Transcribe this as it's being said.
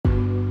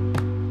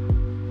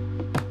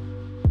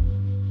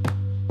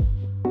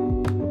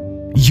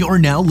You're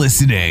now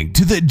listening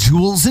to the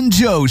Jules and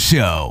Joe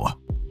Show.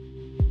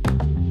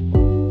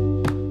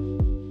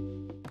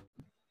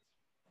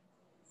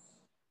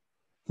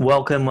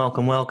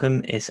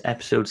 Welcome. It's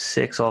episode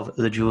 6 of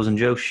the Jules and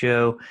Joe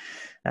Show.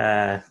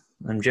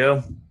 I'm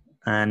Joe,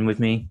 and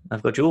with me,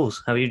 I've got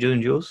Jules. How are you doing,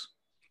 Jules?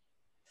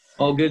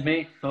 All good,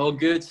 mate. All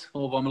good.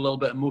 Although I'm a little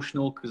bit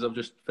emotional because I've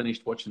just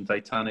finished watching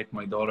Titanic,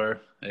 my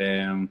daughter.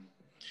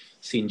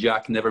 Seeing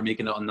Jack never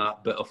making it on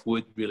that bit of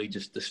wood really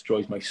just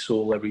destroys my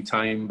soul every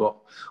time. But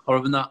other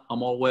than that,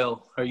 I'm all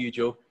well. How are you,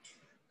 Joe?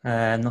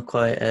 I'm not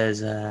quite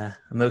as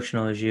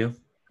emotional as you.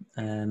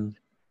 But I'm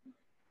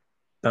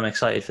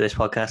excited for this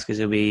podcast because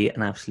it'll be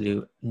an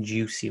absolute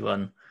juicy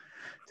one,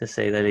 to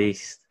say the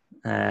least.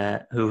 Who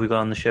have we got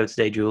on the show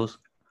today, Jules?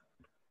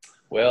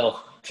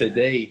 Well,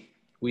 today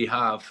we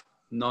have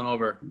none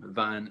other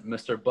than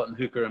Mr.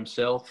 Buttonhooker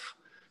himself,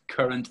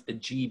 current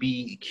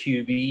GB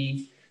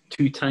QB,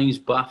 2 times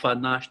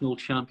BAFA national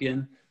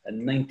champion, and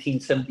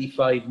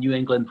 1975 New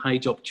England high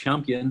jump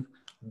champion,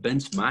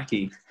 Vince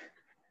Machi.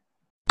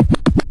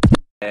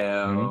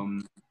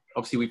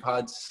 Obviously, we've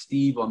had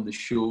Steve on the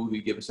show who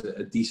gave us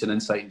a decent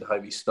insight into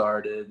how he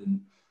started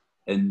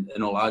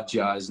and all that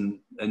jazz. And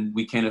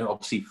we kind of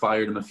obviously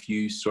fired him a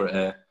few sort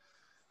of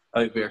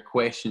out there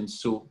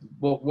questions. So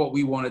what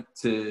we wanted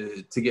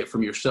to get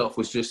from yourself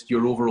was just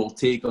your overall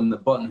take on the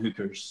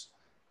Buttonhookers,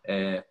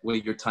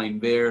 with your time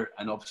there,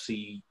 and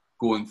obviously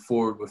going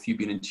forward with you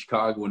being in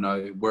Chicago now,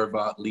 where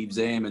that leaves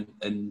them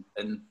and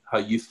how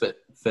you fit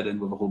in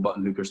with the whole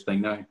Buttonhookers thing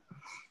now.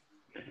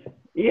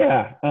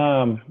 Yeah,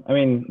 I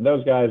mean,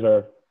 those guys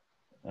are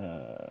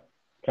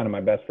kind of my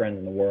best friends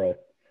in the world.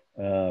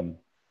 You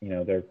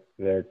know,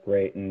 they're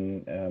great,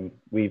 and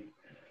we've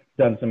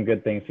done some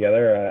good things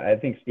together. I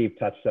think Steve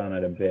touched on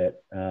it a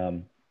bit.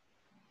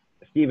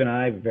 Steve and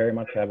I very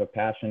much have a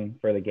passion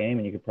for the game,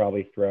 and you could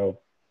probably throw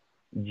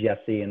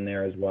Jesse in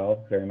there as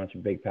well. Very much a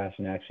big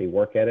passion to actually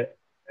work at it.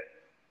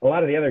 A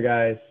lot of the other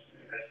guys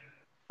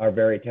are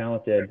very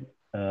talented,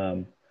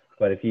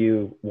 but if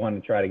you want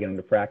to try to get them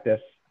to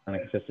practice on a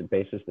consistent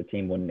basis, the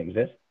team wouldn't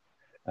exist,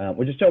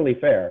 which is totally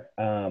fair.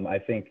 I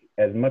think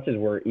as much as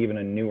we're even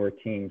a newer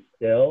team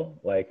still,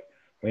 like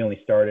we only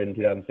started in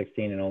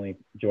 2016 and only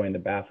joined the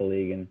BAFA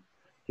League in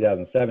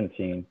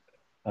 2017,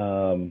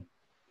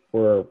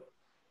 we're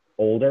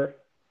older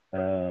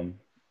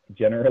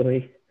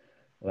generally.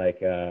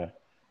 Like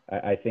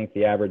I think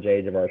the average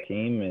age of our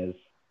team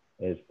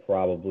is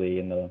probably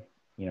in the,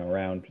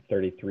 around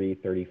 33,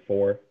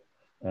 34.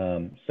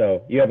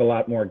 So you have a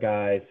lot more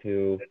guys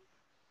who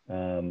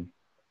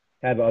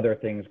have other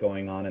things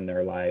going on in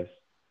their lives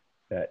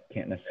that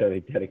can't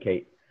necessarily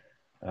dedicate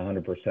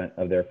 100%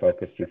 of their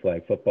focus to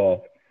flag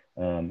football.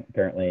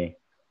 Apparently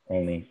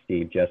only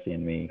Steve, Jesse,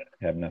 and me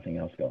have nothing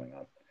else going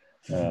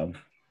on.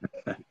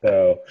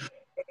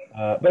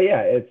 But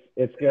yeah,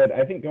 it's good.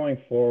 I think going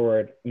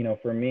forward,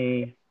 for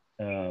me,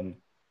 I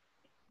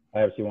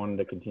obviously wanted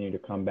to continue to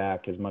come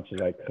back as much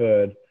as I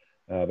could,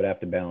 but I have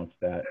to balance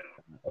that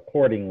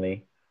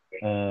accordingly.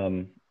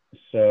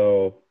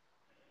 So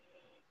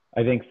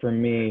I think for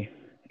me,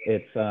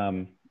 it's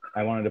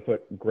I wanted to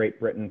put Great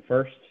Britain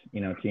first,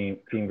 team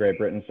Great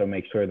Britain. So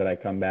make sure that I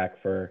come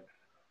back for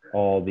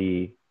all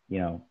the,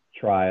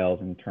 trials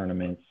and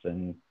tournaments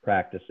and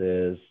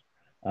practices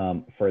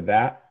for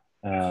that,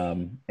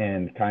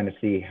 and kind of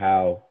see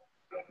how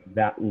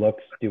that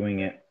looks doing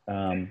it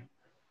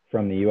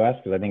from the U.S.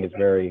 because I think it's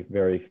very,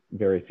 very,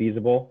 very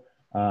feasible.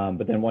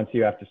 But then once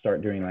you have to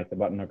start doing like the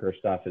Buttonhooker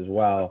stuff as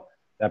well,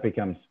 that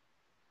becomes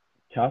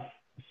tough.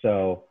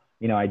 So,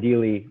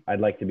 ideally, I'd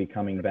like to be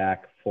coming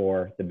back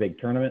for the big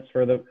tournaments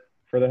for the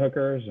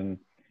hookers, and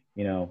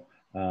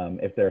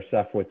if there's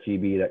stuff with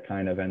GB that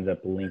kind of ends up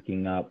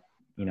linking up,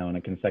 in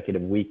a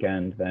consecutive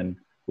weekend, then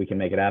we can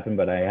make it happen.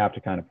 But I have to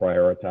kind of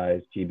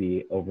prioritize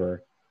GB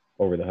over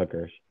the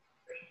hookers.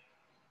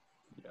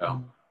 Yeah.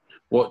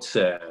 What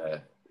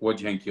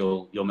do you think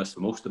you'll miss the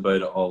most about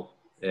it all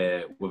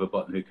with the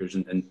Buttonhookers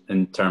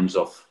in terms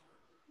of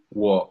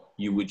what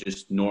you would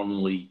just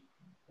normally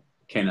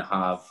kind of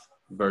have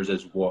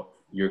versus what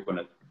you're going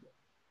to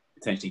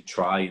potentially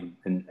try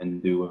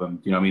and do with them?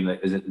 Do you know what I mean?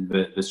 Like, is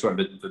it the sort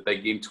of the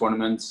big game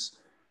tournaments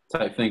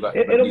type thing like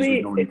it'll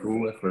be normally go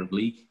with for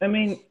league? I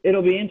mean,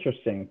 it'll be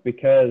interesting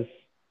because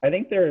I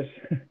think there's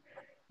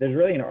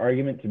really an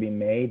argument to be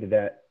made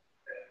that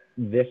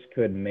this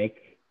could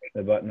make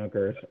the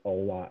Buttonhookers a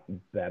lot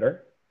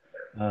better,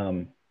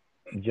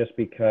 just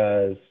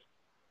because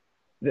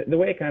the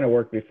way it kind of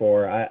worked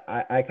before,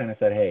 I kind of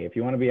said, hey, if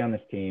you want to be on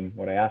this team,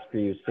 what I ask for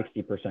you is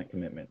 60%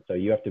 commitment. So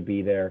you have to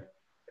be there,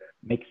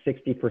 make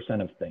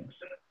 60% of things,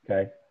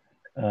 okay?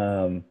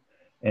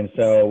 And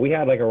so we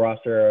had like a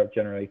roster of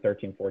generally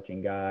 13,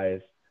 14 guys.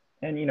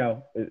 And, the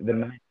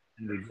 9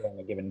 on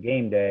a given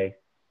game day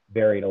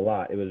varied a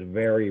lot. It was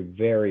very,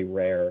 very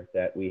rare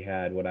that we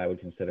had what I would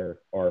consider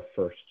our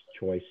first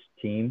choice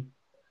team.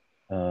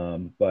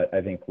 But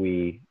I think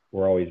we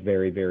were always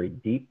very, very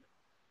deep.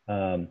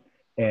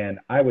 And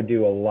I would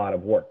do a lot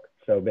of work.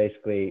 So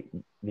basically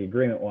the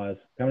agreement was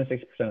come to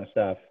 60% of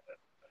stuff.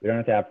 We don't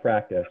have to have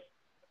practice.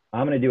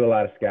 I'm going to do a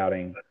lot of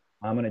scouting.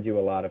 I'm going to do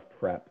a lot of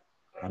prep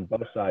on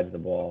both sides of the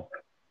ball.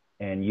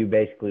 And you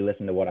basically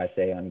listen to what I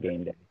say on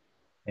game day.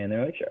 And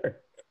they're like, sure.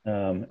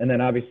 And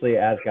then obviously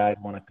as guys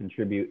want to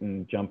contribute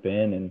and jump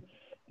in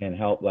and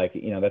help, like,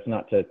 you know, that's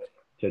not to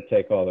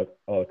take all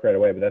the credit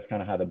away, but that's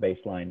kind of how the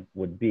baseline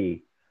would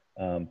be.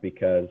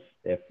 Because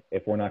if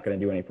we're not going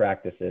to do any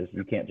practices,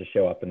 you can't just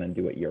show up and then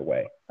do it your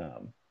way.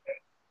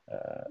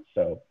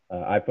 So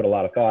I put a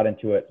lot of thought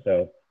into it.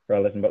 So for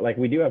our listen, but like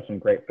we do have some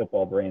great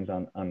football brains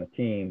on the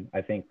team.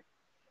 I think,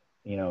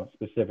 you know,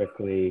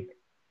 specifically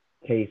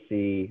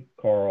Casey,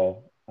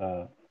 Carl,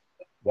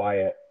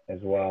 Wyatt as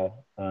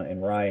well,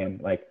 and Ryan,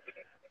 like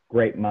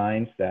great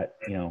minds that,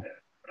 you know,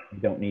 you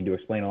don't need to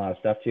explain a lot of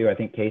stuff to. I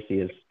think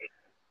Casey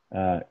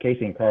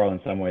and Carl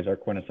in some ways are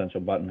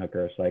quintessential button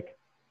hookers. Like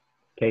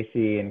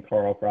Casey and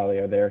Carl probably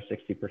are there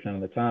 60%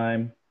 of the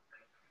time.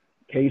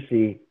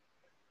 Casey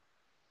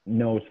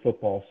knows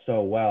football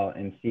so well,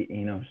 and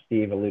you know,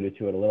 Steve alluded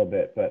to it a little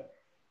bit, but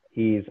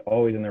he's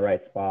always in the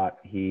right spot.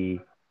 He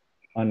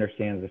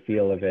understands the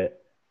feel of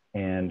it,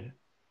 and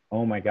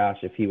oh my gosh,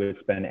 if he would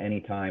spend any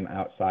time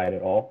outside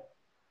at all,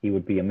 he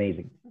would be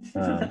amazing.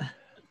 But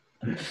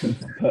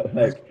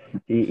like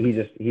he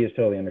just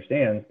totally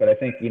understands. But I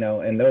think, you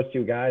know, and those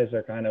two guys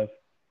are kind of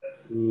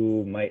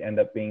who might end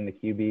up being the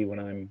QB when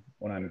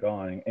I'm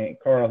gone. And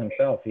Carl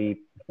himself, he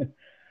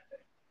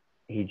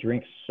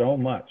drinks so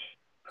much,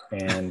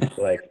 and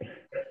like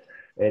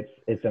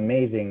it's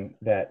amazing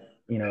that,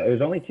 you know, it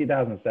was only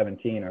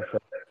 2017, our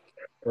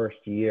first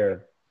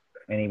year,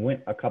 and he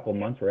went a couple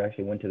months where he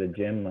actually went to the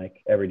gym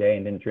like every day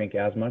and didn't drink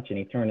as much, and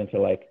he turned into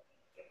like,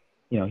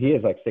 you know, he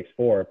is like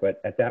 6'4", but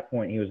at that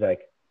point he was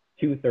like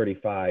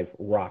 235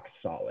 rock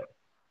solid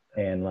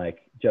and like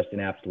just an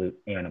absolute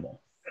animal.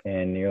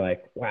 And you're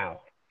like,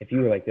 wow, if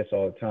you were like this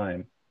all the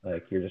time,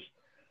 like you're just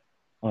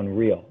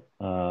unreal.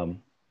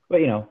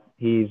 But you know,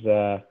 he's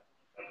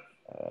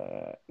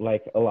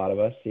like a lot of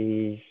us,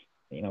 he's,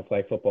 you know,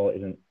 play football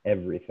isn't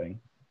everything.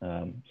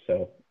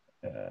 So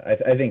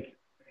I think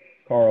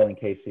Carl and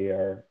Casey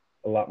are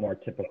a lot more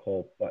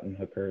typical button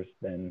hookers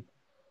than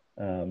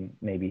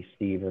maybe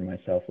Steve or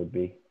myself would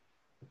be.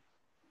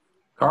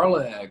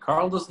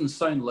 Carl doesn't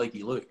sound like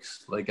he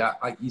looks. Like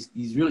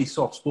he's really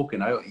soft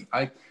spoken.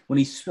 When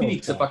he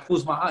speaks, if I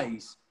close my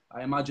eyes,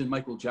 I imagine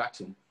Michael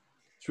Jackson.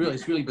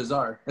 It's really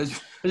bizarre. I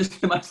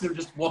just imagine him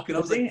just walking. I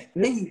was like,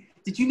 hey,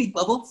 did you need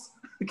bubbles?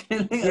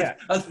 Yeah,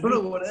 I don't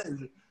know what it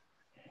is.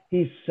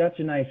 He's such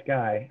a nice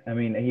guy. I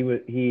mean,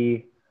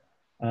 he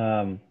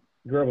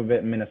grew up a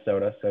bit in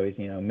Minnesota, so he's,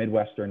 you know,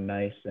 Midwestern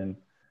nice. And,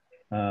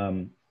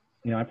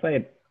 you know, I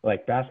played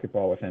like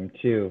basketball with him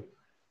too.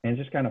 And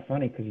it's just kind of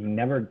funny because he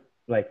never,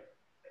 like,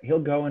 he'll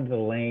go into the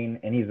lane,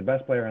 and he's the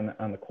best player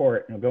on the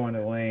court, and he'll go into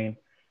the lane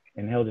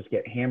and he'll just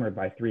get hammered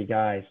by three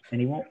guys, and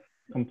he won't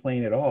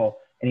complain at all.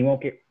 And he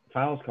won't get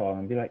fouls called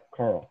and be like,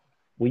 Carl,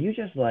 will you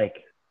just like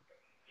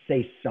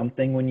say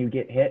something when you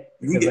get hit?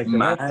 You get like,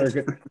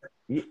 mad.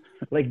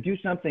 Like do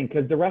something,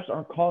 because the refs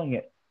aren't calling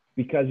it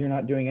because you're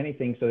not doing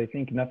anything, so they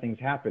think nothing's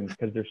happened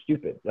because they're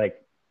stupid.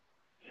 Like,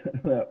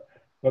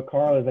 but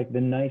Carl is like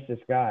the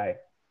nicest guy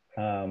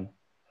on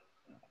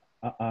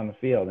the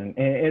field, and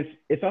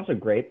it's also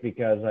great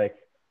because, like,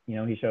 you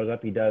know, he shows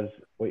up, he does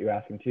what you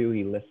ask him to,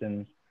 he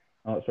listens,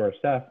 all that sort of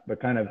stuff. But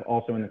kind of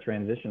also in the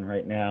transition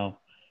right now,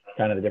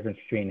 kind of the difference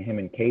between him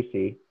and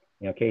Casey,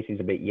 you know, Casey's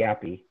a bit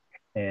yappy,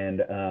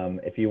 and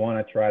if you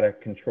want to try to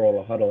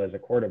control a huddle as a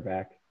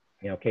quarterback,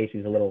 you know,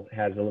 Casey's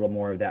has a little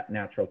more of that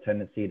natural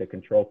tendency to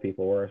control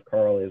people, whereas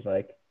Carl is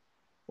like,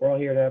 we're all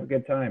here to have a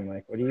good time.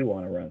 Like, what do you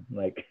want to run?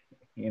 Like,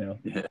 you know.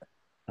 Yeah.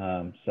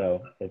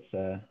 So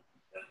it's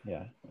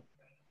yeah.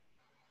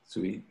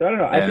 Sweet. So I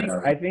don't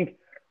know. I think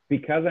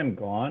because I'm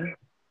gone.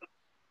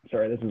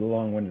 Sorry, this is a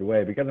long-winded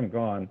way. Because I'm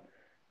gone,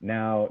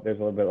 now there's a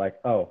little bit like,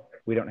 oh,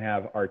 we don't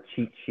have our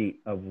cheat sheet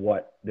of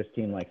what this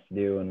team likes to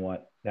do and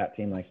what that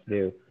team likes to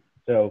do.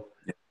 So,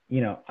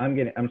 you know,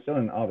 I'm still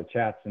in all the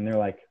chats, and they're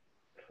like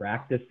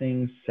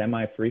practicing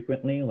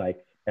semi-frequently,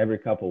 like every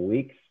couple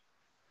weeks.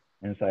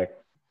 And it's like,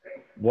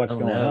 what's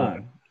going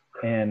on?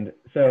 And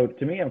so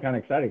to me, I'm kind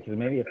of excited because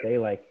maybe if they,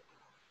 like,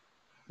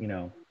 you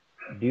know,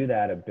 do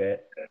that a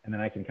bit, and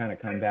then I can kind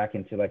of come back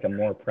into like a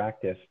more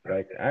practiced,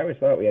 like, I always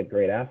thought we had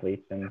great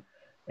athletes, and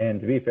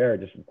to be fair,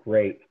 just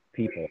great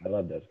people. I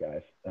love those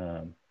guys.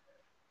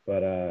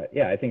 But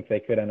yeah, I think they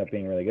could end up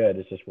being really good.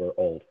 It's just we're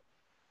old.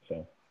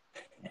 So.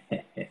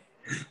 Yeah,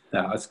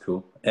 that's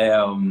cool.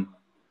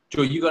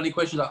 Joe, you got any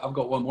questions? I've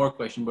got one more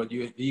question, but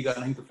you got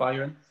anything to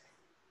fire in?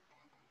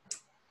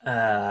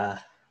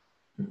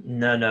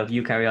 No,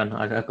 you carry on.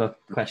 I've got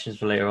questions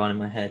for later on in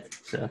my head,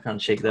 so I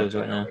can't shake those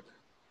right now.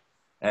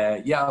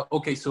 Yeah,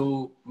 okay,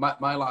 so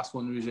my last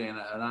one, Rudy, and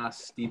I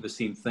asked Steve the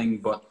same thing,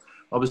 but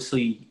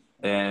obviously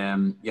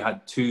you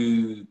had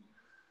two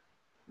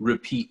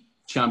repeat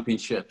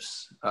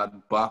championships at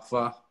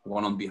BAFA,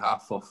 one on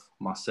behalf of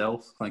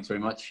myself. Thanks very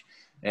much.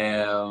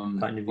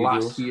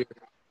 Last year,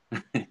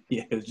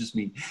 yeah, it was just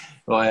me.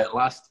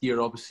 Last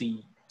year,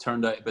 obviously,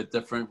 turned out a bit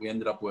different. We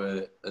ended up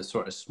with a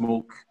sort of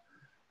smoke.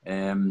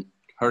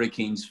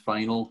 Hurricanes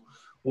final.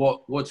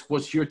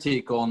 What's your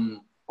take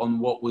on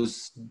what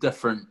was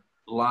different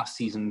last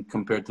season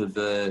compared to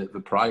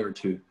the prior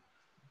two?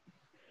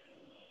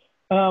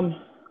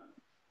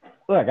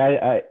 Look,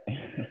 I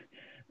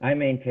I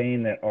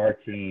maintain that our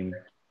team.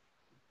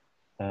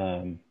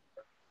 I'm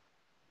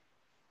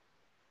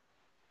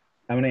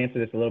going to answer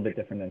this a little bit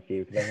different than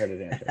Steve because I heard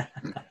his answer.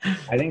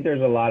 I think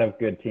there's a lot of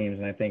good teams,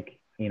 and I think,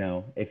 you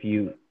know, if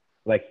you,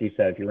 like Steve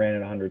said, if you ran it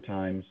 100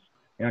 times,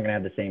 you're not going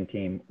to have the same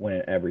team win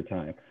it every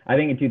time. I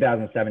think in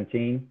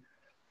 2017,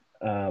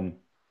 I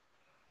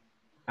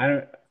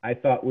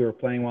thought we were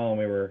playing well and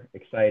we were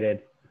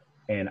excited,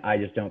 and I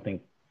just don't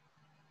think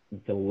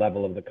the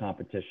level of the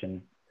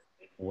competition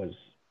was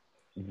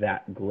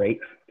that great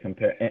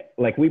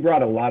like we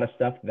brought a lot of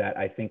stuff that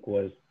I think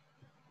was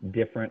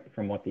different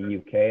from what the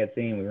UK had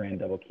seen. We ran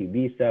double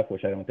QB stuff,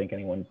 which I don't think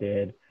anyone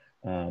did.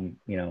 You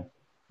know,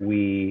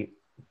 we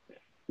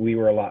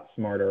were a lot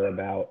smarter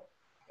about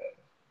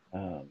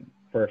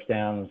first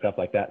down and stuff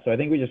like that. So I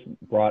think we just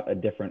brought a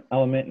different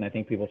element, and I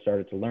think people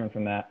started to learn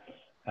from that.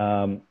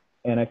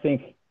 And I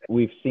think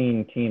we've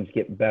seen teams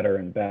get better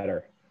and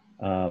better.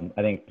 I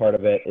think part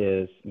of it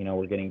is, you know,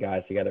 we're getting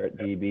guys together at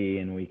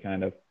DB and we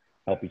kind of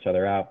help each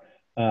other out.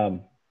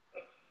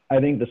 I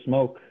think the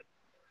smoke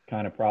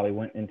kind of probably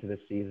went into the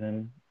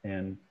season,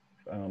 and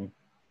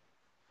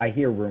I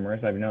hear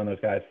rumors. I've known those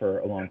guys for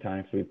a long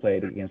time, so we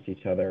played against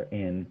each other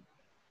in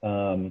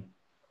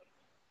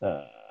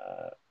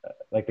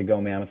like the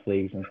Go Mammoth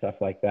leagues and stuff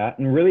like that.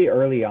 And really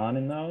early on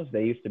in those,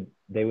 they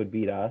would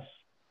beat us,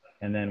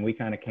 and then we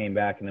kind of came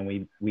back, and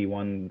then we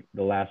won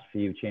the last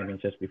few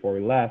championships before we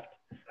left.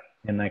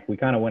 And like we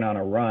kind of went on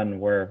a run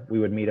where we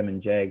would meet them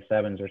in Jag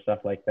 7s or stuff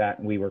like that,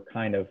 and we were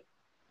kind of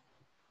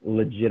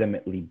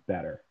legitimately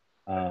better.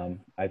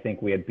 I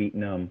think we had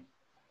beaten them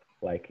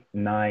like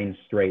 9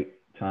 straight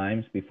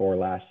times before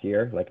last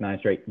year, like 9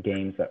 straight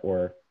games that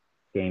were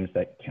games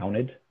that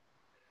counted,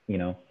 you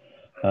know.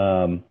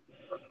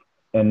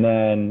 And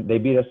then they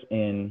beat us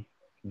in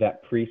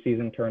that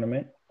preseason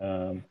tournament,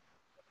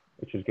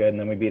 which was good. And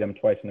then we beat them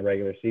twice in the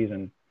regular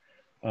season.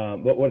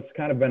 But what's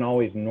kind of been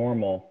always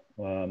normal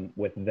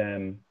with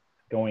them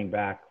going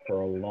back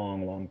for a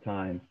long, long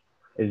time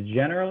is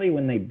generally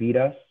when they beat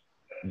us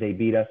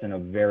in a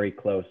very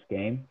close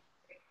game.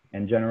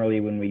 And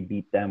generally when we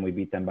beat them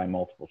by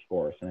multiple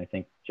scores. And I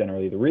think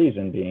generally the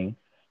reason being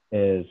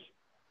is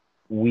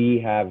we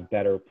have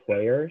better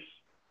players.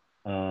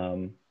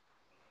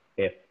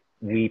 If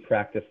we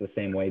practice the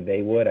same way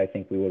they would, I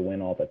think we would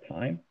win all the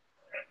time.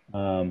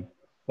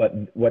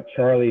 But what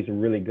Charlie's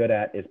really good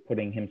at is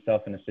putting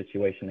himself in a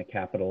situation to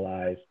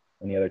capitalize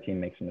when the other team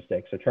makes a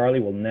mistake. So Charlie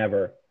will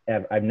never,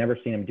 I've never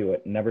seen him do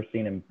it, never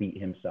seen him beat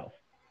himself.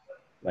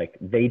 Like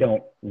they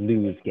don't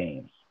lose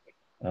games.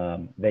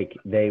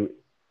 They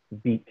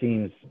beat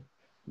teams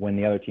when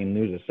the other team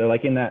loses. So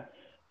like in that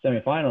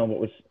semifinal, what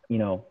was, you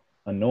know,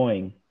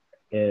 annoying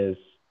is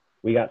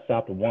we got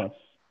stopped once.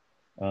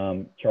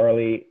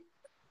 Charlie,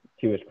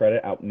 to his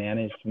credit,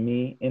 outmanaged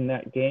me in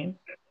that game.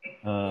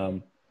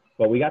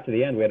 But we got to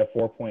the end, we had a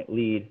 4-point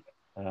lead.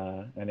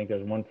 I think there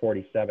was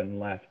 147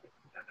 left.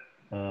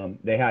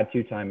 They had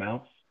 2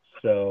 timeouts.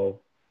 So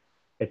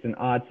it's an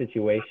odd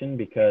situation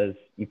because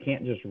you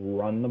can't just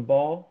run the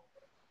ball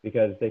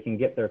because they can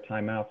get their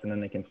timeouts and then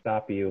they can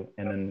stop you.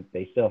 And then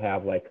they still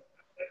have like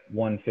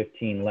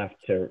 1:15 left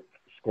to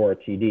score a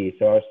TD.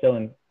 So I was still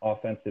in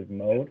offensive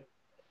mode.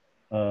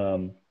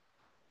 But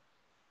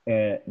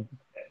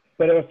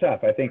it was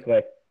tough. I think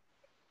like,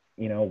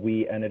 you know,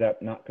 we ended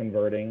up not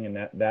converting, and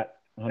that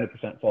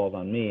 100% falls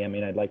on me. I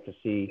mean, I'd like to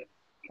see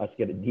us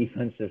get a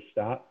defensive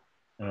stop.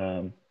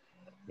 You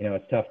know,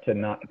 it's tough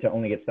to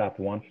only get stopped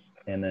once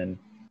and then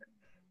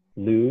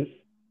lose.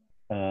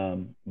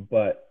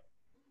 But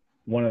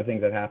one of the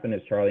things that happened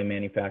is Charlie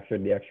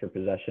manufactured the extra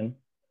possession.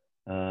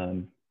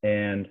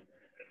 And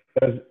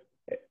I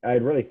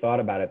had really thought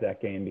about it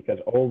that game because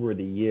over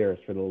the years,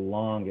 for the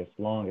longest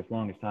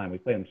time, we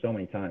played him so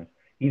many times.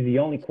 He's the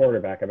only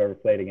quarterback I've ever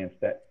played against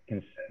that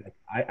can,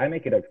 I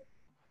make it a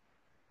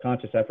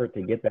conscious effort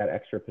to get that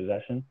extra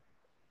possession.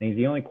 And he's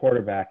the only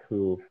quarterback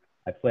who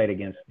I played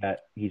against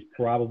that he's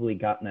probably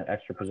gotten that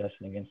extra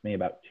possession against me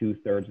about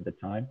 2/3 of the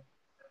time.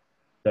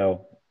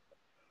 So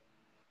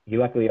he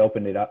luckily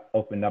opened up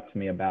to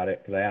me about it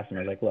because I asked him,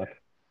 I was like, look,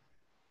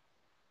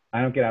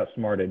 I don't get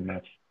outsmarted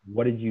much.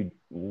 What are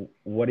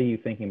you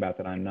thinking about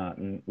that I'm not?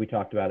 And we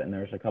talked about it, and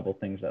there was a couple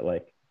things that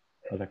like,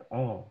 I was like,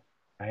 oh,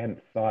 I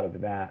hadn't thought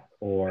of that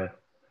or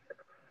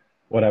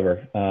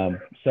whatever.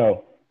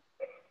 So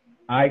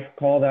I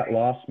call that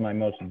loss my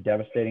most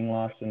devastating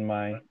loss in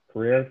my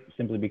career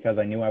simply because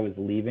I knew I was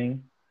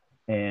leaving,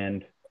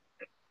 and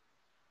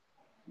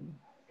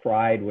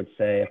pride would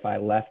say if I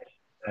left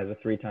as a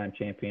 3-time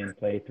champion,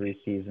 played 3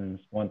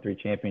 seasons, won 3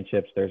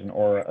 championships, there's an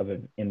aura of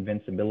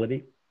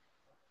invincibility.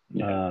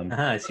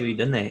 I see what you've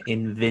done there.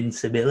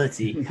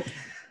 Invincibility.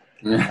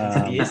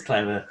 He is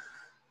clever.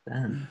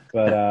 Damn.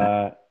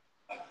 But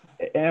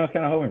and I was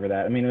kind of hoping for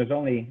that. I mean, it was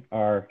only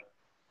our,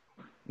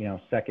 you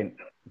know, second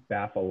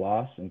BAFA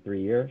loss in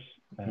 3 years.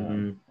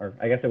 Or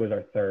I guess it was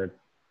our third.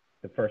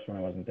 The first one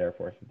I wasn't there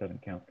for, so it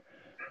doesn't count.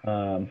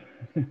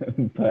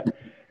 But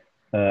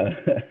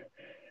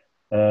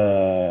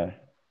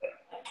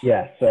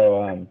yeah,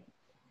 so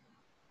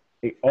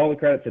all the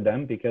credit to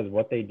them, because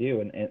what they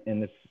do, and in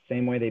the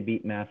same way they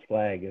beat Mass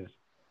Flag is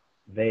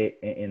they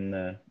in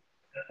the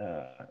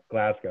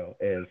Glasgow,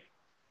 is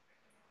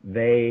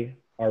they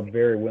are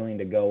very willing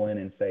to go in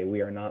and say,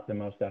 we are not the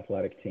most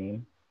athletic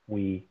team.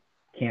 We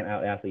can't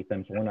out-athlete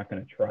them, so we're not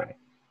going to try.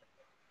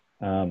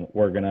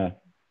 We're going to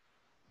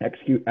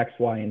execute X,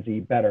 Y, and Z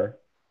better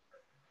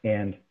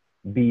and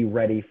be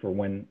ready for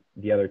when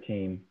the other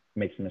team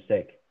makes a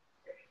mistake.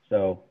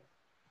 So,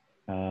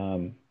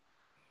 you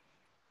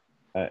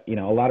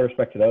know, a lot of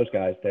respect to those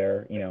guys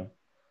there. You know,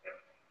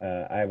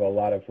 I have a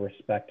lot of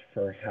respect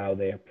for how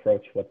they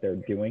approach what they're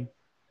doing,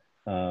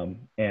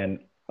 and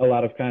a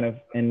lot of kind of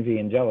envy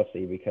and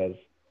jealousy, because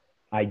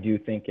I do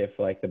think if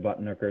like the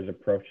Buttonhookers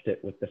approached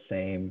it with the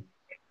same,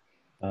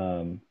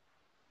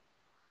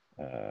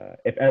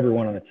 if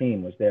everyone on the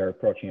team was there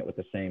approaching it with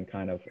the same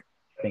kind of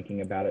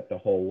thinking about it the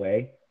whole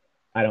way,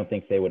 I don't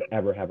think they would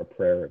ever have a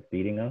prayer of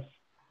beating us.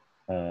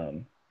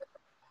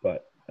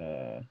 But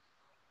I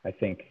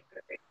think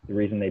the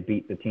reason they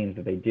beat the teams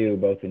that they do,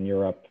 both in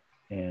Europe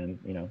and,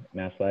 you know,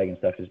 Mass Flag and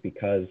stuff, is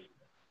because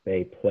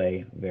they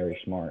play very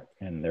smart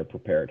and they're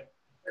prepared.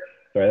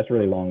 Sorry, that's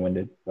really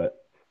long-winded,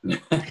 but yeah,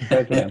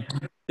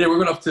 we're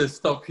going to have to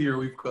stop here.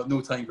 We've got no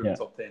time for the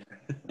top 10.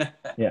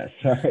 Yeah,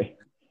 sorry.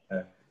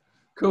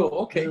 Cool,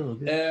 okay.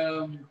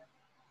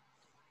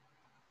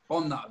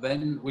 On that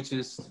then, which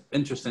is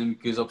interesting,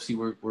 because obviously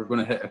we're going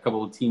to hit a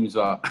couple of teams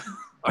that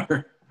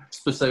are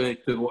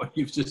specific to what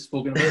you've just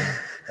spoken about.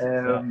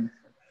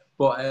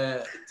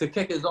 But to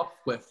kick us off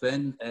with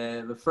then,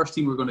 the first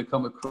team we're going to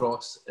come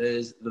across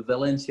is the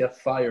Valencia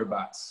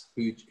Firebats,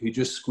 who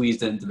just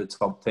squeezed into the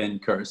top 10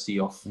 courtesy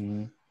of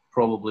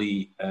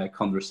probably a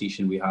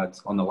conversation we had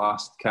on the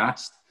last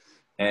cast.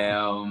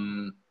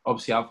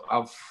 Obviously,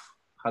 I've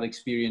had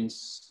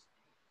experience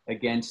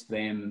against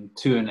them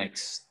to an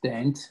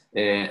extent,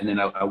 and then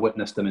I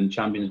witnessed them in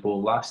Champions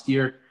Bowl last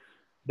year.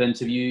 Vince,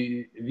 have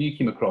you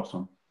came across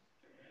them?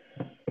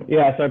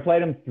 Yeah, so I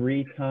played them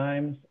 3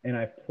 times, and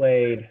I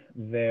played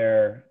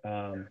their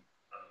a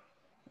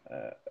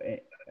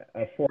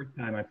 4th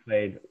time. I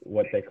played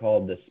what they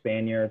called the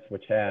Spaniards,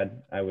 which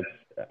had I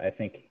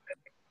think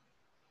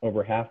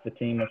over half the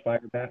team was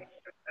Firebats.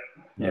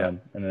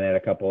 And then they had a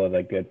couple of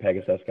like good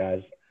Pegasus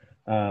guys.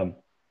 The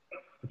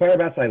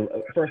Firebats,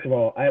 first of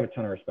all, I have a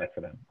ton of respect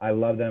for them. I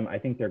love them. I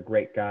think they're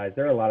great guys.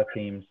 There are a lot of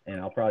teams, and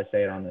I'll probably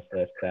say it on this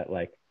list, that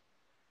like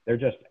they're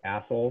just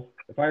assholes.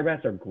 The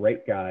Firebats are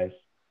great guys,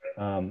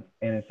 and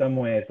in some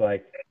ways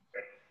like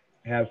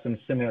have some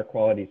similar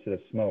qualities to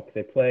the Smoke.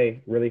 They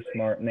play really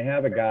smart, and they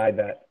have a guy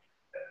that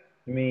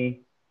to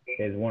me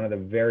is one of the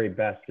very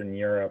best in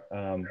Europe.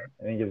 I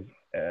think his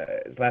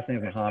last name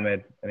is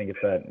Mohammed. I think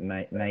it's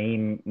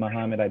Naeem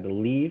Mohammed, I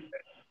believe.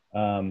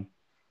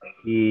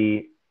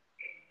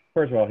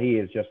 First of all, he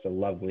is just a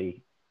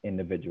lovely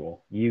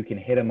individual. You can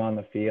hit him on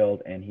the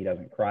field and he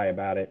doesn't cry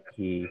about it.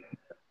 He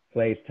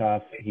plays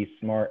tough. He's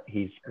smart.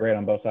 He's great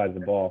on both sides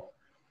of the ball.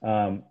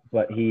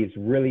 But he's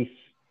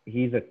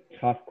a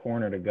tough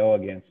corner to go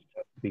against,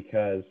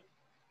 because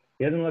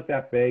he doesn't look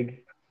that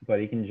big,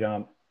 but he can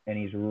jump and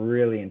he's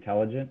really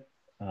intelligent.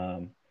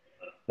 So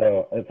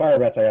the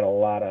Firebats I got a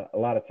lot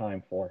of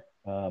time for.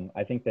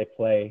 I think they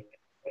play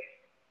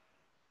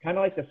kind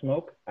of like the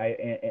Smoke.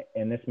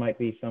 And this might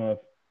be some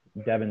of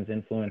Devin's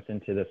influence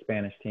into the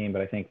Spanish team,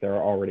 but I think they're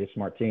already a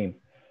smart team.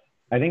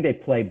 I think they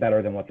play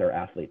better than what their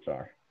athletes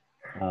are,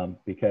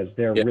 because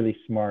they're really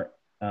smart.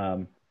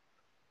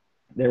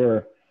 We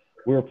were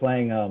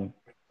playing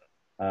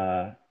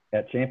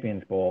at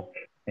Champions Bowl,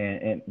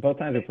 and both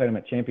times we played them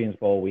at Champions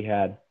Bowl, we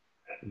had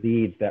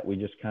leads that we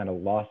just kind of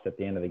lost at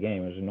the end of the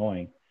game. It was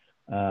annoying.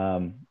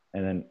 And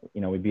then,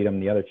 you know, we beat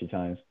them the other 2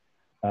 times.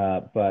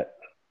 But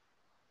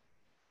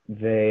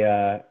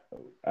I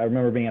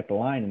remember being at the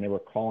line and they were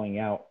calling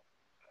out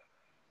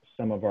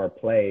some of our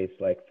plays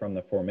like from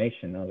the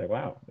formation. I was like,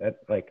 wow,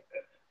 that like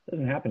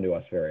doesn't happen to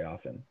us very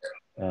often.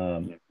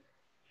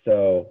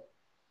 So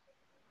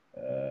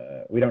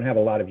we don't have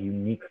a lot of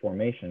unique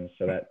formations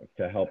so that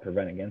to help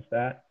prevent against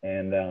that.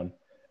 And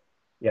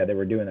yeah, they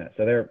were doing that.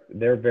 So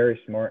they're very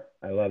smart.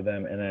 I love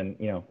them. And then,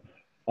 you know,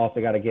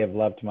 also got to give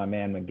love to my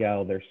man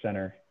Miguel, their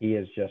center. He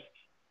is just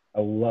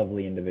a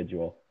lovely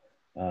individual.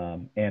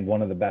 And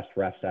one of the best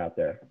refs out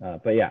there.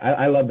 But yeah,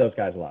 I love those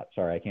guys a lot.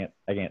 Sorry,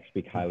 I can't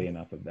speak highly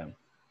enough of them.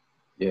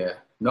 Yeah,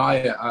 no,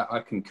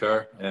 I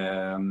concur.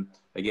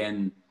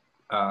 Again,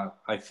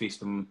 I faced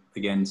them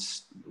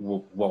against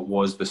what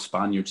was the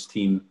Spaniards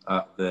team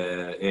at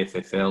the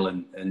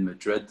AFFL in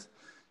Madrid,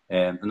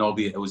 and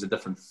albeit it was a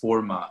different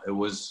format, it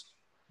was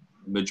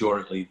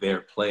majority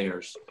their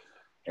players.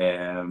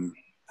 And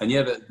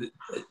yeah,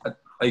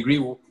 I agree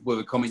with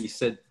the comment you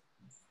said.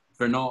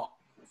 They're not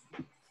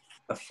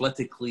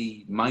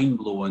athletically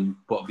mind-blowing,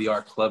 but they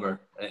are clever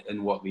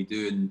in what they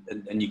do,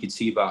 and you can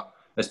see that,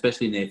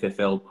 especially in the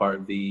AFFL, part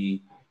of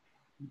the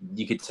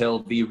you could tell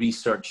they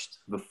researched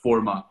the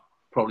format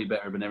probably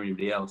better than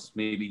everybody else.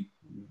 Maybe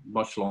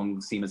much along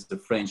the same as the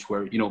French,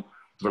 where, you know,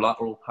 the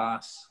lateral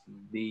pass,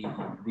 they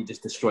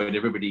just destroyed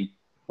everybody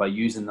by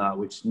using that,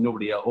 which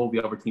nobody else, all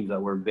the other teams that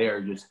were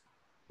there just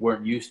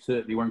weren't used to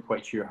it. They weren't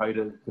quite sure how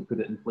to put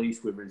it in place,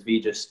 whereas they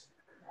just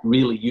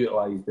really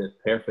utilised it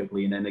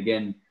perfectly. And then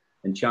again,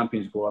 in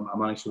Champions Bowl, I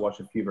managed to watch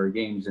a few of our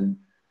games, and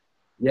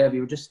yeah, they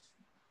were just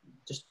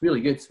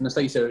really good. And it's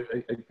like you said,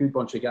 a good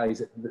bunch of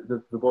guys.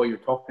 The boy you're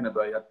talking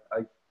about,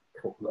 I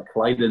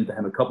collided into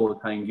him a couple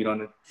of times, you know,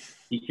 and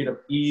he could have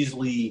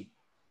easily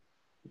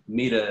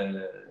made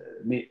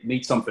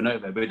something out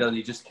of it, but he doesn't.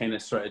 He just kind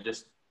of sort of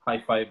just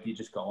high-fived, he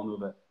just got on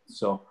with it.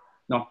 So,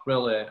 no,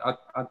 really,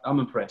 I'm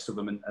impressed with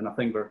him, and I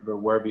think they're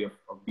worthy of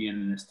being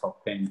in this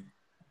top 10.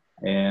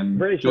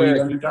 Pretty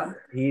sure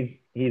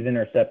he's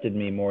intercepted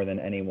me more than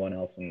anyone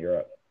else in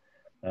Europe.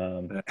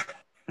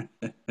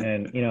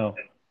 And, you know,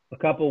 a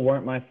couple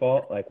weren't my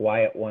fault. Like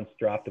Wyatt once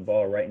dropped a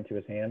ball right into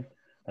his hand.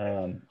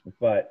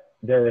 But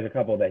there was a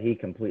couple that he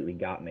completely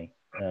got me.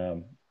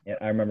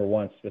 I remember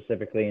once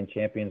specifically in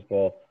Champions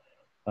Bowl,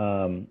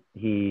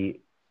 he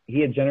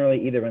had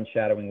generally either been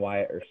shadowing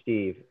Wyatt or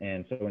Steve.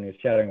 And so when he was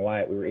shadowing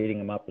Wyatt, we were eating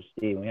him up with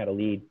Steve, and we had a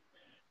lead.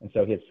 And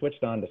so he had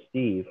switched on to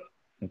Steve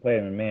and played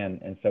him in man.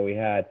 And so we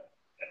had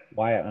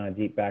Wyatt on a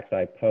deep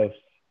backside post,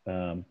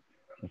 and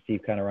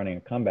Steve kind of running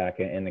a comeback.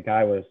 And the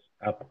guy was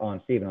up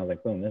on Steve, and I was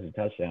like, boom, this is a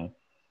touchdown.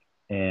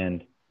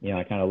 And, you know,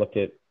 I kind of looked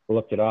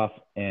it off,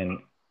 and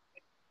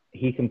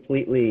he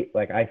completely,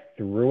 like, I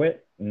threw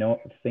it,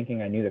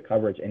 thinking I knew the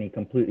coverage, and he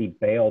completely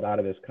bailed out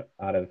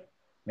of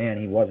man.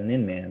 He wasn't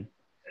in man.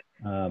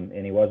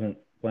 And he wasn't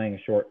playing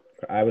short.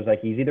 I was like,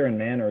 he's either in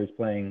man or he's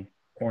playing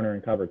corner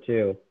and cover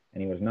too,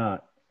 and he was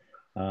not.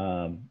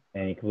 And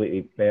he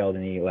completely bailed,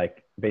 and he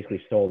like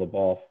basically stole the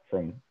ball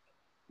from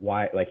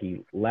Wyatt. Like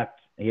he leapt.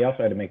 He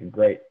also had to make a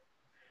great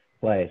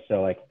play.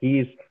 So like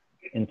he's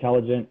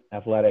intelligent,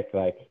 athletic.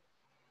 Like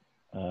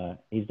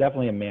he's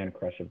definitely a man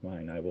crush of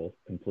mine. I will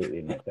completely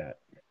admit that.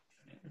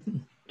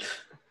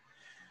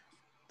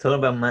 Talking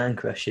about man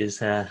crushes,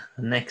 the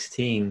next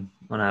team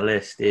on our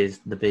list is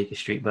the Baker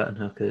Street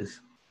Buttonhookers.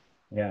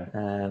 Yeah.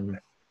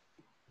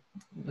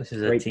 This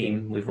is a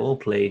team we've all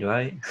played,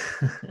 right?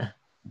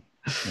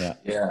 Yeah.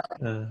 Yeah.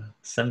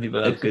 Some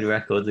people have good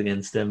records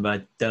against them,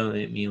 but I don't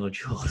think me or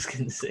Jules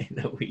can say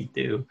that we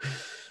do.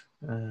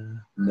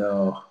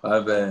 No,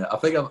 I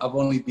think I've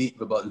only beat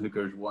the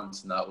Buttonhookers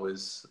once, and that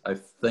was, I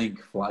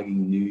think,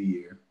 flagging New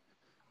Year.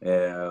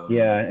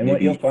 Yeah, and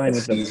what you'll find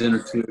with a season or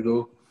two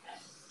ago.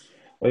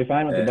 What you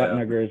find with the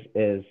Buttonhookers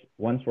is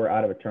once we're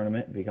out of a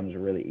tournament, it becomes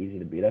really easy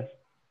to beat us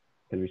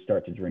because we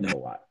start to drink a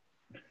lot.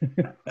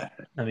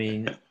 I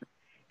mean,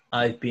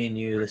 I've beaten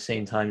you the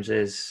same times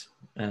as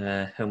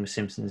Homer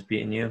Simpson's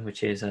beaten you,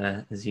 which is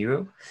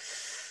 0.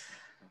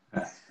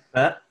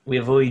 But we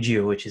avoid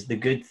you, which is the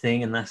good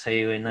thing, and that's how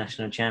you win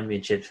national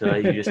championships. So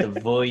you just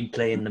avoid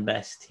playing the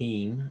best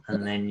team,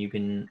 and then you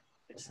can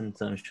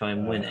sometimes try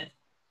and win it.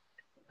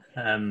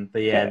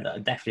 But yeah, I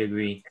definitely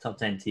agree. Top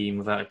 10 team,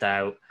 without a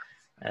doubt.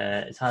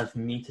 It's hard for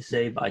me to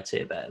say, but I'd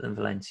say better than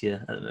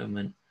Valencia at the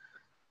moment.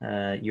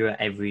 You're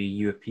at every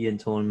European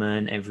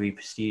tournament, every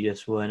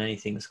prestigious one,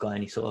 anything that's got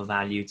any sort of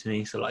value to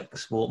me. So like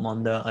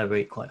Sportmonda, I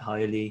rate quite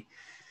highly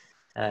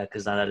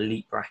because that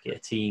elite bracket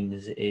of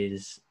teams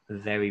is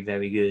very,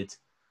 very good.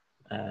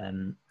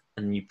 And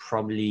you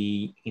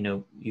probably,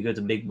 you go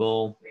to Big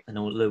Ball, and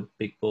although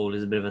Big Ball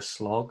is a bit of a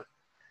slog,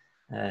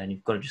 and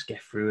you've got to just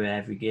get through it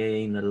every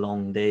game, the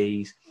long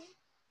days.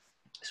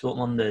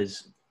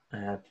 Sportmonda's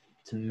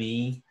to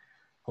me,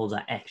 holds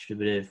that extra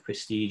bit of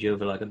prestige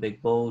over like a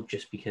Big Bowl,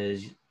 just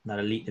because that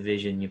elite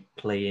division, you're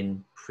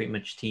playing pretty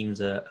much teams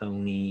that are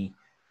only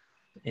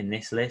in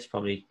this list,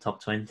 probably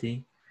top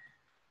 20.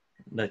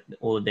 Like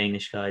all the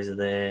Danish guys are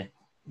there.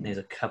 There's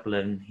a couple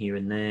of them here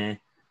and there.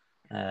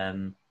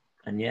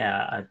 And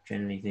yeah, I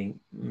generally think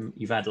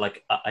you've had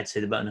like, I'd say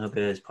the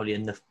Buttonhookers probably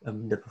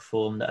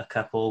underperformed at a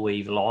couple where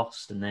you've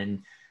lost. And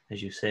then,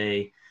 as you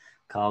say,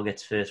 Carl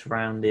gets first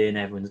round in,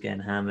 everyone's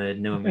getting hammered,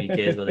 no one really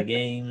cares about the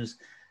games,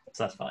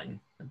 so that's fine.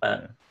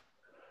 But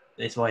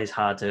it's why it's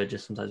hard to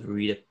just sometimes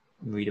read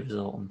a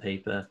result on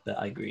paper. But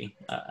I agree.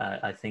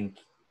 I think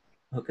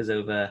Hookers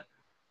over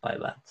by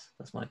that.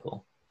 That's my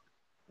call.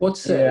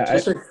 What's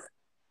just a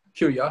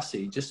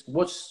curiosity? Just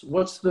what's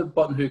the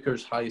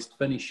Buttonhookers' highest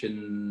finish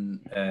in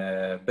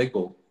Big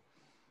Bowl?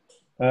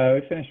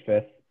 We finished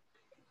 5th,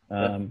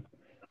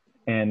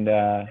 and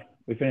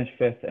we finished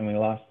 5th, and we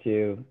lost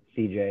to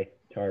CJ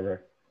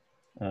Tarver.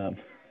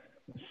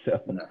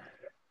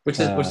 Which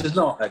is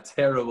not a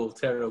terrible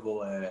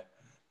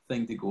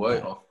thing to go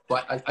out of.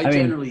 But I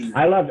generally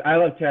love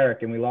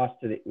Tarek, and we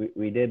lost to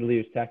we did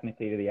lose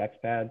technically to the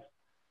X-Pads,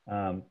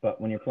 but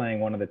when you're playing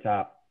one of the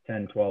top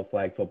 10, 12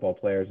 flag football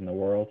players in the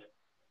world,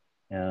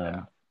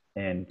 and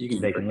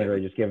they can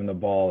literally just give him the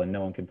ball and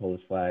no one can pull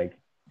his flag,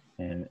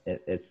 and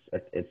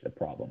it's a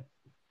problem.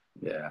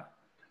 Yeah.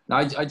 Now,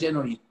 I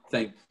generally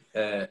think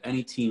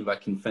any team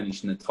that can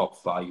finish in the top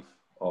 5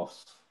 of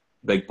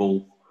Big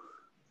Bowl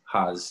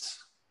has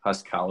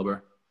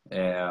caliber.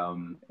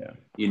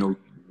 You know,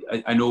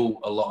 I know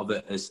a lot of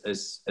it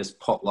is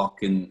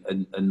potluck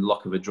and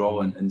luck of a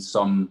draw in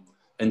some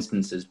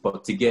instances,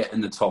 but to get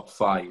in the top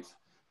 5,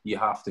 you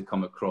have to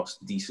come across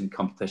decent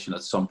competition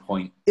at some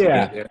point to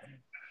get there.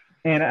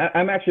 And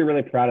I'm actually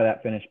really proud of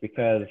that finish,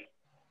 because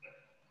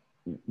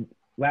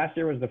last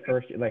year was the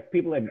first, like,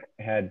 people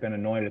had been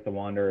annoyed with the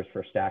Wanderers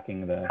for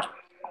stacking the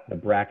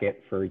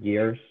bracket for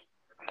years.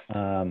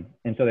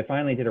 And so they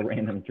finally did a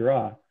random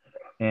draw,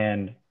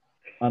 and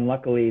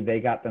unluckily they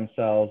got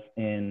themselves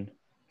in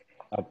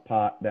a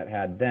pot that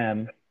had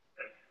them,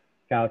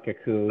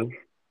 Kalikaku,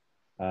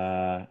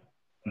 the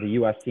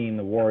US team,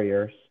 the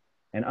Warriors,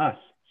 and us.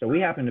 So we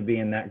happened to be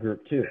in that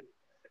group too.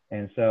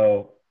 And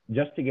so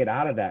just to get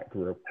out of that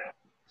group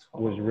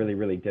was really,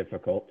 really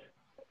difficult.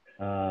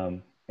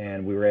 And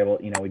we were able,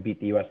 we beat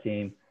the US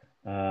team.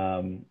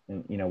 And,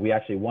 we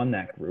actually won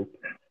that group.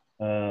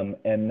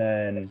 And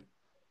then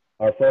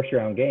our first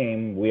round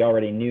game, we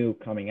already knew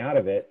coming out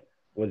of it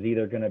was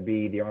either going to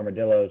be the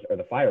Armadillos or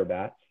the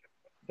Firebats.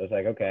 So it's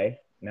like, okay,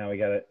 now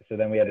so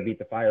then we had to beat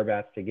the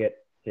Firebats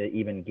to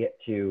even get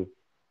to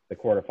the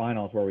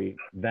quarterfinals, where we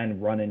then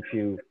run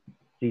into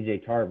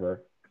CJ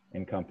Tarver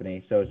and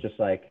company. So it's just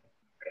like,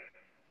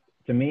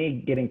 to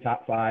me, getting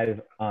top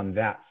 5 on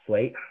that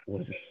slate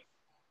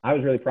I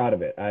was really proud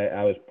of it.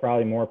 I was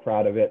probably more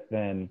proud of it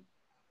than,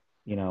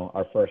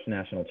 our first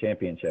national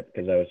championship,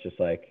 because I was just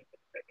like,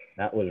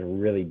 that was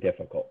really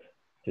difficult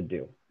to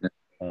do.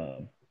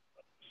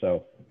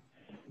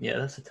 Yeah,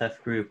 that's a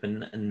tough group,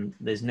 and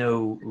there's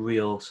no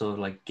real sort of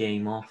like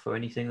game off or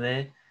anything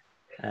there.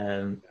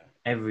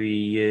 Every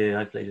year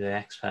I play the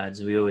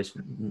X-Pads, we always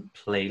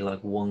play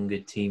like one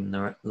good team.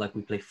 Like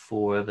we play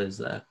 4 others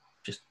that are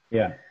just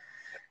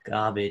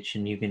garbage,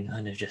 and you can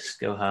kind of just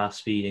go half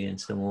speed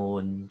against them all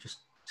and just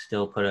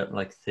still put up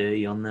like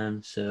 30 on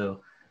them.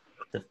 So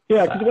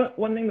because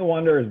one thing the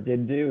Wanderers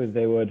did do is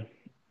they would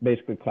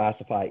basically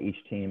classify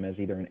each team as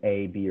either an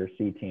A, B, or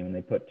C team, and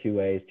they put 2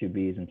 A's, 2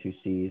 B's, and 2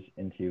 C's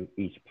into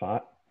each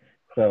pot.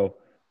 So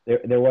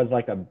there was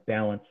like a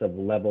balance of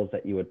levels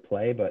that you would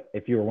play, but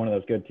if you were one of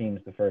those good teams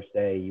the first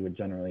day, you would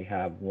generally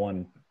have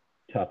one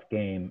tough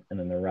game, and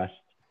then the rest,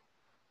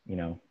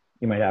 you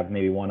might have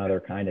maybe one other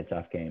kind of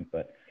tough game.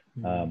 But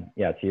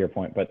to your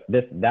point, but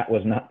that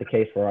was not the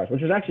case for ours,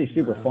 which was actually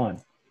super fun,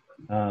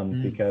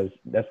 because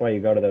that's why you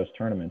go to those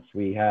tournaments.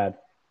 We had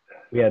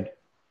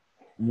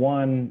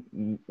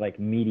one like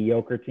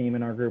mediocre team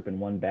in our group and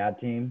one bad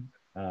team.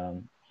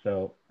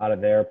 So out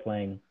of there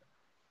playing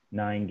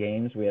 9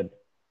 games, we had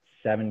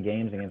 7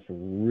 games against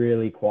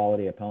really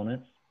quality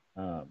opponents.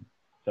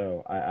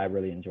 So I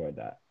really enjoyed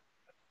that.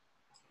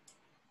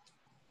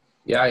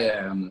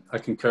 Yeah, I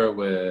concur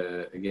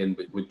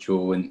with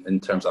Joe in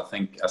terms. I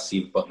think I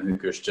see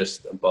Buttonhookers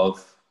just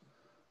above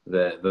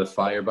the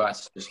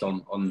Firebats, just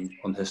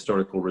on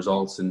historical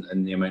results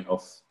and the amount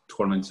of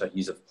tournaments that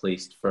you have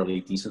placed fairly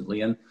decently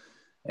in.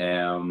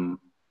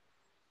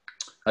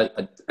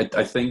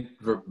 I think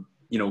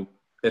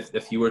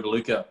if you were to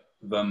look at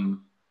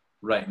them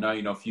right now,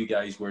 if you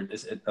guys were,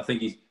 I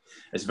think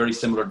it's very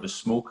similar to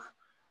Smoke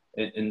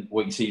in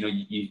what you see.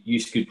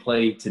 You could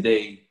play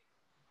today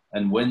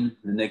and win,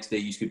 the next day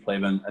you could play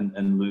them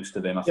and lose to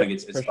them. I think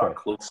it's that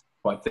close.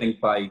 But I think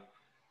by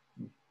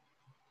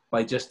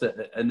just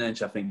an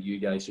inch, I think you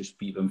guys just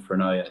beat them for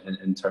now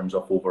in terms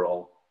of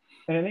overall.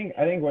 And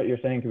I think what you're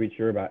saying could be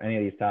true about any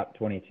of these top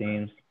 20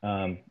 teams.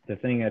 The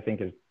thing I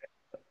think is,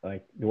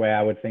 like, the way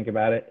I would think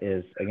about it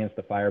is against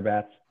the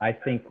Firebats, I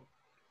think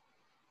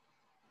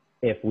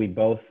if we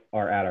both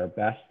are at our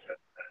best,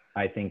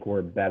 I think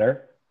we're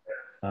better.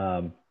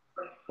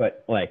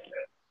 But like,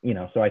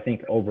 so I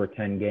think over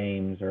 10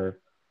 games or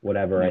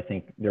whatever, I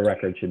think the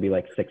record should be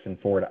like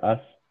 6-4 to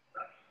us.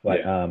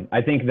 But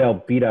I think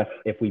they'll beat us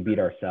if we beat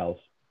ourselves.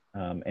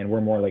 And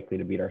we're more likely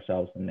to beat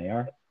ourselves than they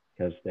are,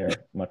 because they're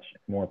much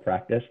more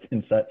practiced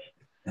and such.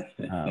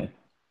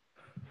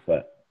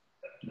 But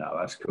no,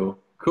 that's cool.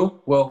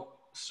 Cool. Well,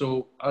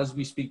 so as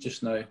we speak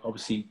just now,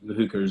 obviously the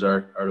Hookers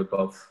are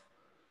above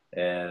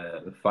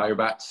the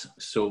Firebats.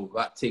 So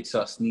that takes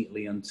us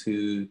neatly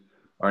into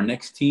our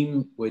next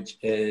team, which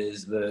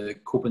is the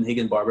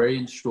Copenhagen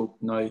Barbarians,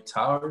 now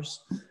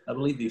Towers. I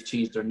believe they've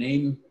changed their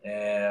name.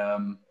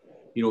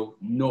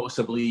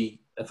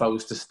 Noticeably, if I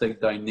was to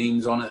stick down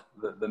names on it,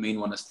 the main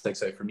one that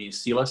sticks out for me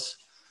is Silas.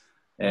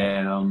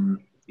 I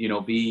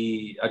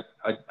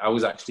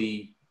was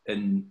actually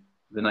in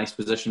the nice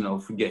position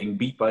of getting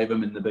beat by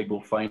them in the Big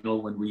Bowl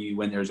final when we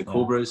went there as a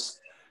Cobras.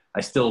 I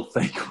still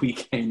think we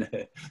kind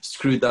of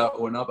screwed that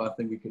one up. I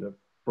think we could have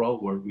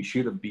we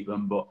should have beat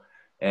them, but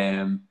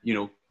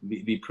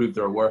they proved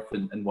their worth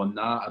and won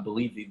that. I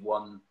believe they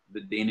won the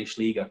Danish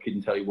league. I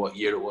couldn't tell you what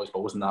year it was, but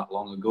it wasn't that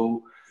long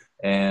ago.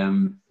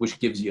 Which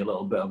gives you a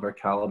little bit of their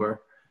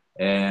caliber.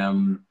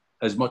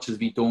 As much as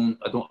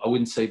I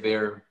wouldn't say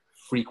they're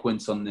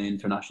frequent on the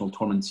international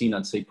tournament scene.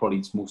 I'd say probably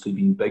it's mostly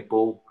been Big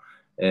Bowl,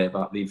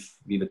 but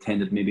they've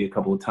attended maybe a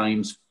couple of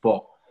times.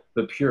 But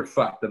the pure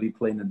fact that they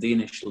play in the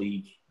Danish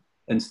league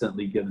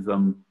instantly gives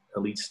them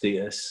elite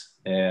status.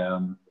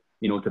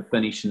 To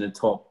finish in the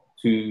top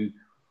 2,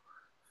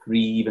 3,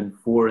 even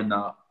 4 in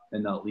that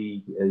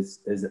league is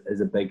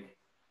a big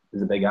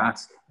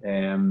ask.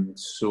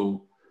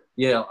 So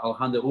yeah, I'll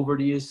hand it over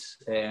to you.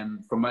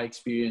 From my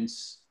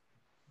experience,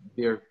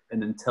 they're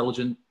an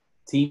intelligent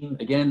team.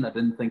 Again, I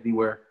didn't think they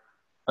were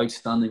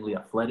outstandingly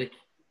athletic,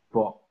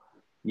 but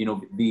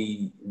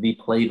they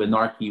play the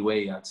narky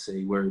way, I'd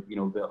say, where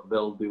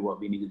they'll do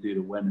what they need to do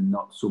to win and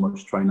not so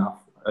much try and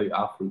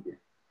out-athlete you.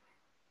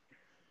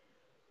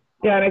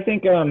 Yeah, and I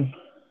think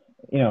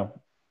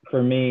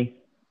for me,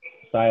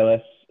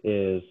 Silas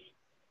is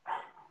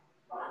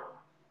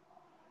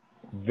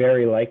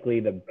very likely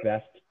the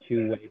best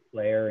two-way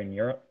player in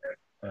Europe,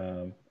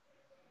 and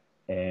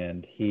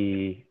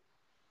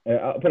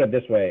I'll put it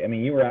this way. I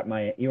mean, you were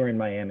in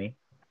Miami,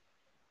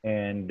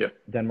 and Yep.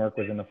 Denmark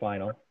was in the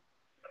final.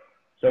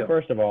 So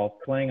first of all,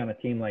 playing on a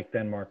team like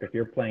Denmark, if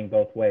you're playing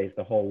both ways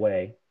the whole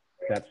way,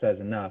 that says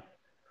enough.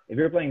 If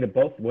you're playing the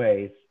both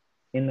ways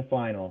in the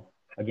final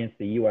against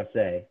the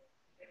USA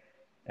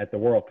at the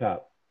World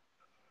Cup,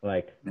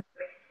 like,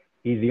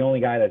 he's the only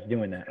guy that's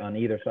doing that on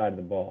either side of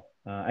the ball.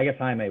 I guess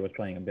Jaime was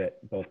playing a bit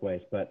both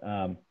ways, but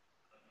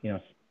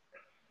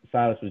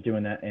Silas was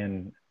doing that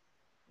and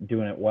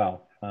doing it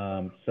well.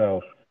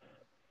 So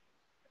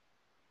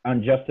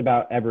on just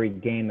about every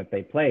game that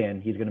they play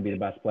in, he's going to be the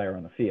best player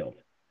on the field.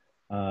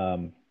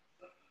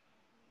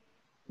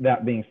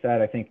 That being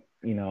said, I think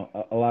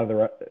a lot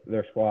of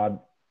their squad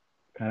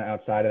kind of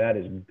outside of that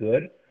is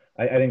good.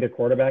 I think their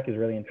quarterback is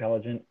really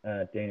intelligent,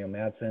 Daniel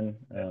Madsen,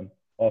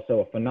 also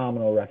a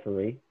phenomenal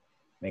referee,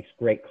 makes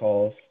great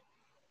calls,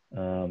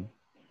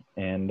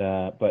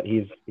 but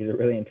he's a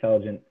really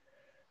intelligent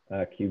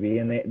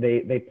QB, and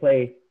they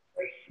play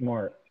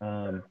smart.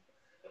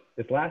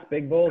 This last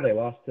Big Bowl, they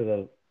lost to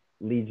the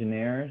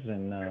Legionnaires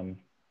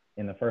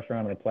in the first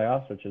round of the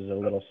playoffs, which is a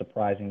little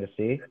surprising to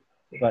see.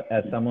 But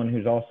as someone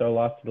who's also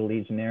lost to the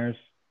Legionnaires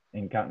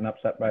and gotten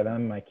upset by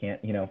them, I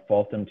can't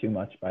fault them too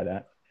much by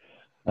that.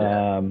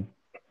 Yeah.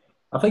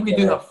 I think they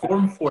do have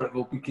form for it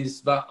though,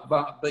 because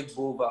that Big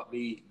Bowl that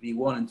they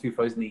won in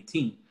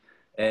 2018,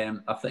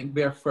 I think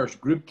their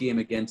first group game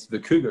against the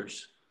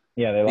Cougars.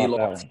 Yeah, they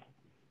lost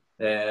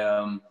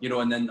that one.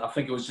 And then I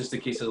think it was just a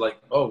case of like,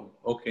 oh,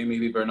 okay,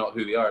 maybe they're not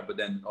who they are, but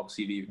then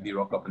obviously they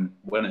rock up and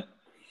win it.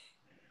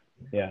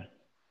 Yeah.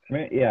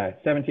 Yeah,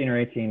 17 or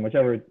 18,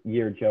 whichever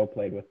year Joe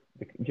played with.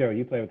 Joe,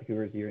 you played with the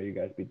Cougars the year you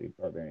guys beat the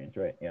Barbarians,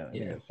 right? Yeah, I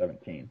think it was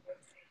 17.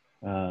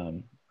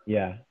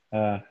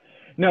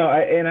 No,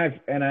 I've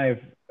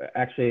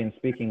actually, in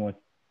speaking with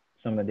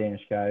some of the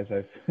Danish guys,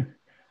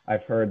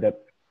 I've heard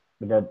that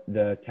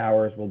the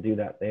Towers will do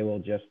that. They will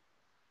just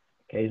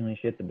occasionally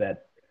shit the bed,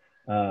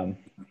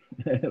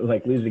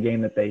 like lose a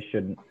game that they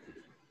shouldn't.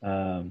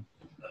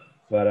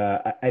 But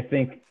I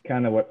think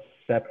kind of what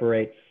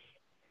separates,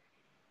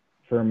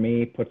 for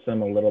me, puts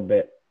them a little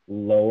bit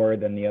lower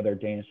than the other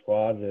Danish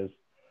squads is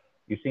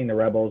you've seen the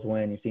Rebels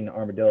win, you've seen the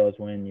Armadillos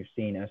win, you've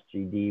seen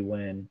SGD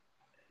win.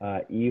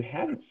 You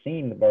haven't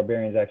seen the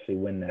Barbarians actually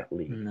win that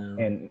league. No.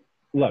 And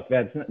look,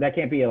 that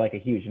can't be like a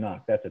huge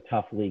knock. That's a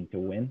tough league to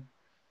win.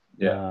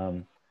 Yeah.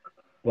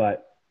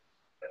 But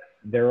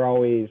they're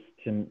always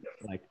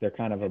they're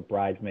kind of a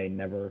bridesmaid,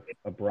 never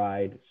a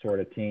bride sort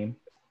of team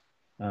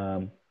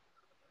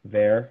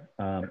there.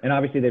 And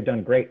obviously they've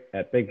done great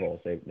at Big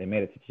Bowls. They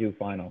made it to 2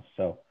 finals.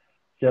 So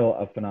still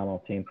a phenomenal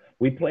team.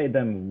 We played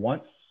them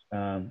once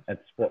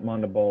at Sport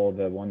Mondo Bowl,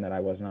 the one that I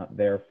was not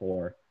there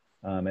for.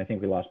 I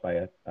think we lost by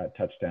a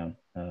touchdown.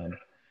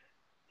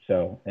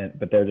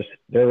 But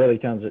they're a really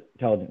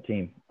intelligent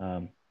team.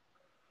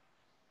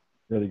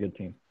 Really good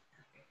team.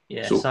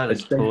 Yeah, so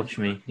Silas torched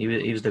me.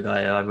 He was the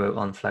guy I wrote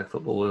on Flag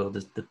Football World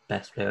as the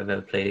best player I've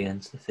ever played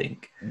against, I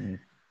think.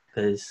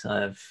 Because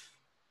I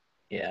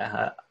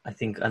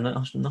think, I'm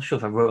not sure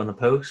if I wrote on the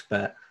post,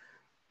 but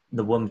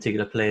the one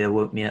particular player that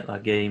woke me up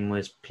that game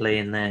was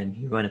playing then.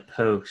 He ran a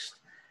post.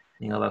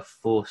 And about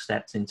 4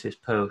 steps into his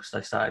post,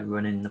 I started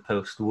running the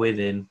post with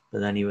him,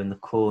 but then he was in the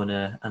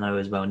corner, and I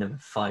was about another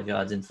 5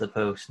 yards into the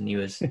post, and he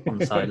was on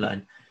the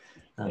sideline.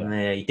 And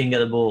he didn't get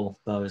the ball,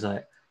 but I was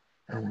like,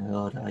 oh my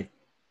God, I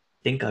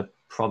think I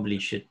probably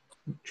should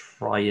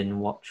try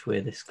and watch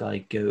where this guy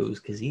goes,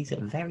 because he's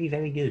very,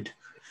 very good.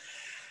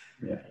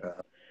 Yeah.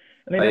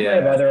 I mean, they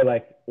have other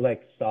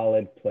like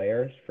solid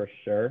players for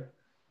sure.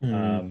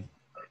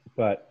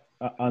 But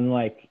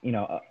unlike,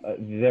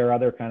 their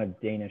other kind of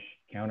Danish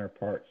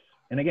counterparts,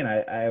 and again,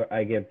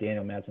 I give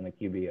Daniel Madsen, the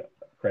QB,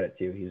 credit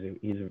too.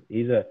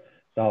 He's a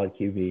solid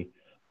QB,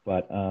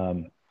 but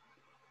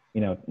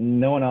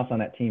no one else on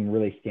that team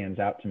really stands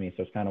out to me.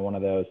 So it's kind of one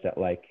of those that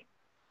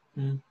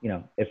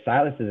if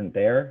Silas isn't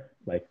there,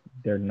 like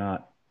they're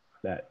not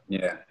that.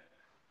 Yeah.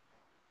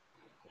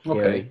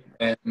 Scary.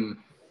 Okay.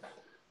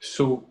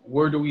 So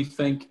where do we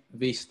think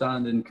they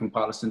stand in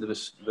comparison to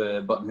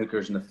the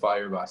Buttonhookers and the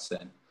Firebats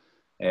then?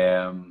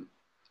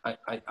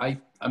 I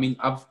mean,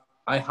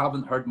 I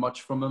haven't heard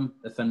much from them,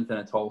 if anything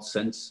at all,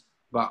 since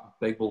that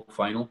Big Bowl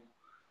final,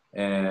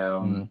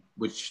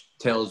 which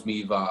tells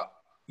me that,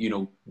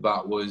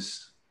 that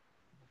was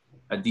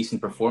a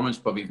decent performance,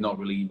 but we've not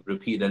really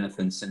repeated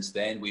anything since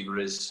then. We were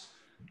as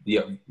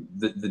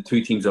the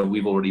two teams that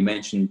we've already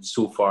mentioned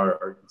so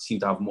far seem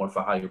to have more of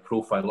a higher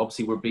profile.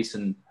 Obviously, we're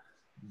basing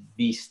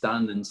these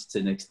standings to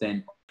an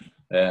extent.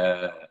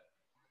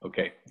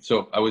 Okay,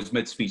 so I was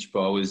mid-speech,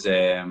 but I was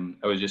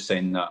just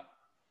saying that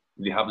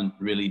they haven't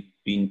really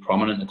been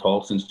prominent at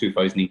all since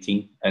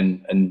 2018,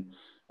 and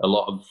a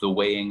lot of the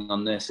weighing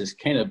on this is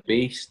kind of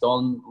based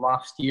on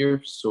last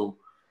year. So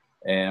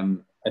I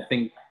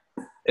think,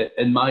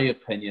 in my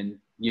opinion,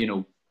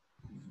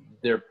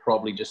 they're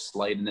probably just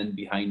sliding in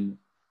behind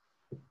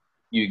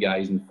you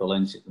guys in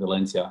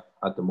Valencia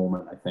at the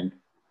moment, I think.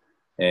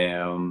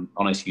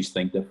 Unless you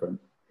think different.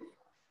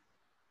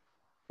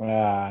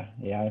 Yeah.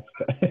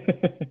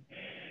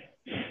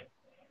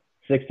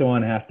 6 to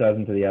 1, half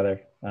dozen to the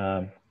other.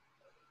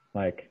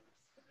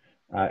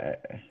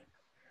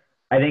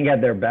 I think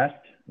at their best,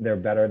 they're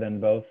better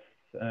than both.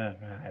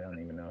 I don't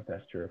even know if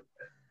that's true.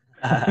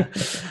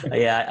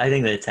 Yeah, I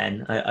think they're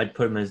 10. I'd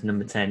put them as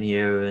number 10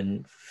 here,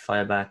 and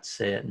Firebats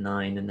say at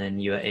 9, and then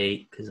you at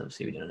 8, because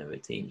obviously we don't have our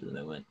teams at the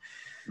moment,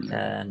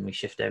 and we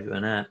shift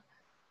everyone out.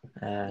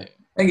 The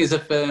thing is,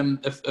 if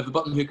the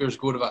Button Hookers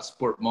go to that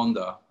Sport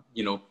Monda,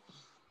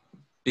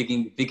 they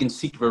can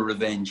seek their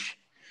revenge.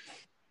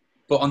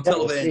 But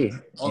until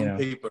then, on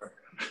paper,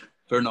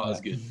 they're not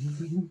as good.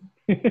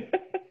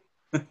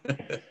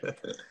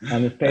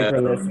 On this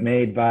paper list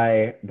made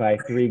by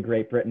 3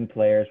 Great Britain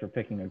players, we're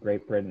picking a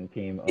Great Britain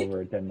team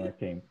over a Denmark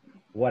team.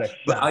 What a shot.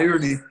 The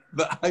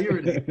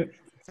irony.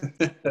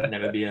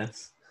 Never be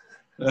us.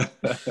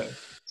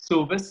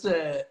 So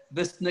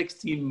this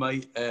next team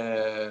might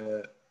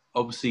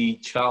obviously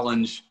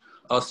challenge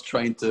us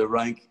trying to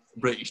rank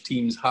British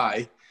teams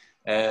high.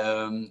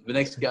 The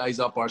next guys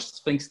up are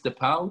Sphinx de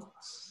Pau.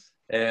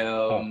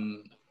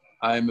 I'm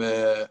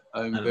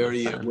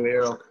very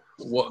aware of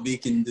what they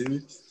can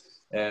do.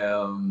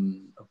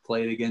 I've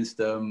played against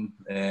them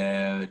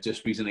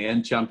just recently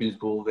in Champions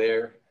Bowl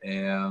there.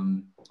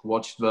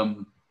 Watched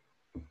them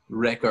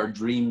wreck our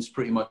dreams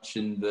pretty much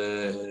in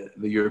the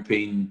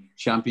European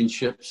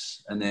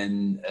Championships, and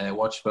then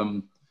watched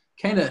them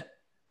kind of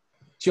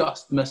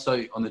just miss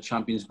out on the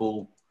Champions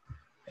Bowl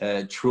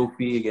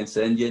trophy against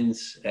the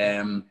Indians.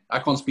 I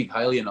can't speak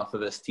highly enough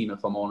of this team,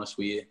 if I'm honest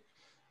with you.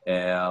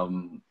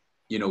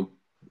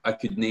 I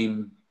could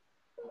name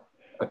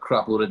a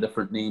crap load of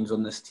different names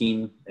on this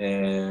team.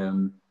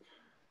 The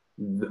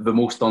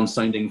most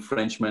unsounding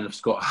Frenchman of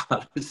Scott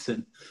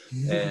Harrison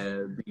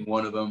being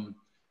one of them.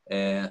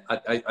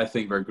 I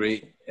think they're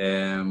great.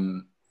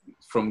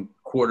 From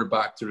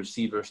quarterback to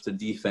receivers to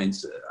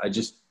defense,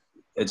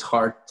 it's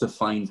hard to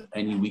find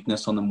any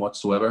weakness on them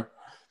whatsoever.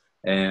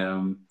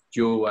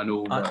 Joe, I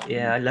know.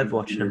 I love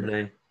watching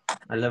them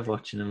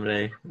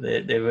play.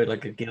 They were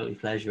like a guilty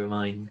pleasure of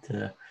mine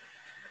to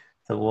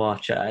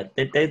watch.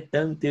 They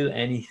don't do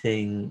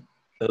anything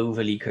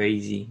overly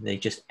crazy. They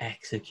just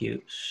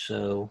execute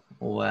so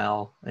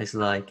well. It's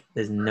like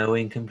there's no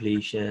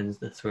incompletions.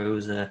 The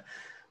throws are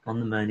on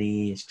the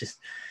money. It's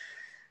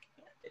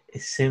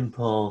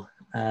simple,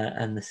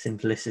 and the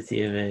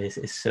simplicity of it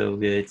is so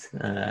good.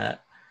 I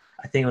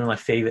think one of my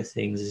favorite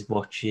things is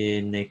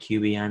watching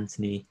QB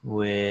Anthony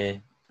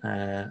wear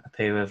a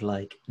pair of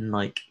like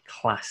Nike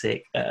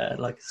classic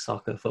like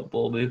soccer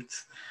football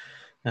boots.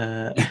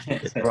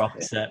 Just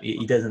rocks up.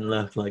 He doesn't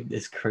look like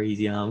this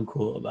crazy arm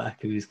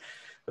quarterback who's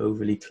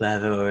overly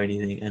clever or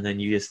anything, and then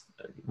you just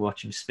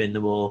watch him spin the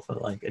ball for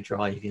like a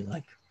drive. You're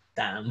like,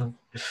 damn,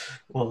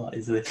 what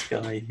is this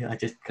guy? I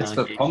just can't. It's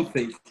the pump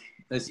fake.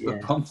 The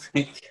pump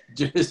fake.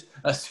 Just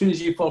as soon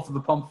as you fall for the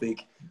pump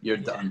fake, you're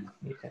done.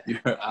 Yeah.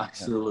 You're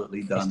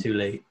absolutely done. It's too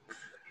late.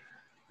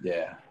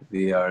 Yeah,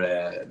 they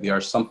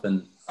are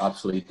something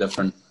absolutely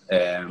different.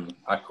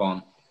 I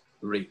can't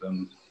rate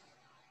them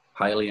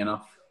highly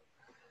enough.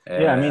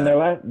 I mean,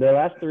 their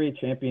last 3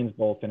 Champions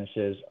Bowl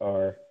finishes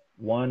are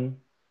 1,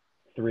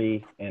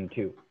 3, and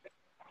 2.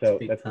 So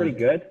that's pretty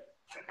good.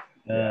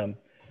 You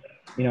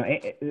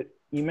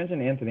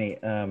mentioned Anthony,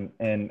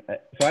 and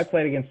so I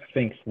played against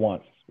Sphinx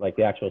once, like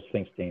the actual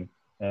Sphinx team.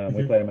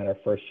 We played them at our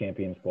first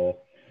Champions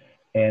Bowl,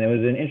 and it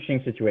was an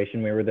interesting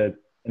situation. We were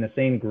in the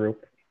same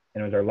group,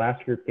 and it was our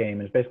last group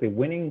game. It's basically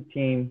winning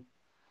team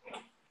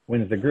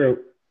wins the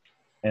group,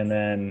 and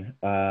then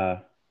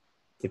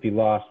if you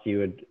lost, you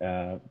would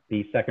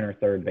be second or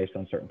third based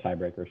on certain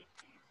tiebreakers.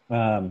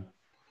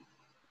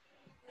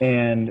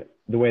 And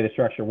the way the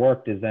structure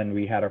worked is then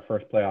we had our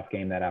first playoff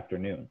game that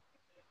afternoon.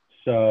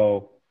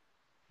 So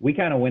we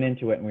kind of went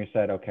into it and we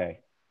said,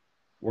 okay,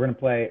 we're going to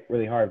play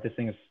really hard. If this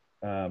thing is,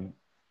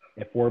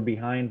 if we're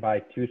behind by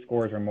 2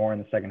 scores or more in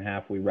the second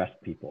half, we rest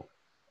people.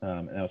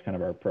 And that was kind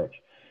of our approach.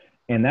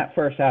 And that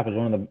first half was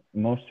one of the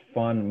most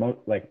fun,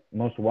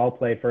 most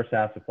well-played first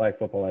halves of flag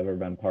football I've ever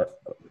been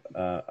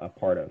a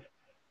part of.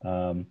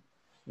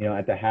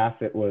 At the half,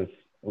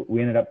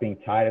 we ended up being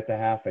tied at the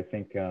half, I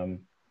think,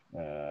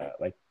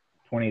 like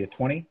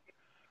 20-20.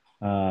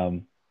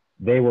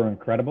 They were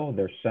incredible.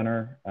 Their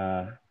center,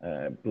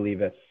 I believe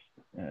there's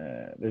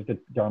the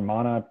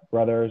Darmana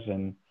brothers,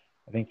 and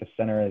I think the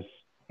center is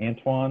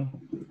Antoine.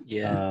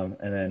 Yeah.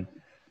 And then,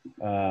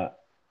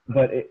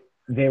 but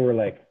they were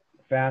like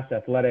fast,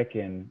 athletic,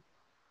 and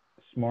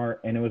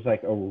smart, and it was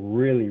like a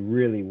really,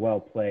 really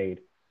well played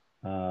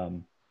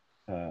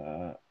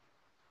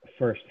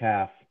first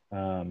half.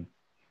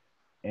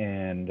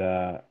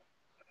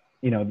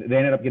 You know, they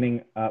ended up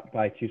getting up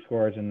by 2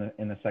 scores in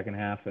the second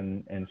half,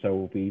 and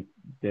so we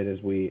did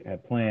as we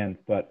had planned.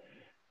 But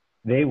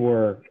they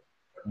were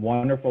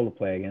wonderful to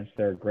play against.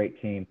 They're a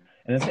great team.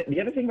 And the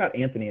other thing about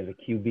Anthony as a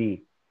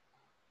QB,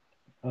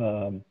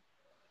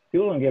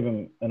 people don't give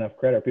him enough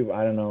credit.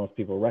 I don't know if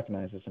people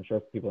recognize this. I'm sure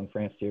people in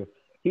France do.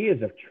 He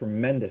is a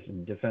tremendous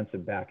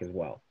defensive back as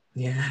well.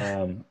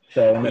 Yeah.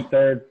 So in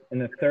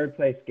the third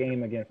place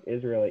game against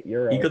Israel at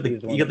Euro, he got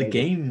the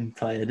game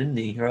tired, didn't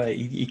he? Right.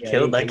 He yeah,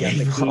 killed that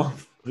game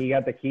off. He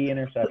got the key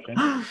interception.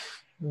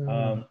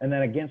 And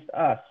then against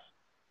us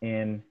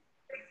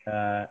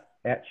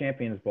at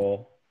Champions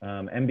Bowl,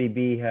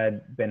 MBB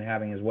had been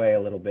having his way a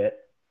little bit,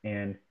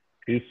 and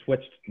they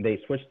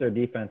switched their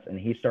defense, and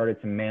he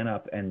started to man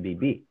up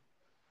MBB,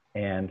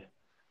 and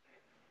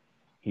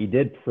he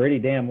did pretty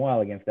damn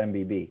well against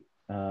MBB.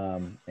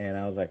 And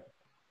I was like,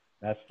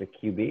 that's the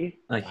QB?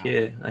 I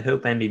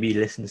hope MBB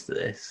listens to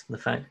this. The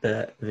fact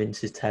that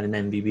Vince is telling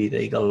MBB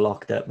that he got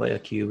locked up by a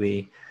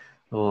QB.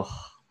 Oh.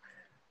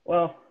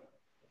 Well,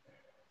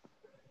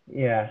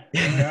 yeah.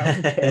 I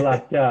wouldn't say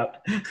locked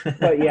up.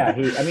 But yeah,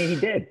 he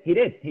did.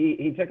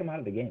 He took him out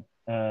of the game.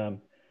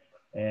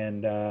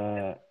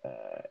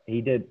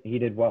 He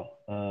did well.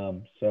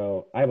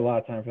 So I have a lot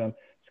of time for them.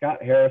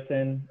 Scott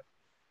Harrison,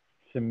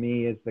 to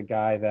me, is the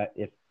guy that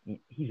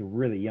he's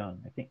really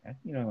young. I think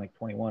like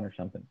 21 or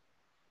something.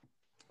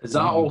 Is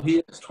that all he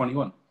is?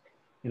 21.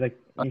 He's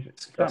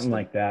something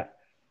like that.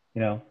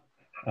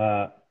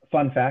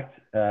 Fun fact: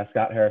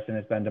 Scott Harrison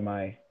has been to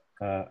my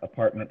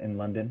apartment in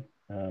London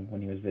when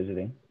he was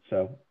visiting.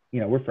 So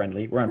we're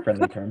friendly. We're on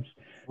friendly terms.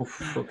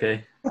 Oof,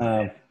 okay.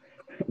 But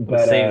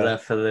we'll save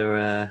that for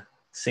their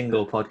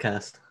single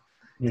podcast.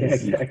 Yeah,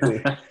 exactly.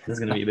 This is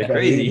going to be a bit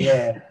crazy.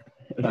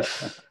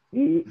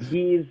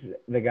 He's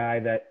the guy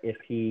that if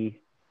he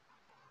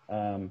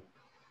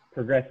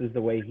progresses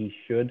the way he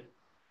should,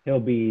 he'll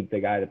be the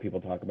guy that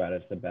people talk about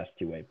as the best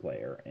two-way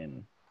player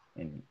in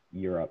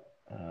Europe.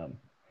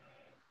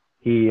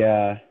 He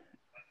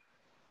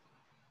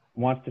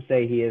wants to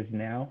say he is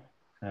now,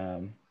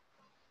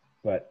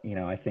 but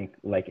I think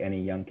like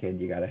any young kid,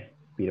 you got to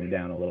beat him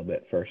down a little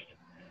bit first.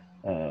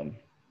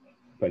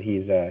 But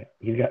he's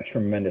got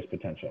tremendous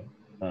potential,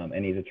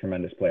 and he's a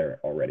tremendous player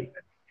already.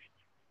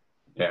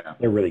 Yeah,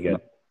 they're really good.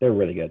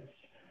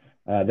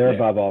 They're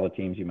above all the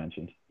teams you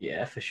mentioned.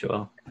 Yeah, for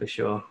sure.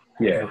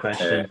 Yeah, no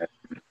question.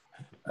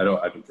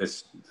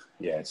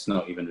 It's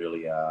not even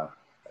really,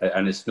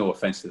 and it's no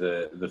offense to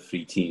the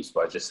 3 teams,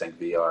 but I just think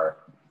they are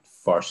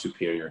far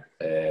superior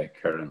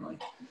currently.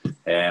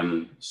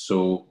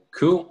 So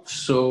cool.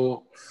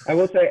 So I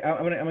will say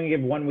I'm gonna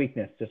give one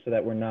weakness just so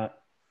that we're not,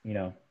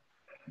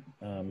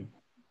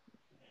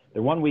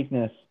 their one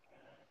weakness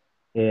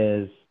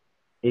is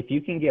if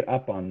you can get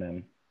up on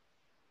them,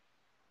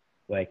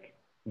 like,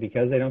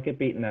 because they don't get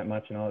beaten that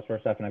much and all this sort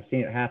of stuff. And I've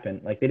seen it happen.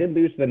 Like, they did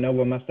lose to the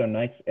Nova Mesto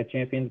Knights at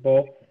Champions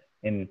Bowl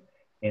in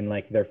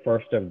like their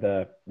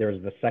there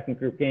was the second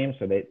group game.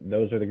 So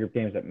those are the group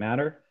games that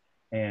matter.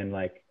 And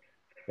like,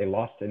 they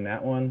lost in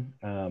that one.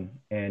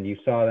 And you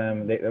saw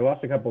them, they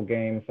lost a couple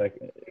games. Like,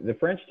 the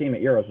French team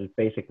at Euros was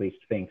basically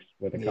Sphinx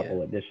with a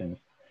couple additions.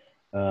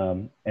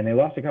 And they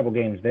lost a couple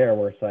games there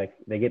where it's like,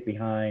 they get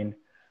behind,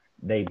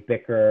 they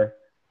bicker,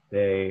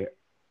 they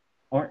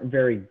aren't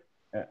very,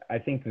 I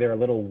think they're a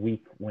little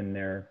weak when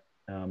they're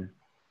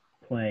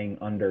playing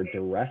under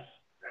duress.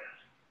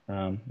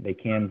 They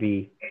can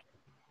be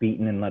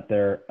beaten and let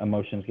their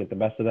emotions get the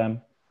best of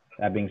them.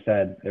 That being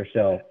said, they're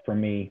still, for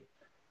me,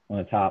 one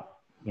of the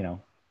top,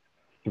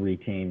 3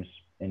 teams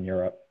in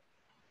Europe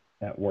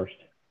at worst.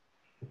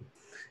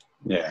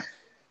 Yeah.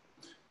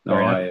 No,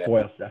 I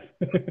spoil stuff.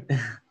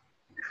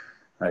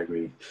 I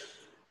agree.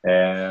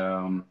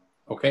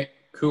 Okay,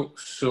 cool.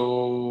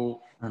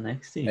 So our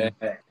next team.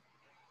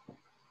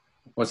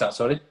 What's that?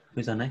 Sorry.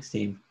 Who's our next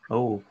team?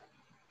 Oh,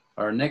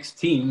 our next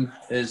team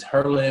is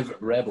Herlev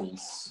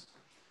Rebels.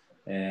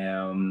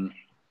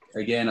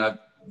 Again,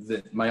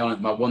 my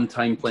one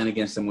time playing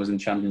against them was in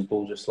Champions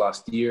Bowl just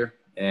last year.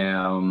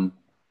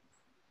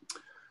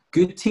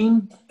 Good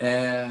team.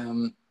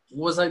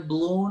 Was I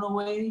blown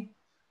away?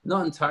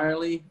 Not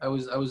entirely. I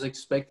was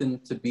expecting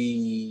to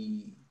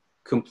be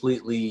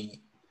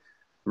completely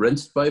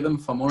rinsed by them,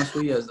 if I'm honest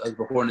with you, as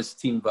the Hornets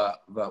team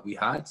that we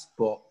had.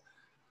 But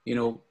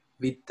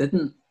they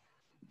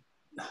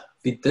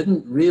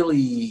didn't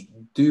really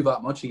do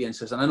that much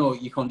against us. And I know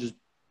you can't just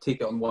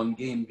take it on one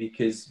game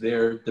because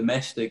their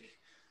domestic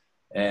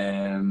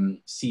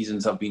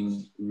seasons have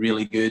been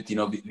really good.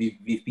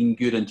 We've been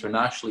good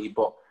internationally,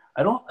 but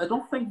I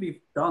don't think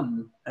they've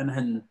done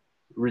anything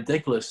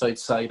ridiculous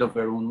outside of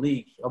their own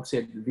league.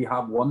 Obviously, they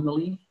have won the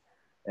league.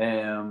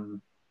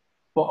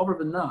 But other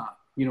than that,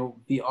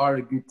 they are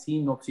a good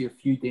team. Obviously, a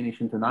few Danish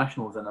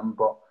internationals in them,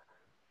 but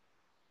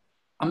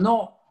I'm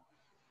not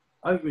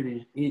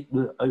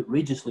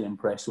outrageously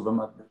impressed with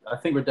them. I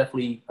think we're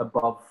definitely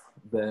above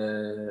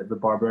the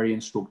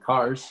Barbarian stroke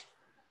Cars.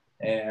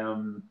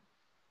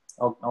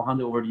 I'll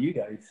hand it over to you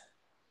guys.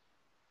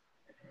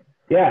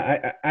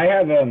 Yeah, I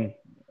have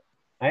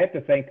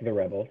to thank the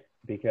Rebels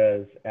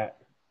because at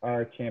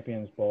our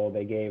Champions Bowl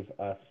they gave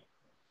us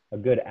a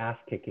good ass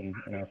kicking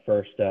in our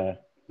first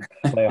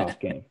playoff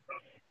game.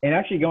 And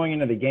actually going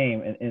into the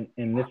game,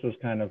 and this was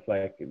kind of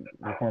like the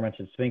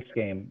aforementioned Sphinx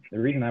game, the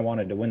reason I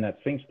wanted to win that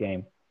Sphinx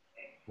game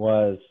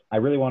was I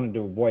really wanted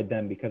to avoid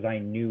them because I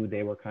knew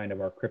they were kind of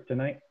our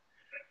kryptonite.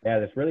 Yeah,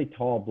 this really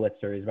tall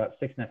blitzer. He's about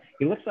 6'9".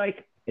 He looks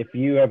like if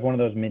you have one of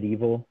those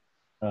medieval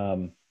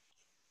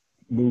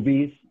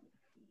movies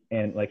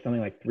and like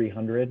something like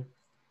 300,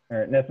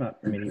 or that's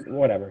not medieval,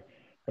 whatever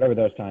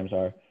those times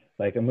are,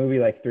 like a movie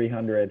like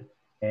 300,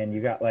 and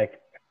you got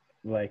like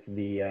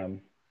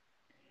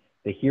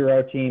the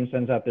hero team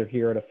sends out their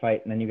hero to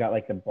fight, and then you got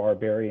like the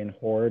barbarian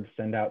horde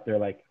send out their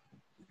like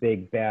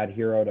big bad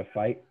hero to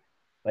fight.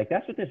 Like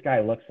that's what this guy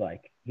looks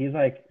like. He's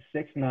like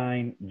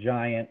 6'9",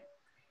 giant,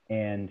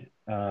 and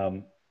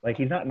like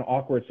he's not an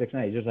awkward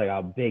 6'9". He's just like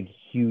a big,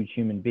 huge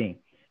human being.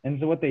 And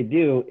so what they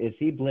do is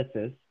he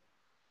blitzes,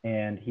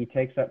 and he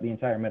takes up the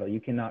entire middle. You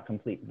cannot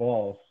complete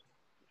balls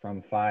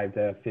from 5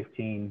 to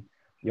 15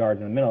 yards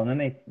in the middle. And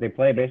then they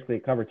play basically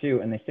cover 2,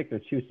 and they stick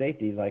their 2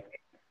 safeties like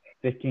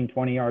 15,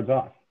 20 yards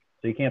off.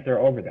 So you can't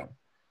throw over them.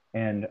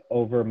 And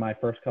over my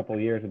first couple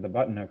of years of the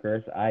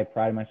Buttonhookers, I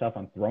prided myself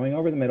on throwing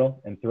over the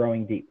middle and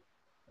throwing deep.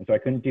 And so I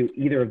couldn't do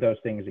either of those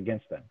things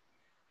against them.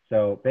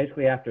 So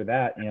basically after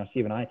that,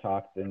 Steve and I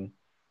talked, and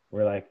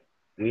we're like,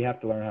 we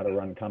have to learn how to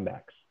run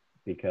comebacks,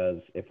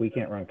 because if we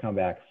can't run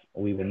comebacks,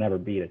 we will never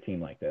beat a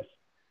team like this.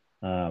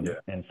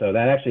 And so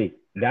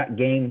that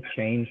game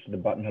changed the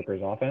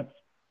Buttonhookers offense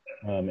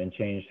and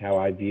changed how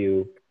I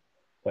view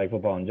flag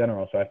football in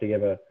general. So I have to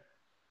give a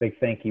big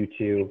thank you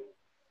to,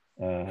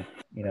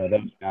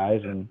 those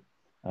guys. And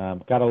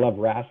gotta love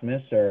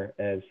Rasmus, or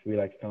as we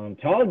like to call him,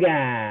 Tall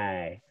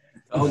Guy.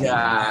 Oh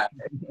yeah.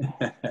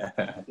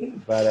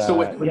 But so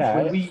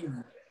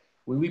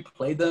when we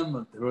played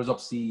them, there was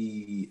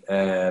obviously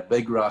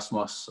big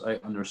Rasmus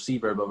on the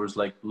receiver, but there was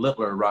like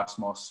littler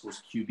Rasmus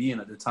was QB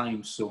at the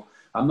time. So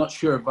I'm not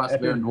sure if that's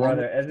their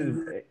normal.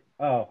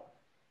 Well,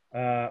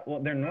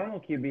 their normal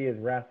QB is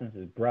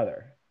Rasmus's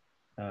brother.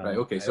 Right.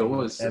 Okay.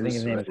 So I think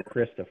his name is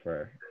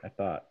Christopher. I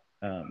thought.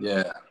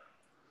 Yeah.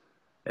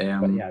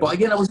 But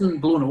again, I wasn't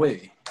blown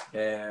away.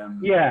 I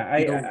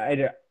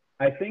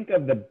think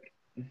of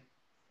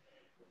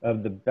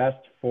the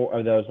best 4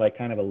 of those like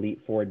kind of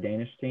elite 4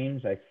 Danish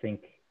teams. I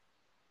think,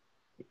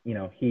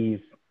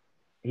 he's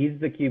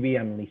the QB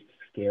I'm least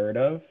scared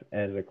of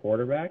as a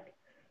quarterback.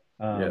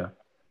 But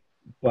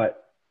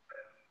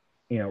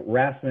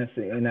Rasmus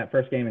in that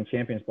first game in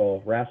Champions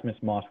Bowl, Rasmus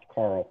mossed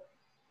Carl.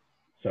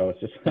 So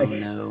it's just like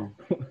one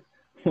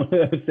of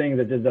those things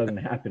that just doesn't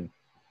happen.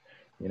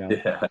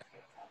 Yeah.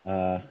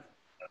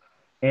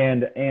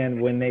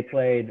 And when they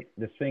played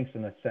the Sphinx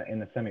in the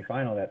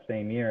semifinal that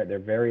same year, their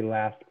very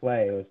last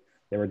play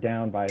they were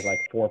down by like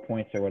 4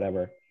 points or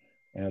whatever,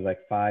 and it was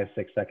like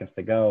 5-6 seconds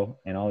to go,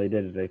 and all they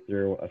did is they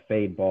threw a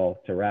fade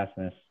ball to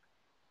Rasmus,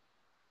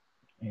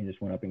 and he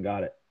just went up and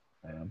got it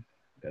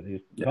because he's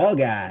a tall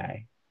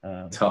guy.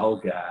 Tall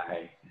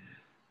guy.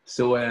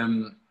 So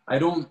I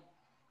don't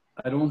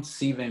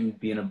see them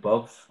being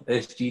above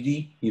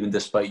SGD, even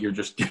despite your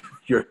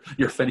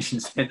finishing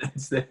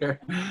sentence there.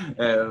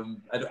 I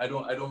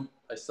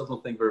still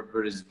don't think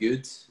we're as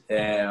good. We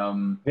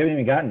haven't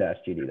even gotten to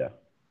SGD though.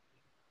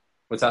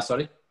 What's that?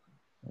 Sorry.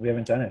 We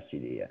haven't done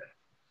SGD yet.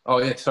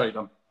 Oh yeah, sorry.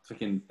 I'm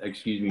thinking.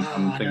 Excuse me.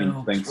 I'm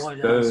thinking things.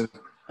 They're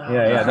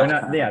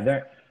not. Yeah,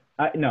 they're.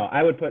 No,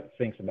 I would put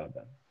Sphinx above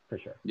them for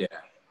sure. Yeah,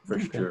 for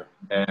sure.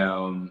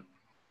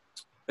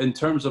 In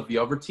terms of the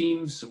other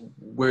teams,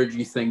 where do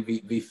you think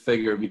they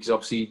figure? Because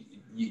obviously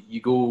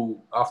you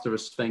go after the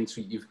Sphinx,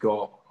 you've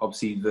got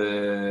obviously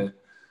the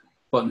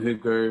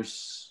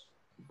Buttonhookers,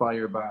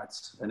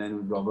 Firebats, and then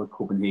we've got the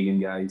Copenhagen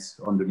guys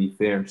underneath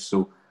there.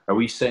 So are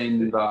we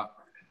saying that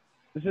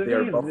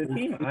the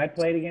team I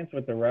played against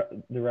with the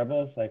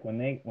Rebels, like when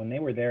they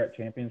were there at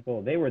Champions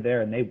Bowl, they were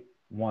there and they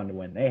wanted to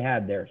win. They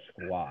had their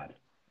squad,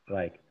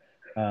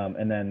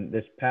 and then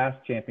this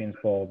past Champions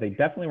Bowl, they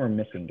definitely were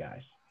missing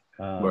guys.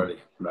 Right.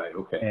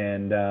 Okay.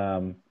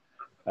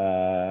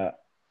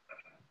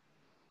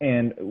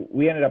 And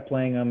we ended up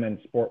playing them in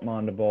Sport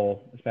Monde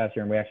Bowl this past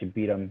year, and we actually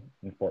beat them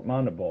in Sport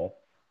Monde Bowl.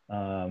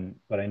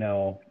 But I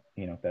know,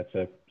 that's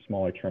a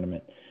smaller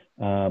tournament.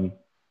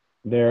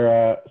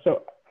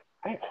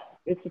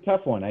 It's a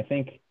tough one. I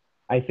think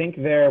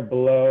they're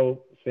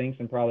below Sphinx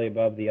and probably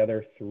above the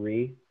other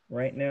 3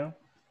 right now.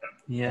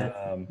 Yeah,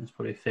 that's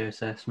probably a fair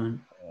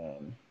assessment.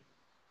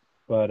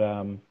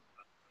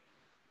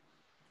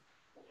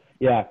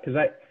 Yeah, because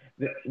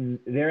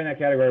they're in that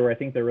category where I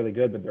think they're really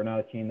good, but they're not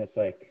a team that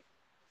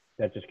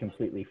just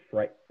completely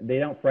they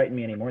don't frighten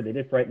me anymore. They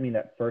did frighten me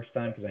that first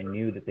time because I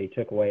knew that they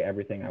took away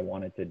everything I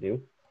wanted to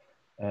do.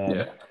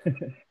 And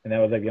that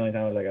was like the only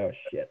time I was like, oh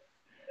shit.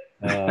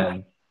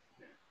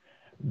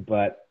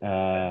 But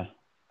I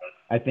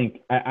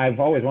think I've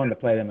always wanted to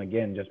play them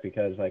again just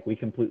because like we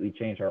completely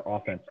changed our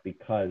offense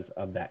because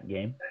of that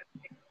game.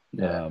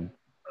 Yeah.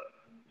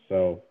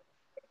 So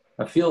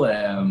I feel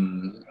I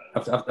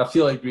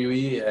feel I agree with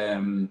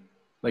you.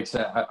 Like I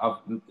said, I've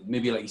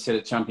maybe like you said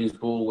at Champions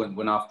Bowl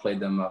when I've played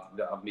them,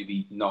 I've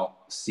maybe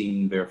not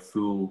seen their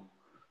full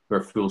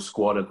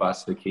squad if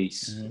that's the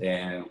case,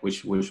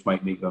 which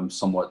might make them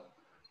somewhat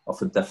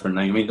of a different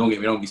thing. I mean, don't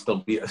get me wrong, we still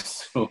beat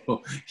us, so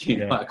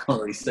I can't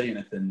really say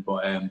anything.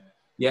 But I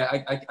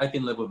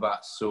can live with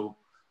that. So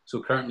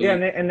currently,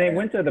 and they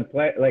went to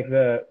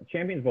the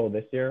Champions Bowl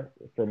this year.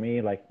 For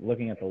me, like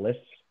looking at the list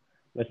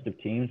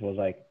of teams was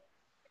like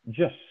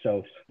just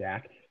so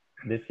stacked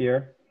this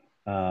year.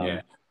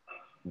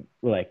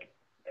 Like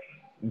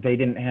they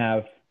didn't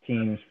have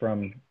teams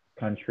from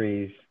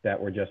countries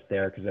that were just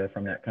there because they're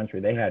from that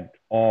country. They had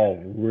all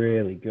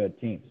really good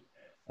teams.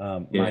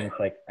 Minus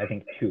like I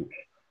think 2.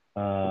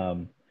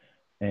 Shut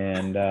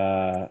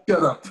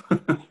up.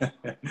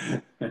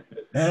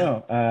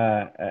 No,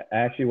 I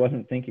actually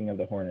wasn't thinking of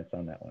the Hornets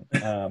on that one.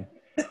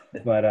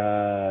 But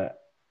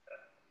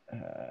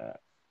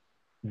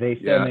they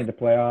still made the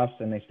playoffs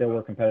and they still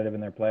were competitive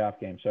in their playoff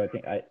game. So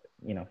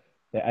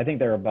I think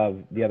they're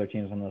above the other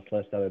teams on this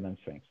list other than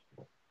Sphinx.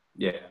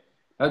 Yeah.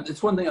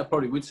 It's one thing I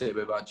probably would say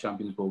about that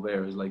Champions Bowl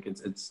there is like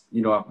it's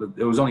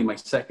it was only my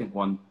second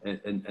one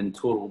in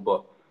total,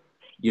 but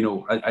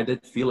I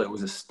did feel it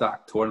was a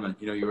stacked tournament.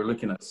 You were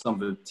looking at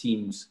some of the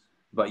teams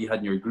that you had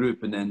in your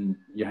group, and then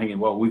you're hanging,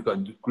 well, we've got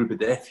a group of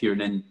death here,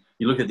 and then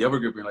you look at the other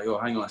group and you're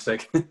like, oh, hang on a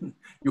second.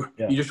 you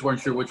just weren't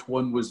sure which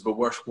one was the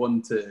worst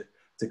one to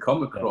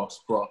come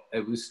across, but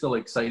it was still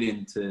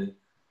exciting to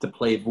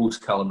play those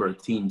caliber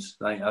of teams.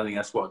 I think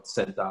that's what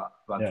set that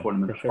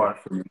tournament apart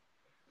for me.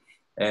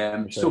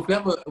 So if we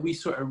have a wee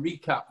sort of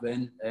recap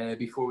then,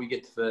 before we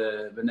get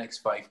to the next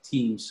 5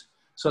 teams.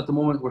 So at the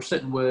moment, we're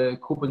sitting with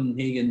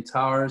Copenhagen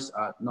Towers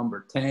at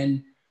number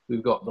 10.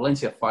 We've got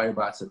Valencia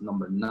Firebats at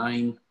number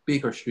 9.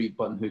 Baker Street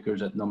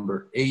Buttonhookers at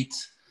number 8.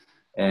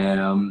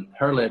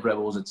 Herlev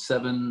Rebels at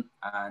 7.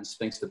 And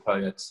Sphinx de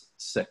Pau at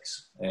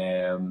 6.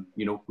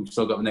 We've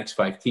still got the next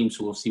 5 teams,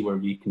 so we'll see where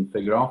we can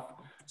figure off.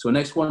 So the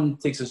next one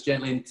takes us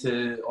gently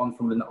on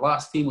from the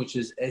last team, which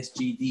is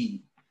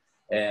SGD,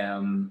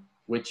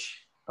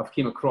 which I've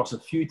came across a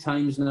few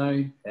times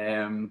now.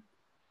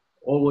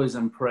 Always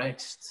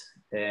impressed.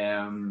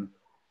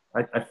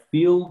 I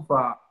feel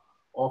that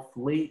off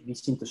late they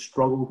seem to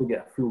struggle to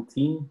get a full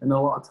team in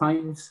a lot of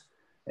times.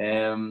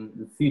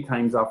 The few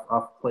times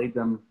I've played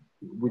them,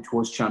 which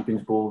was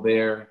Champions Bowl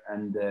there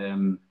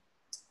and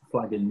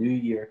Flag and New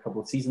Year a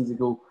couple of seasons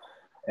ago,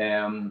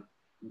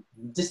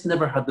 just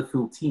never had the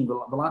full team.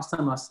 The last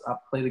time I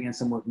played against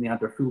them when they had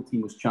their full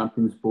team was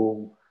Champions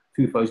Bowl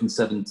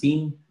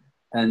 2017,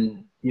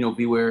 and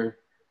they were,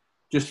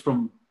 just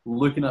from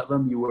looking at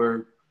them, you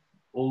were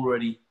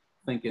already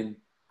thinking,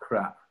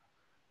 crap.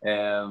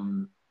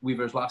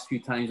 Weaver's last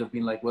few times I've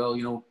been like, well,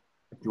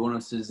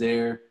 Jonas is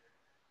there,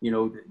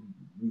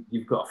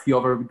 you've got a few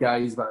other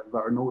guys that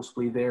are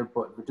noticeably there,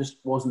 but there just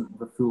wasn't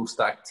the full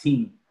stack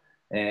team.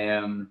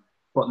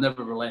 But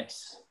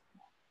nevertheless,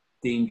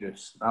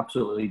 dangerous,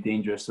 absolutely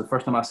dangerous. The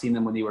first time I seen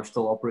them when they were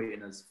still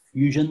operating as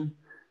Fusion,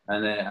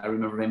 and I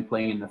remember them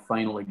playing in the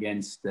final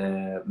against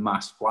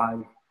Mass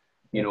Flag,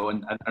 and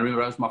I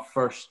remember that was my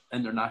first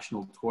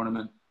international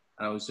tournament,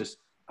 and I was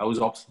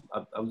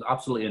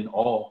absolutely in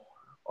awe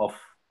of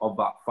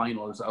that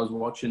final. I was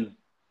watching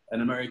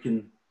an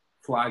American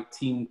flag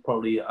team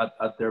probably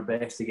at their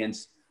best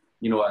against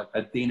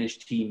a Danish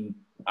team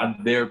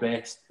at their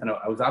best, and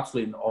I was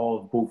absolutely in awe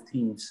of both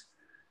teams.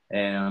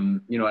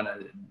 And you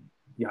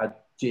had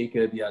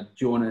Jacob, you had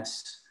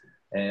Jonas,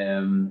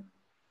 I've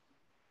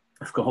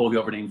got all the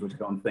other names which I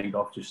can't think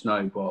of just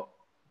now, but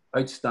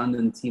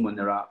outstanding team when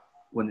they're at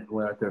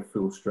their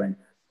full strength.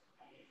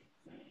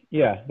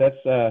 Yeah,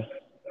 that's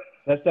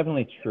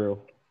definitely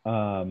true.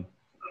 And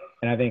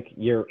I think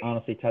you're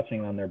honestly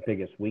touching on their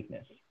biggest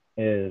weakness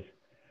is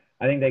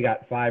I think they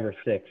got 5 or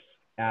 6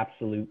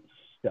 absolute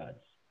studs.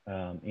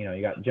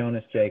 You got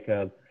Jonas,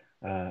 Jacob,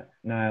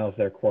 Niles,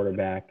 their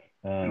quarterback,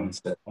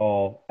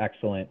 all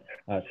excellent.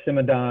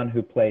 Simadon,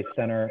 who plays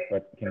center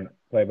but can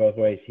play both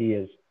ways, he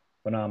is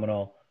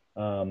phenomenal.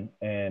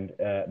 And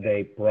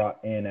they brought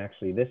in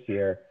actually this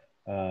year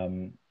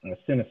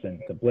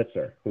Sinison, the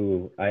blitzer,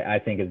 who I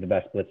think is the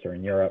best blitzer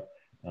in Europe.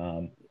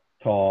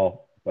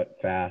 Tall but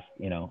fast,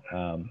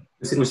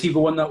 Was he the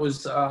one that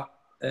was the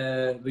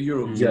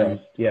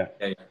Euros? Yeah.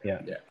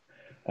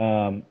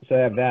 So I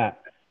have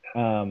that.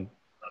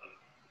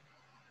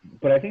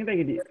 But I think they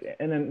could.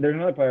 And then there's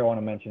another player I want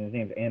to mention. His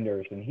name's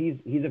Anders, and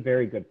he's a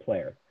very good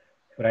player.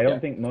 But I don't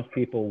think most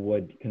people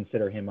would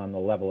consider him on the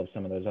level of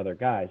some of those other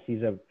guys.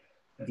 He's a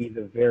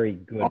very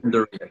good.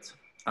 Underrated.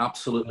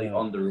 Absolutely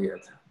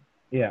underrated.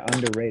 Yeah,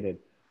 underrated.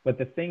 But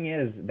the thing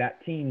is,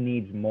 that team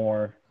needs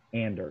more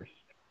Anders,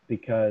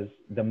 because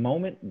the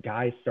moment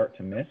guys start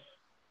to miss,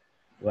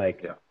 I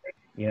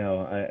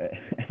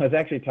was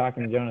actually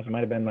talking to Jonas, it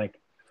might have been like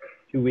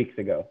 2 weeks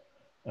ago.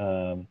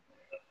 And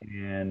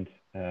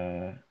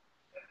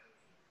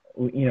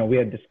we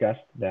had discussed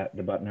that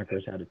the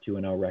Buttonhookers had a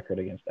 2-0 record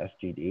against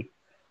SGD,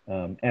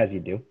 as you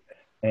do.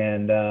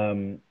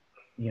 And,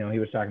 he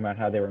was talking about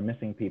how they were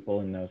missing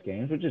people in those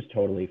games, which is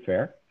totally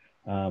fair.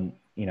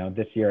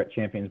 This year at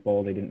Champions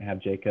Bowl, they didn't have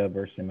Jacob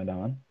or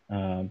Simadon.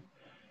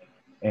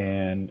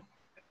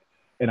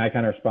 And I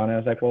kind of responded. I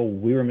was like, well,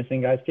 we were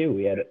missing guys too.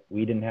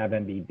 We didn't have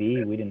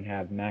MBB. We didn't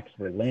have Max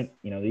Verlint.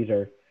 These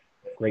are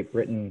Great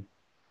Britain,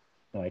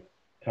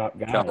 top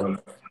guys.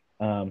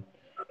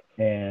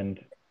 And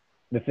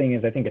the thing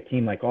is, I think a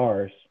team like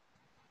ours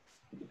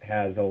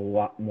has a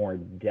lot more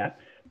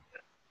depth.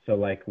 So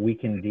we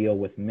can deal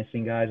with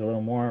missing guys a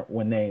little more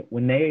when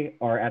they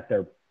are at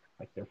their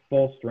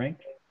full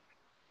strength.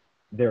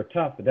 They're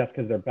tough, but that's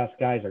because their best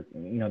guys are,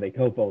 they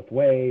go both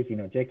ways.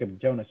 Jacob and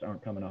Jonas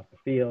aren't coming off the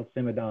field,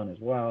 Simadon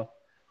as well.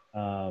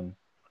 But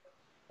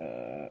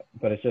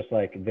it's just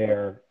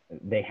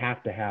they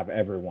have to have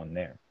everyone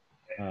there.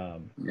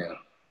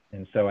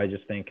 And so I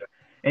just think,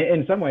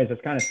 in some ways,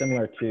 it's kind of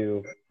similar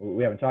to what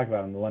we haven't talked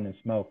about in the London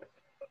Smoke.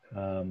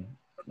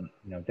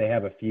 They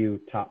have a few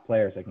top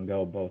players that can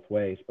go both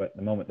ways, but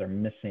the moment they're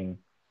missing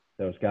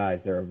those guys,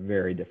 they're a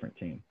very different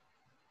team.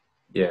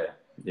 Yeah,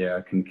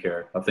 I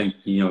concur. I think,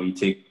 you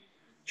take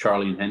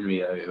Charlie and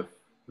Henry out of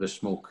the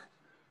Smoke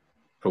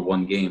for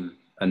one game,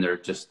 and they're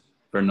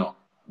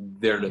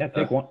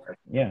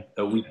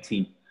a weak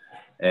team.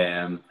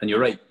 And you're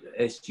right,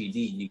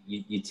 SGD,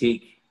 you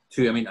take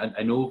two. I mean,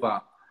 I know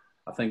that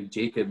I think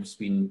Jacob's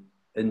been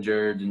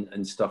injured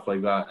and stuff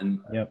like that.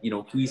 And,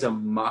 he's a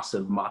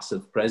massive,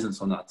 massive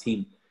presence on that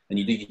team. And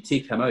you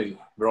take him out,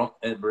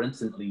 we're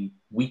instantly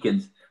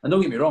weakened. And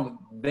don't get me wrong,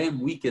 them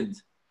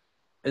weakened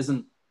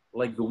isn't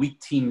like the weak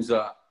teams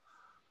that,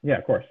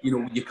 of course,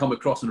 you come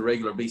across on a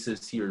regular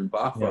basis here in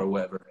BAFA or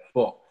whatever.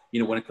 But,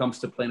 when it comes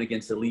to playing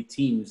against elite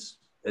teams,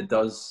 it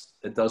does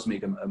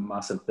make a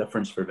massive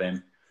difference for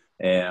them.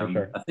 For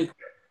sure. I think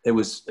it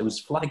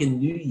was Flagging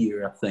New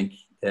Year, I think,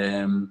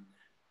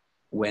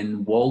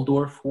 when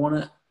Waldorf won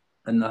it,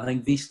 and I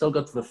think they still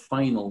got to the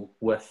final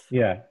with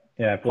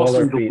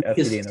Waldorf beat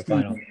SCD in the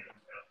final.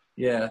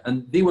 Yeah,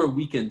 and they were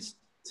weakened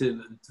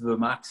to the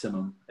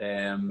maximum.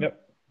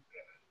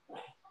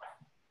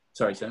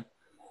 Sorry, Sam.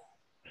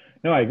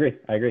 No, I agree.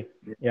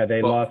 Yeah,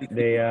 they lost.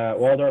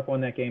 Waldorf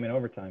won that game in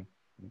overtime.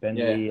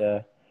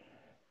 Benji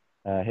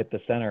hit the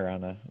center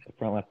on the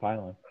front left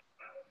pylon.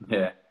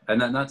 Yeah,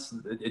 and then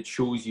it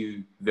shows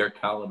you their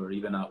caliber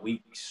even that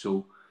week.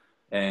 So,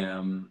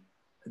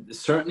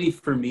 certainly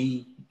for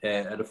me,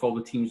 out of all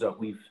the teams that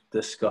we've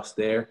discussed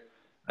there,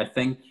 I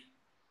think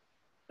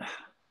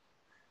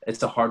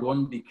it's a hard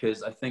one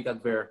because I think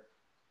at their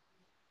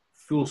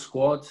full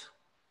squad,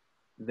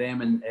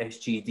 them and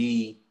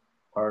SGD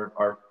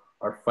are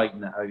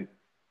fighting it out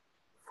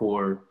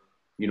for,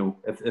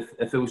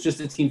 if it was just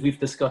the teams we've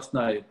discussed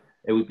now,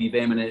 it would be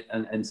them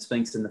and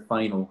Sphinx in the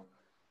final.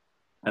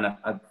 And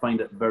I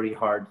find it very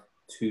hard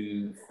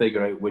to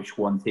figure out which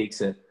one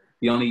takes it.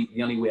 The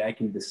only way I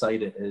can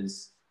decide it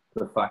is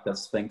the fact that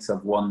Sphinx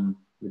have won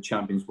the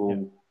Champions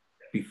Bowl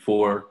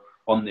before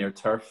on their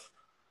turf.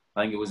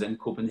 I think it was in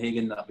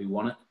Copenhagen that we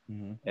won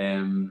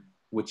it,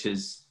 which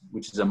is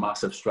a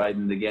massive stride.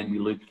 And again, we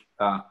look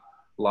at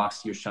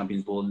last year's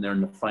Champions Bowl, and they're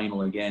in the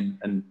final again.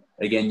 And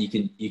again, you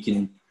can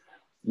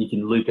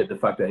look at the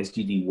fact that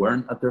SGD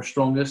weren't at their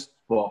strongest,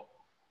 but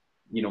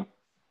you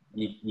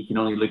can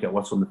only look at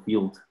what's on the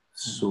field.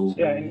 So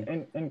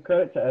and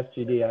credit to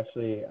SGD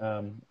actually,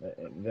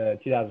 the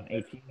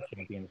 2018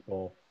 Champions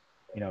Bowl.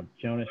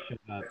 Jonas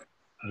showed up.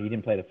 He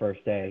didn't play the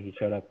first day. He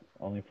showed up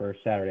only for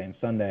Saturday and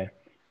Sunday,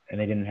 and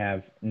they didn't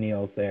have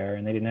Niels there,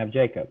 and they didn't have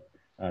Jacob.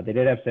 They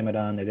did have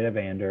Simadon. They did have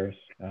Anders.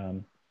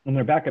 And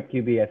their backup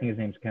QB, I think his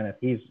name's Kenneth.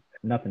 He's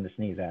nothing to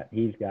sneeze at.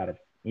 He's got a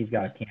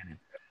cannon.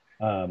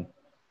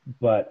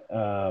 But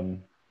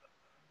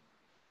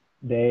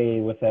they,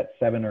 with that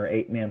 7 or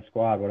 8 man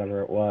squad,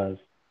 whatever it was,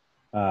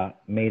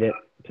 made it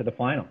to the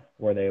final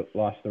where they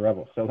lost the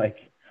Rebels. So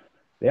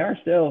they are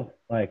still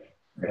a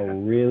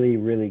really,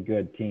 really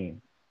good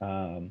team,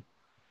 for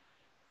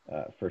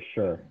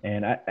sure.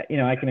 And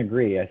I can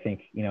agree. I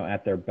think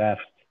at their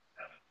best,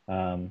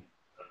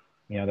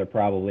 they're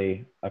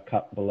probably a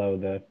cut below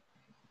the.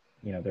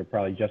 They're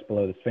probably just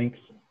below the Sphinx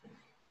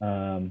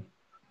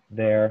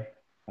there.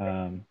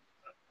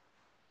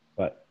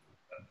 But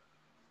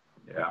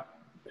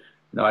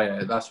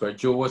that's right.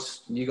 Joe,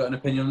 you got an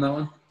opinion on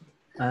that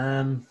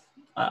one?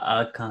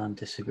 I can't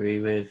disagree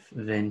with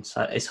Vince.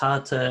 It's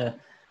hard to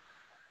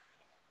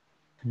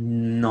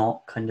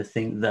not kind of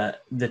think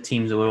that the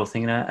teams that we're all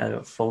thinking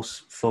are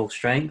full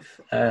strength.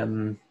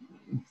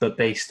 But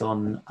based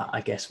on,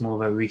 I guess, more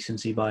of a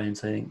recency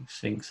bias, I think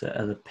Sphinx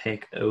are the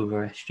pick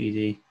over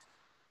SGD.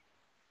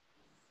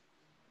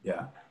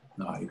 Yeah,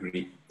 no, I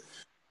agree.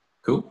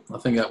 Cool. I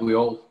think that we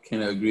all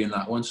kind of agree on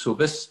that one. So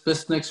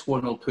this next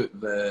one will put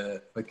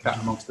the cat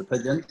amongst the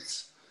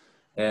pigeons.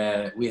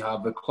 We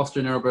have the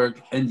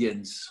Klosterneuburg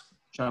Indians,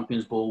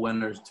 Champions Bowl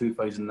winners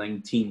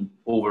 2019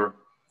 over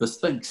the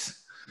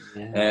Sphinx.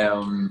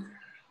 Yeah.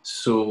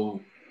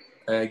 So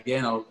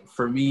again,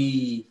 for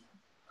me,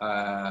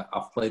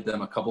 I've played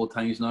them a couple of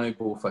times now,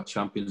 both at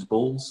Champions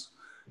Bowls,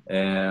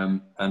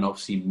 and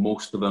obviously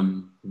most of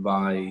them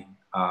by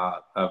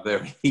a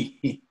very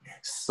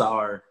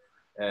sour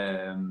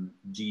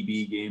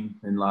GB game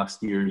in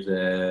last year's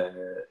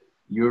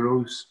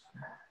Euros.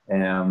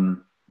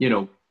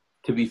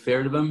 To be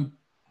fair to them,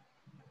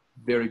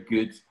 very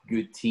good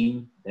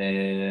team.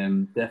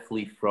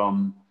 Definitely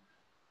from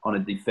on a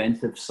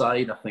defensive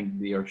side, I think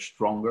they are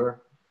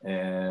stronger.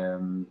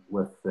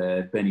 With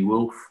Benny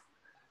Wolf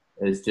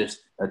is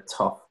just a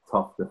tough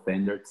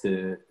defender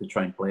to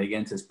try and play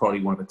against. It's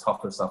probably one of the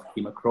toughest I've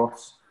came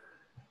across.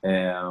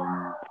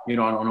 On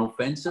an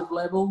offensive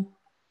level,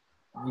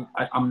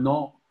 I'm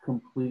not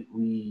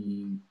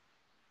completely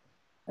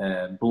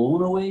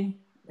blown away,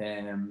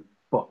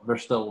 but they're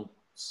still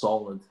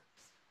solid.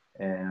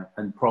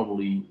 And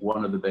probably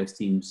one of the best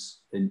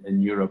teams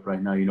in Europe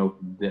right now.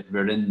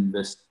 They're in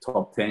this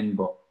top 10,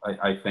 but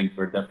I think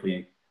they're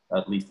definitely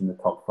at least in the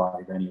top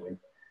 5 anyway.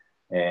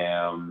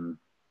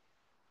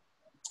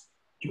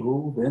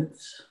 Joe,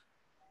 Vince?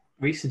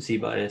 Recency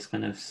bias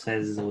kind of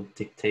says or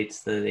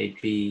dictates that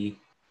they'd be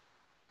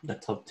the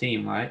top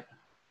team, right?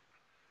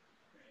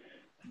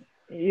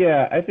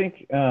 Yeah, I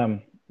think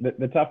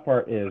the tough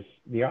part is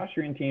the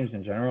Austrian teams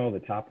in general, the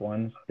top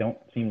ones, don't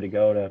seem to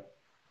go to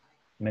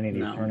many of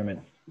these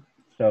tournaments.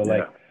 So,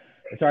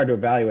 it's hard to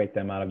evaluate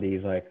them out of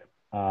these,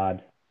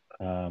 odd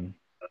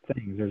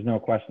things. There's no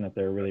question that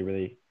they're really,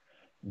 really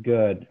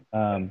good.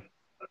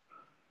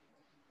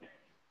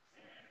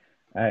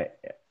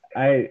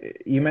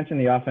 You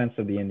mentioned the offense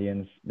of the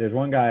Indians. There's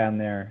one guy on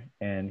there,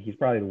 and he's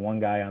probably the one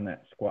guy on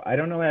that squad. I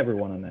don't know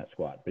everyone on that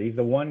squad, but he's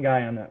the one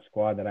guy on that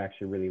squad that I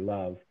actually really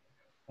love.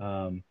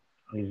 I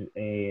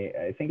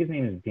think his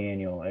name is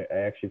Daniel. I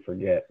actually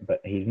forget, but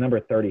he's number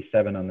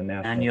 37 on the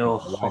national Daniel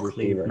team, wide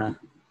receiver. Nah.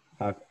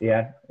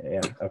 Yeah,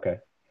 okay.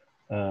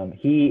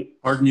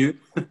 Pardon you.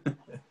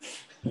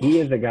 He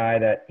is a guy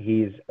that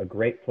he's a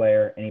great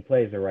player, and he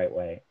plays the right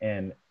way.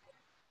 And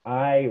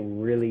I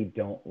really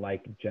don't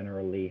like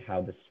generally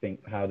how the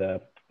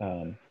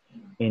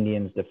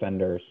Indians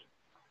defenders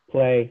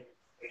play,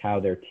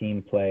 how their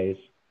team plays.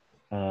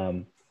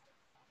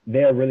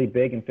 They're really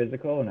big and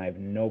physical, and I have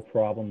no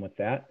problem with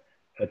that.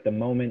 But the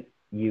moment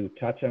you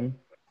touch them,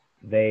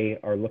 they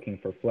are looking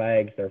for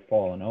flags. They're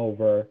falling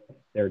over.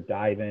 They're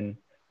diving.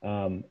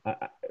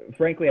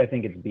 Frankly, I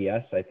think it's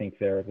BS. I think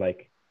they're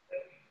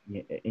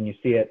and you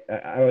see it.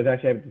 I was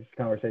actually having this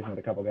conversation with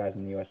a couple guys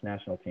in the U.S.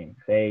 national team.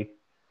 They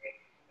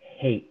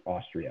hate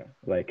Austria.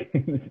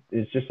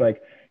 It's just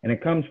and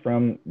it comes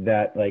from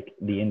that,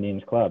 the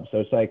Indians club.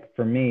 So it's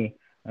for me,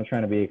 I'm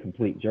trying to be a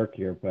complete jerk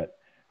here, but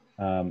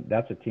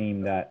that's a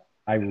team that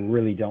I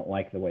really don't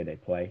like the way they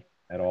play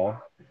at all.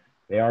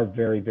 They are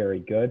very, very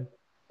good,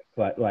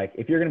 but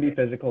if you're going to be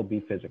physical,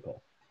 be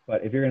physical.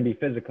 But if you're going to be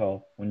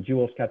physical, when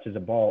Jules catches a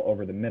ball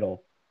over the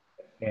middle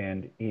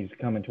and he's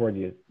coming toward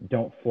you,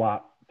 don't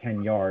flop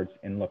 10 yards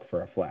and look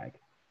for a flag.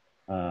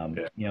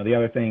 The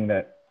other thing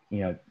that,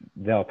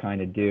 they'll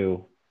kind of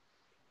do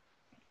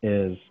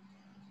is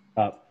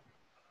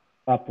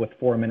up with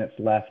 4 minutes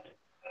left,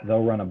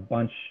 they'll run a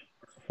bunch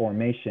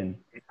formation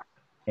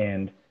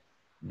and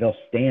they'll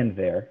stand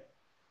there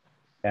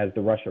as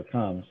the rusher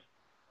comes.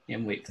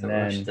 And wait for the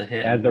rush to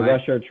hit. As the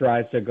rusher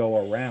tries to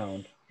go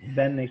around,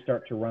 then they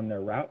start to run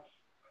their routes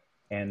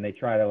and they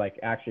try to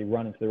actually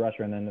run into the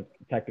rusher, and then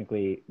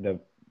technically then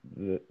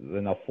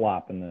they'll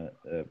flop in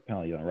the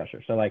penalty on the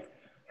rusher. So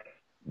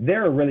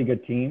they're a really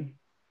good team,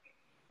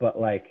 but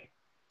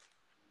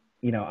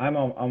I'm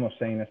almost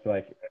saying this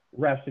to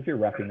refs, if you're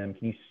reffing them,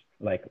 can you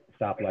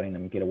stop letting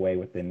them get away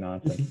with the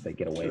nonsense they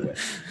get away with?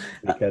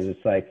 Because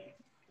it's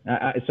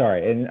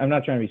sorry, and I'm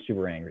not trying to be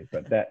super angry,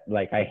 but that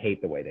I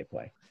hate the way they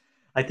play.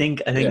 I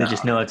think they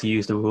just know how to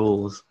use the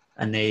rules,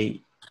 and they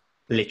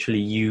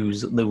literally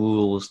use the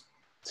rules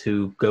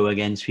to go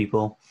against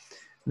people.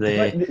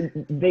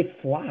 They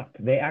flop.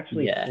 They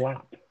actually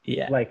flop.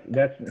 Yeah.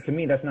 That's, to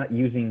me, that's not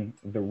using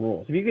the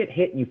rules. If you get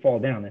hit and you fall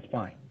down, that's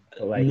fine.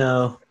 But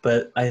no,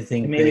 but I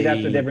think maybe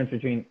that's the difference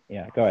between.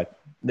 Yeah, go ahead.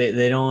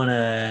 They don't want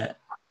to.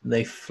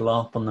 They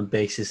flop on the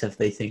basis if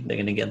they think they're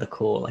going to get the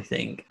call. I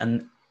think,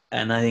 and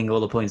I think all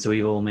the points that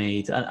we've all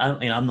made.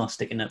 I'm not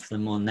sticking up for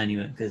them on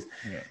anyway because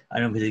I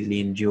don't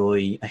particularly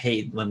enjoy. I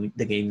hate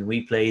the game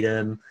we played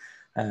in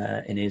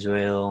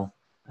Israel.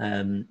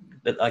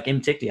 But in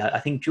particular, I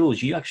think,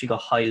 Jules, you actually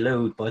got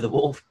high-load by the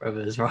Wolf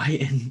brothers,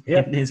 right,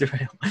 in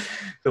Israel.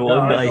 The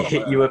one guy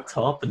hit you up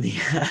top and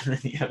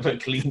the other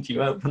cleaned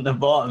you up from the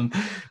bottom.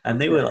 And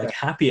they were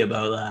happy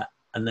about that.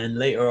 And then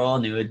later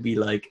on, it would be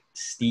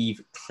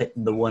Steve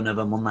clipped the one of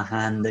them on the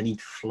hand and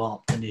he'd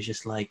flop. And it's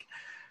just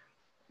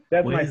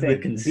that's my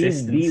thing.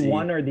 Be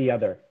one or the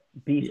other.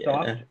 Be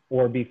soft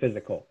or be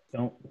physical.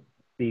 Don't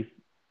be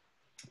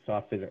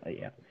soft physically.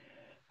 Yeah.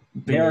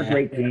 They're a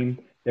great team.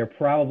 They're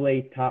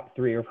probably top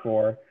 3 or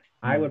 4.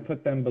 I would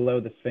put them below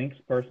the Sphinx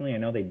personally. I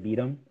know they beat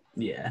them.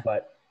 Yeah.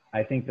 But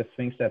I think the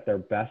Sphinx at their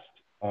best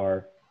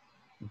are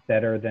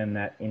better than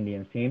that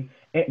Indians team.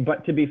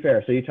 But to be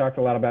fair, so you talked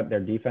a lot about their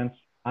defense.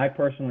 I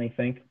personally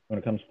think when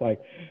it comes to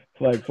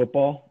flag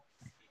football,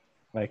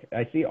 like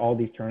I see all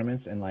these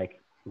tournaments and like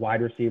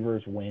wide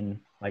receivers win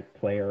like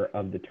player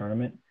of the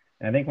tournament.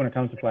 And I think when it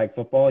comes to flag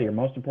football, your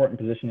most important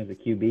position is a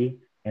QB.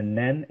 And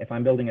then if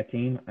I'm building a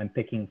team, I'm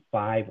picking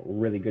 5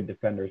 really good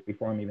defenders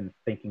before I'm even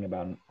thinking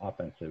about an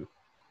offensive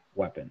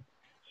weapon.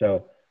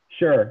 So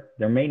sure,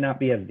 there may not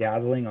be as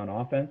dazzling on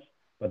offense,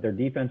 but their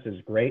defense is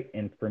great.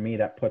 And for me,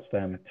 that puts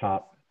them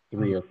top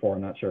 3 or 4.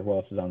 I'm not sure who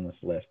else is on this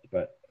list,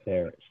 but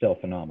they're still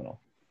phenomenal.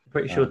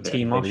 Pretty sure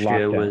Team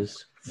Austria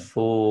was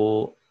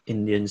 4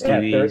 Indians,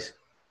 DBs.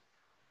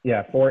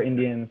 Yeah, 4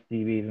 Indians,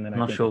 DBs, and then I'm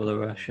not sure the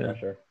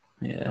Russia.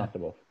 Yeah.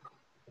 Possible.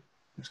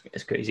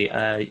 It's crazy.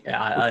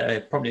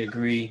 I probably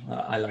agree.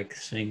 I like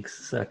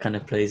Sphinx. That kind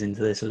of plays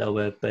into this a little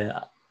bit,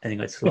 but I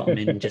think I'd slot him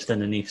in just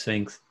underneath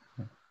Sphinx.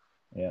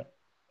 Yeah.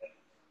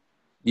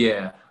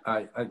 Yeah,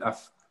 I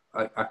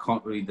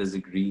can't really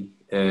disagree.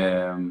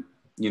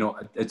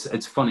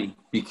 It's funny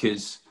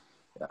because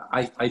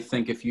I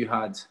think if you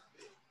had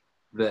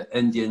the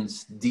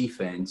Indians'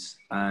 defense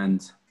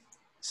and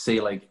say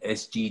like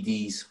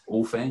SGD's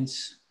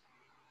offense,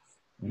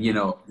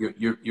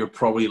 you're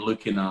probably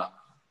looking at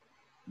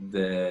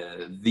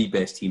the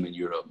best team in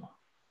Europe.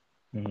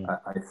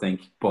 I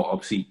think, but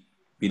obviously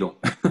we don't.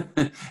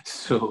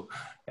 So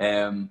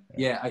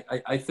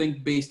I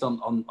think based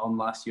on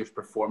last year's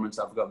performance,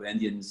 I've got the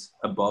Indians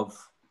above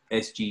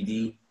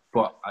SGD,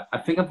 but I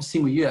think I'm the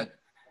same with you.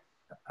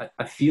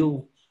 I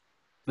feel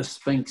the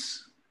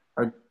Sphinx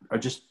are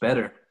just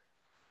better.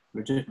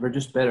 We're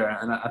just better,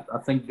 and I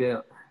think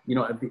they're,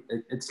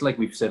 it's like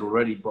we've said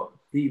already, but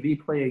they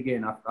play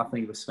again. I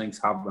think the Sphinx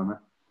have them.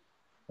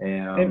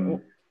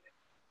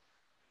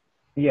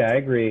 Yeah, I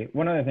agree.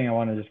 One other thing I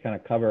want to just kind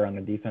of cover on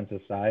the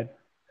defensive side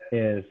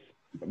is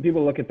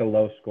people look at the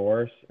low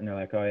scores and they're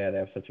like, oh yeah, they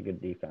have such a good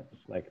defense.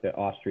 Like the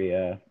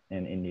Austria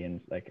and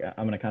Indians, like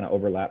I'm going to kind of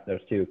overlap those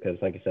two because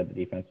like I said, the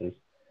defense is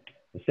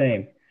the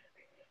same.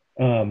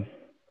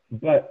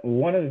 But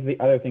one of the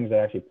other things that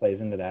actually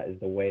plays into that is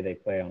the way they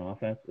play on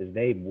offense is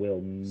they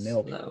will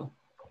milk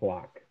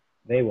clock.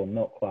 They will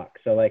milk clock.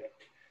 So like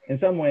in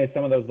some ways,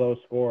 some of those low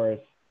scores,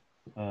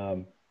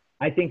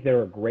 I think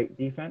they're a great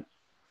defense,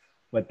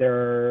 but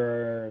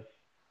there's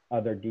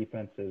other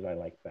defenses I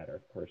like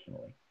better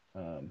personally.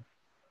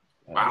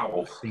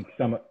 Wow.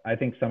 I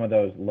think some of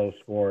those low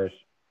scores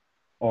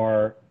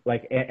are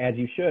like, as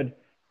you should,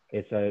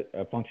 it's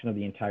a function of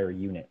the entire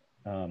unit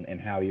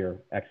and how you're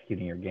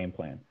executing your game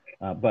plan.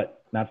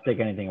 But not to take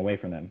anything away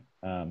from them.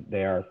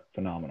 They are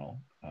phenomenal.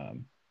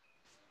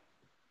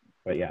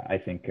 But yeah, I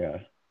think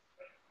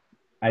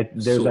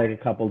there's like a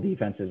couple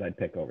defenses I'd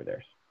pick over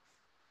theirs.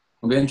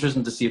 It'll be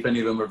interesting to see if any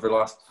of them are the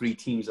last 3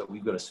 teams that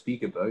we've got to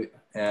speak about.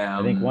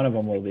 I think one of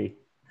them will be.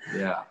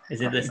 Yeah.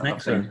 Is it this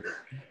next one?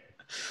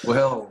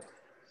 Well,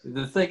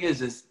 the thing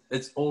is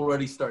it's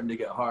already starting to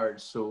get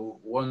hard. So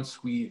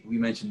once we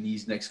mention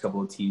these next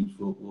couple of teams,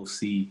 we'll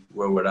see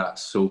where we're at.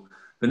 So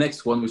the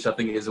next one, which I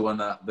think is the one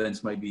that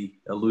Vince might be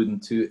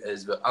alluding to,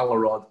 is the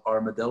Alarod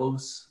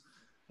Armadillos.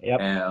 Yep.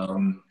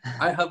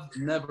 I have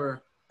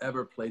never,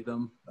 ever played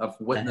them.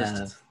 I've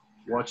witnessed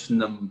watching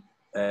them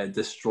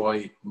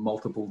destroy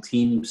multiple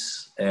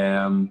teams.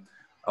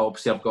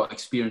 Obviously, I've got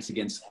experience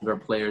against their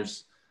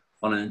players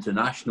on an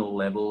international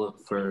level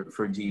for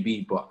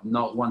GB, but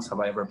not once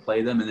have I ever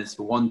played them. And it's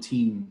the one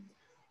team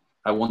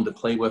I wanted to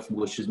play with,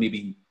 which is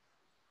maybe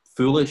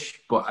foolish,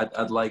 but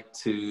I'd like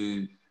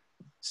to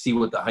see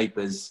what the hype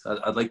is.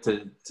 I'd like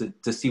to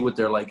see what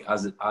they're like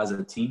as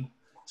a team.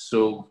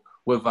 So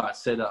with that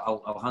said,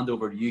 I'll hand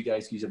over to you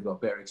guys because you've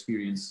got better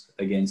experience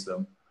against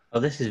them. Oh,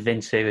 this is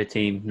Vince's favorite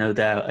team, no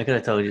doubt. I could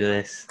have told you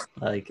this,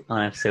 like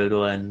on episode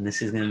 1.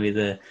 This is going to be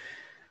the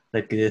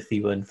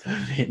girthy one for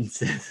Vince.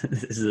 This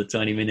is a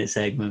 20-minute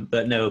segment,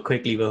 but no,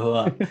 quickly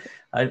before.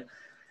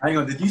 Hang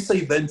on, did you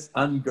say Vince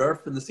and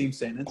Girth in the same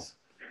sentence?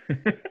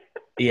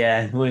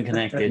 Yeah, we're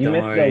connected. You don't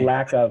missed worry. the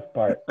lack of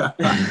part.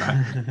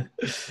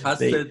 I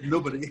said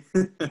nobody.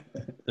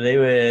 They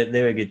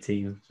were a good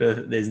team,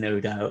 but there's no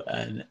doubt,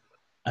 and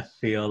I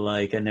feel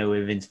like I know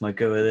where Vince might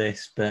go with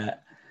this,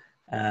 but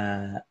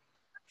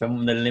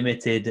from the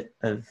limited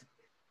of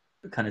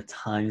kind of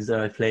times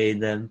that I played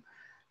them,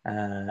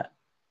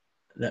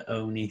 the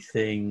only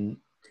thing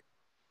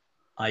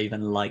I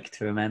even like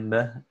to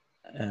remember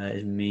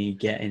is me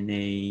getting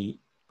a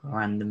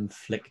random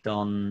flicked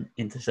on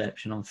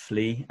interception on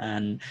Flea,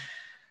 and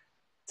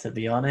to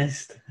be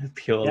honest,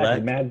 pure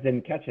luck. Mads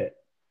didn't catch it.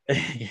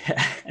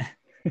 Yeah.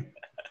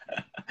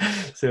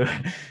 So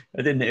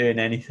I didn't earn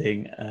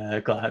anything.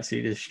 I got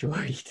absolutely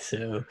destroyed.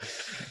 So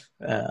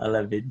I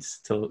love Vince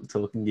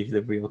talking, give you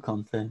the real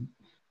content.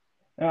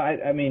 No,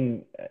 I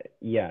mean,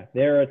 yeah,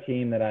 they're a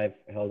team that I've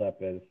held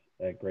up as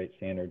a great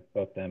standard,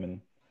 both them and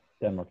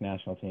Denmark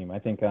national team. I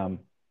think, and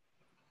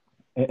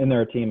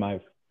they're a team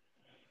I've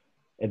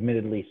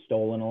admittedly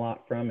stolen a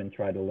lot from and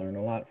tried to learn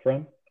a lot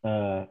from.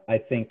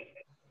 I think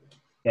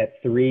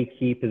at 3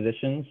 key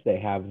positions, they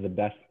have the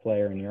best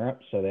player in Europe.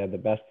 So they have the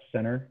best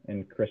center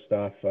in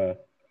Christoph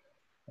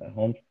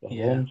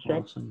Holmstrom.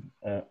 Awesome.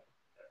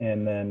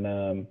 And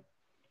then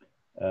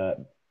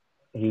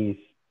He's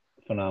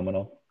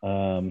phenomenal.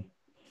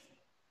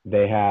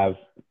 They have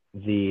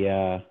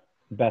the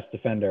best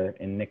defender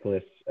in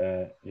Nicholas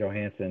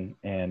Johansson,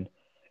 and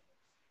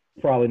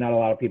probably not a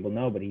lot of people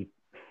know, but he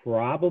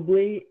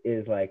probably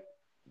is like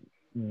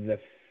the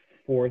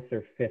fourth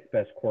or fifth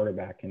best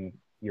quarterback in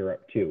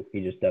Europe too.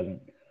 He just doesn't,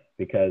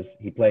 because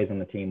he plays on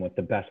the team with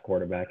the best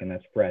quarterback, and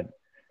that's Fred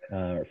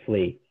or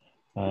Flea.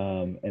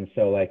 And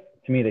so, like,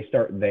 to me, they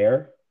start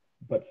there.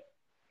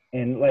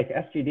 And like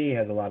SGD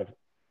has a lot of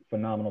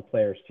phenomenal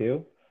players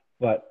too,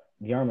 but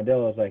the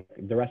Armadillos, like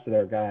the rest of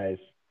their guys,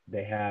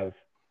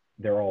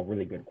 they're all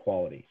really good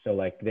quality. So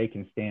like they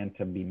can stand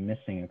to be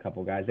missing a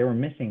couple guys. They were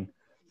missing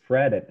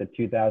Fred at the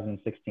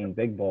 2016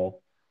 Big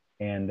Bowl,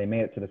 and they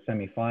made it to the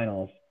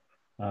semifinals.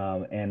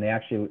 And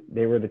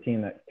they were the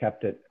team that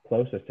kept it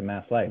closest to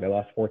Mass Light. They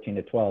lost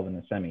 14-12 in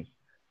the semis.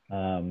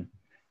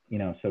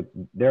 So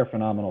they're a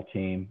phenomenal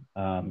team.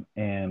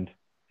 And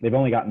they've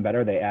only gotten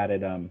better. They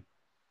added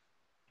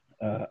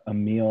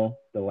Emil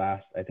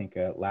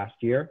last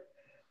year,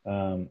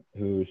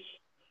 who's,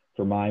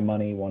 for my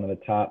money, one of the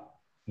top,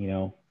 3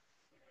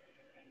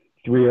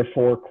 or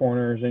 4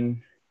 corners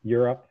in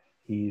Europe.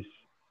 He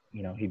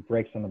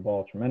breaks on the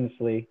ball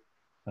tremendously.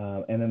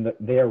 And then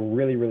they are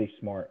really, really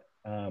smart.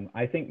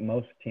 I think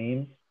most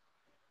teams,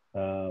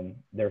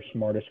 their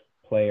smartest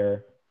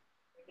player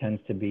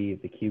tends to be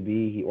the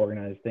QB. He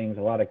organizes things.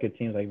 A lot of good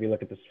teams, like if you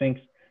look at the Sphinx,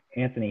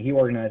 Anthony, he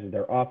organizes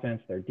their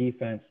offense, their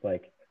defense,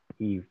 like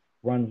he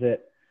runs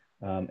it.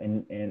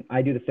 And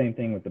I do the same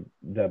thing with the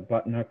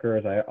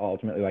Buttonhookers. I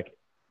ultimately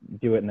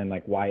do it, and then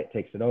Wyatt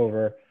takes it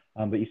over.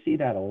 But you see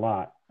that a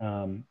lot.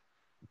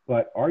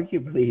 But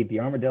arguably the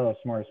Armadillo's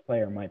smartest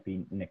player might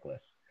be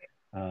Nicholas.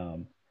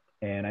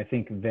 And I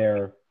think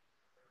they're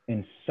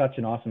in such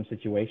an awesome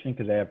situation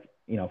because they have,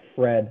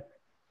 Fred,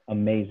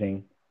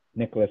 amazing,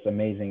 Nicholas,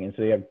 amazing. And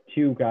so you have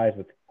 2 guys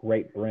with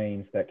great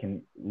brains that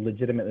can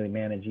legitimately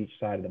manage each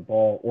side of the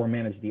ball or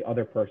manage the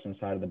other person's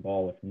side of the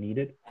ball if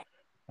needed.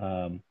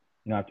 I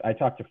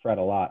talked to Fred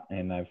a lot,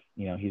 and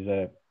he's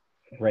a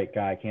great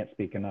guy. I can't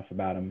speak enough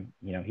about him.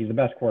 He's the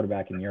best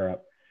quarterback in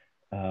Europe.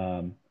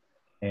 And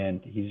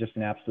he's just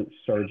an absolute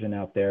surgeon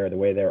out there, the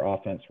way their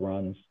offense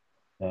runs.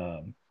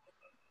 And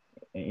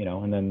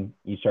then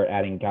you start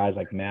adding guys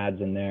like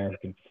Mads in there who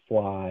can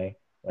fly.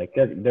 Like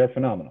they're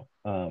phenomenal.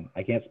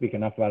 I can't speak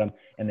enough about them,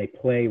 and they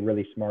play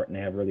really smart, and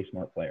they have really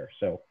smart players.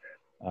 So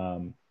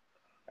I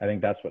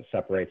think that's what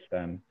separates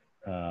them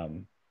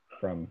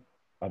from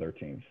other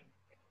teams.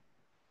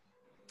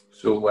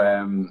 So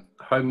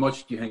how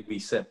much do you think we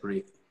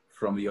separate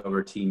from the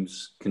other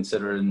teams,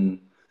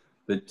 considering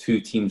the 2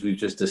 teams we've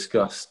just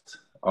discussed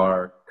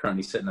are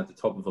currently sitting at the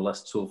top of the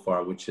list so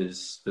far, which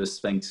is the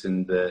Sphinx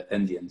and the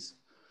Indians?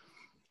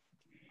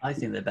 I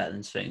think they're better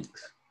than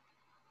Sphinx.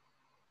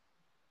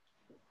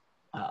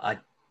 I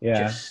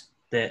think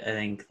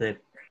they're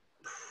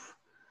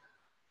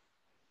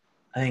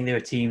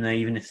a team that,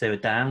 even if they were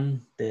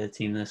down, they're a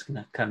team that's going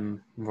to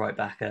come right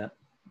back up.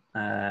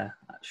 A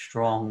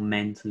strong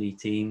mentally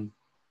team.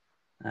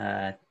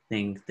 I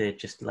think they're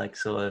just I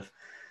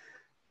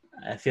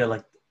feel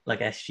like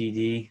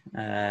SGD.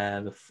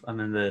 I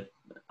remember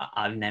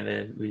I've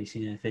never really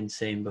seen anything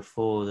same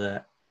before,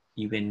 that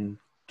you can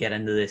get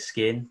under their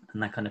skin,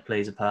 and that kind of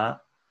plays a part.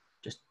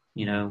 Just,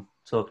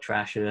 talk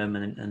trash to them,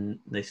 and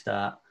they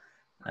start,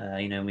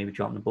 maybe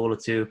dropping the ball or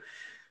 2.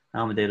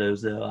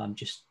 Armadillos, though, I don't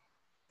think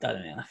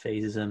that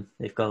phases them.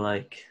 They've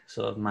got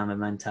sort of Mamba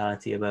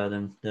mentality about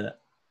them that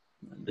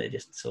they're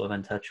just sort of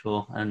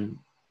untouchable, and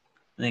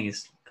I think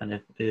it's kind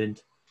of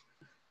earned.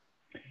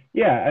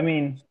 Yeah, I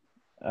mean,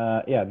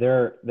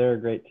 they're a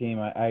great team.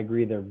 I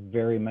agree. They're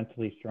very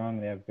mentally strong.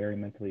 They have very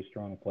mentally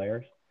strong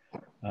players,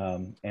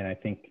 and I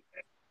think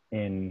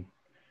in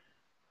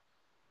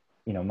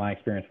my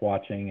experience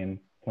watching and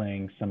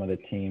playing some of the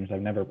teams,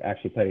 I've never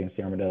actually played against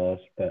the Armadillos,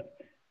 but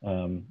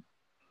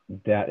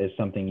that is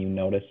something you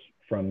notice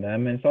from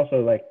them. And it's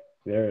also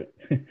they're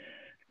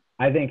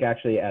I think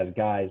actually as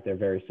guys, they're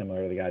very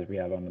similar to the guys we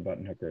have on the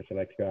Buttonhookers. They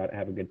like to go out,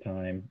 have a good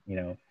time,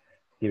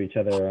 give each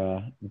other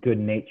a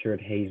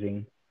good-natured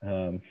hazing,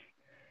 and,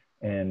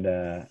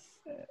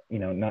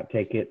 not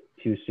take it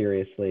too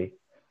seriously.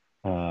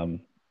 There's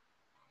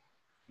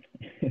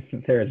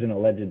an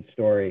alleged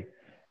story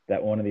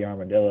that one of the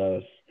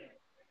Armadillos,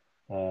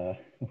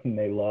 when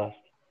they lost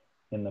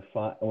when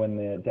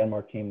the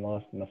Denmark team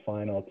lost in the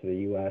final to the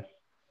U.S.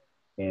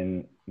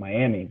 in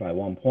Miami by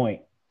 1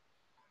 point,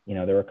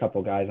 there were a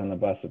couple guys on the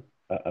bus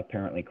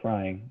apparently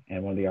crying,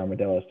 and one of the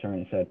Armadillos turned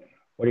and said,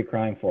 "What are you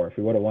crying for? If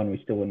we would have won,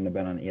 we still wouldn't have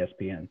been on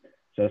ESPN."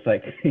 So it's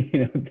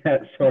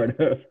that sort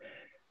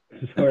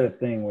of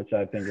thing, which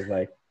I think is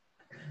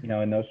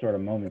in those sort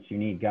of moments, you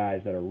need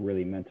guys that are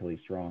really mentally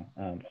strong.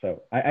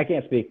 So I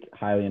can't speak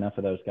highly enough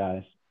of those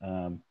guys.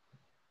 I'm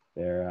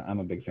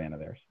a big fan of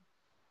theirs.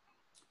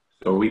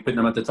 So are we putting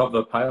them at the top of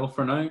the pile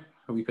for now?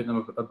 Are we putting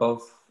them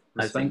above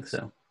the Sphinx? I think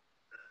so.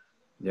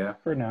 Yeah.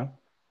 For now.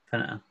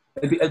 I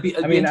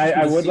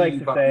would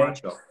like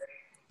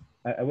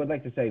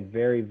to say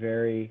very,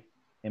 very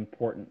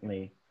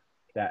importantly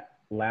that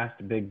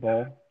last big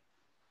bowl,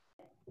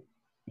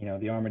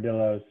 the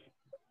Armadillos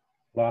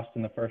lost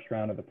in the first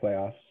round of the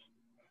playoffs.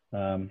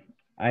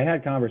 I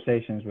had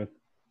conversations with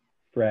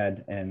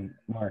Fred and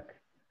Mark.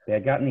 They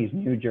had gotten these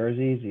new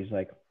jerseys, these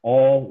like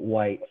all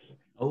whites.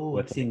 Oh,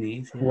 I've seen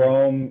these. Yeah.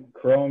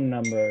 Chrome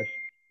numbers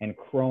and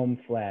chrome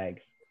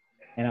flags.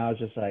 And I was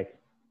just like,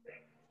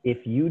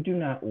 if you do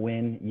not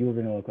win, you're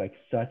going to look like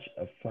such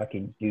a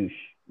fucking douche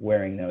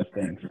wearing those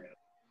things.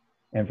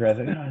 And Fred's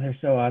like, oh, they're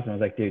so awesome. I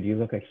was like, dude, you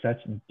look like such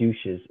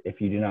douches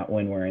if you do not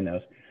win wearing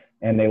those.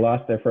 And they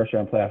lost their first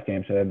round playoff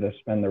game, so they had to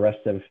spend the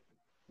rest of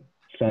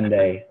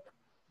Sunday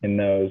in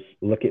those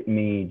look at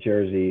me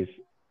jerseys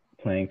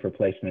playing for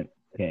placement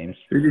games.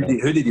 Who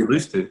did you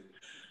lose to?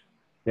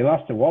 They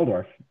lost to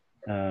Waldorf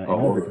in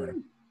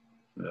overtime.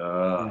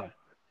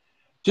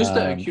 Just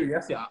out of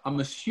curiosity, I'm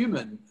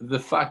assuming the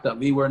fact that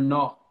we were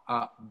not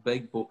at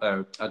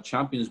at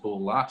Champions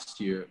Bowl last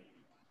year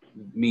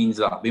means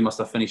that they must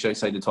have finished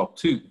outside the top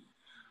two.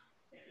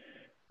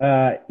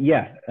 So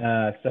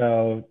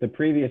the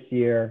previous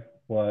year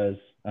was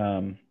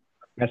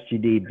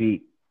SGD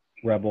beat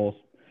Rebels,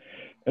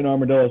 and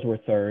Armadillos were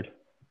third.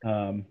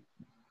 And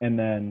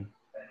then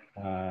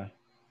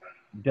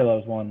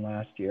Dillos won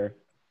last year.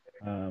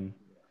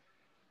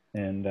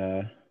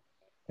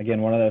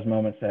 Again, one of those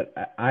moments that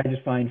I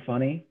just find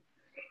funny,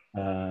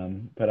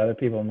 but other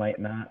people might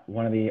not.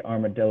 One of the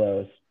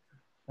Armadillos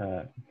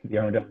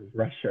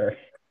rusher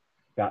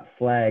got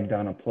flagged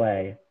on a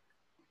play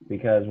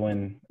because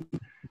when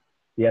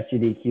the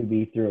SGD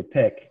QB threw a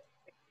pick,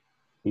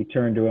 he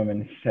turned to him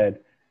and said,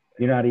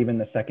 "You're not even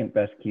the second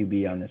best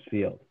QB on this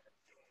field."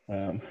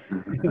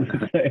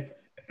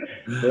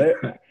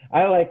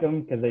 I like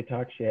them because they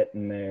talk shit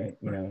and they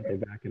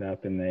back it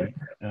up and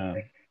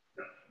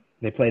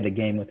they play the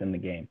game within the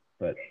game.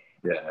 But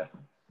yeah,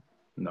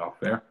 no,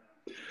 fair.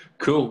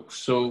 Cool.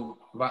 So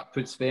that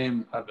puts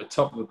them at the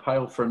top of the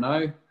pile for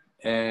now,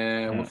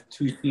 with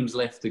two teams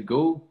left to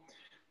go.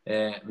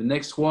 The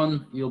next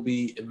one you'll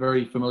be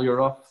very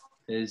familiar of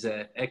is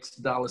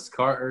ex-Dallas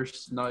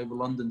Carters, now the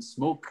London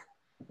Smoke.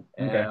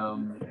 Okay.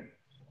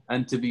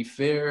 And to be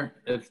fair,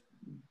 if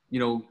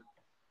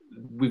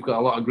we've got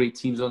a lot of great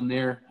teams on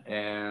there,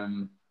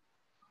 and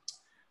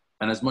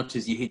as much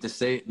as you hate to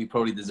say it, we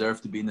probably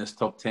deserve to be in this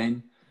top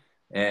 10.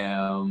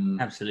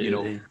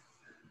 Absolutely.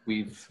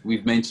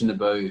 We've mentioned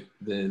about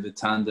the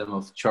tandem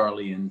of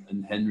Charlie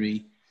and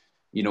Henry.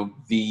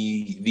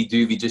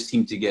 They just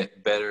seem to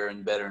get better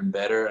and better and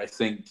better. I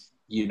think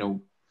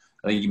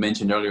you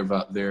mentioned earlier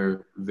that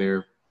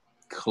they're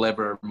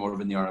clever more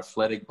than they are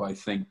athletic, but I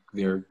think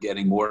they're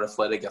getting more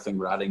athletic. I think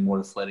we're adding more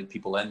athletic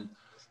people in,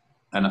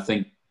 and I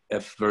think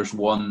if there's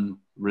one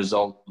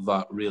result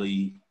that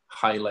really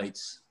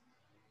highlights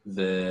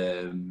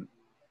the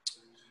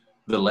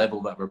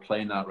level that we're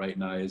playing at right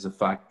now is the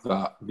fact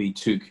that they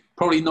took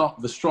probably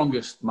not the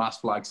strongest mass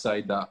flag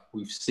side that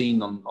we've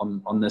seen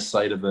on this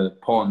side of the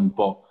pond,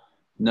 but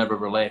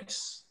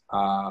nevertheless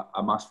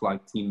a mass flag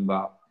team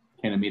that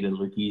kind of made it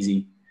look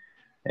easy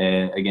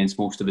against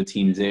most of the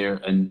teams there,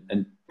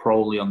 and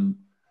probably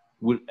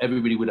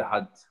everybody would have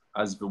had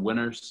as the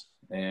winners,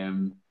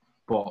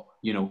 but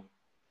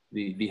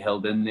they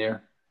held in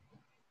there.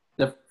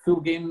 The full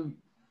game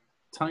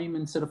time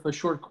instead of a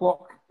short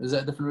clock, is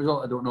that a different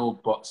result? I don't know,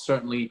 but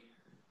certainly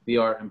they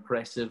are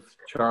impressive.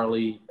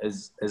 Charlie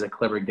is a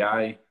clever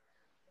guy.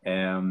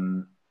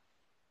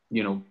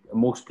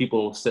 Most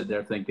people sit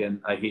there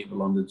thinking, I hate the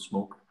London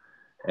Smoke,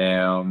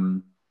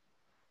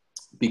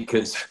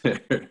 because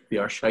they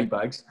are shite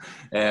bags.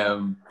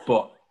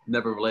 But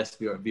nevertheless,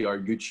 they are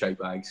good shite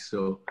bags.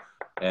 So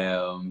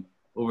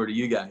over to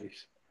you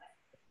guys.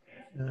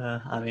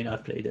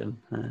 I've played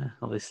them,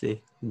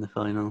 obviously, in the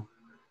final.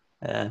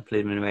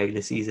 Played them in the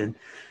regular season.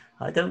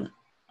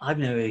 I've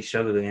never really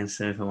struggled against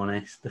them, if I'm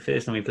honest. The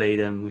first time we played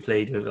them, we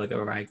played with like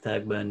a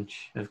ragtag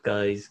bunch of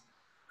guys.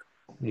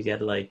 We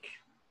had it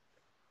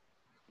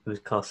was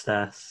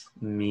Costas,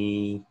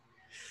 me,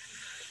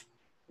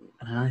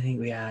 and I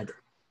think I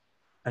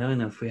don't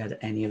know if we had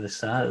any other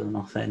starters on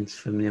offense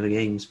from the other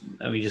games.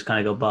 And we just kind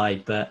of got by,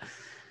 but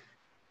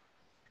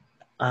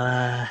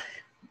I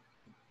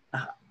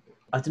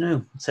don't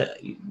know. So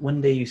one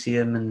day you see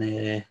them and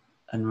they're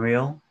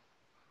unreal.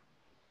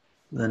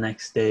 The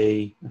next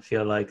day, I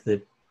feel like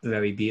they're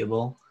very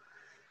beatable.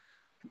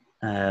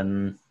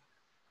 But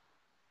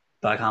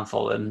I can't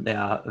fault them. They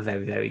are a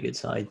very, very good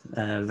side.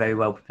 Very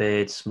well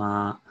prepared,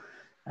 smart.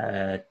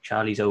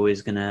 Charlie's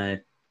always going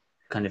to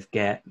kind of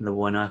get the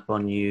one up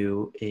on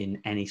you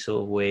in any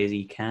sort of way as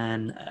he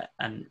can.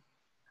 And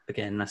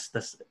again, that's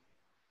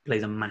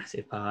plays a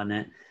massive part in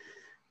it.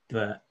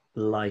 But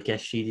like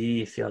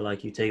SGD, I feel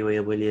like you take away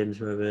the Williams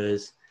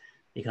brothers,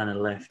 you're kind of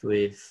left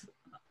with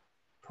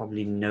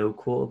probably no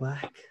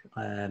quarterback,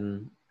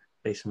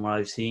 based on what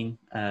I've seen.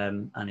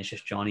 And it's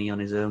just Johnny on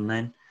his own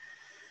then.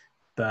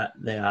 But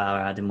they are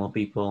adding more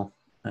people.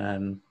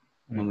 When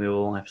we were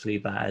all absolutely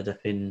battered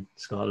up in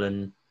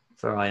Scotland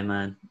for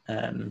Ironman,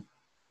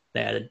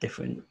 they had a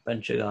different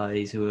bunch of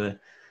guys who were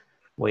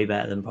way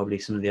better than probably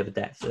some of the other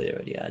depth that they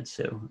already had.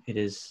 So it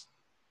is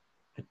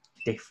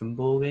different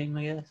ball game,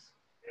 I guess.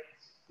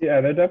 Yeah,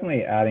 they're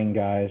definitely adding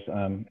guys.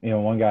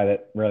 One guy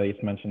that really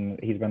mentioned,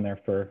 he's been there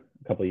for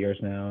a couple of years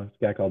now. It's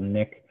a guy called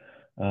Nick,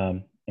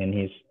 and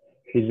he's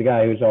the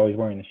guy who's always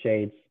wearing the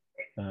shades.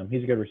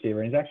 He's a good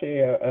receiver, and he's actually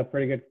a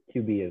pretty good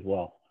QB as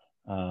well.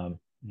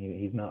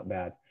 He's not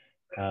bad.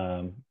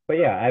 But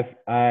yeah,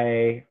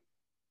 I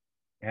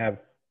have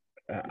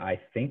I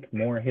think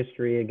more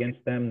history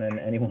against them than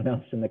anyone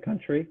else in the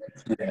country.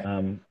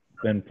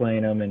 Been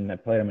playing them, and I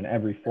played them in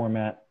every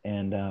format.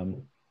 And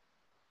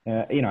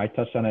I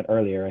touched on it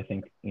earlier. I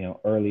think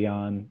early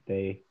on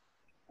they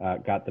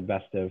got the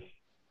best of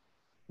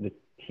the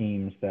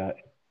teams that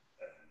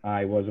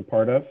I was a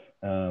part of.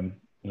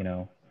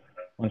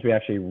 Once we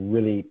actually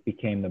really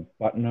became the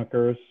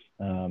Buttonhookers.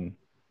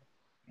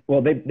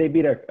 Well, they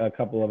beat a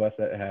couple of us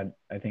that had.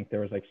 I think there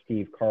was like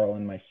Steve, Carl,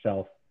 and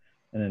myself.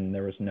 And then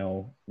there was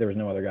no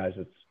other guys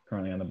that's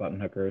currently on the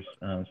Buttonhookers.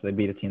 So they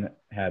beat a team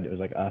that it was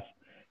like us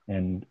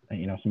and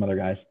some other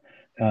guys.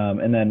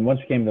 And then once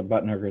we came to the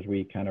Buttonhookers,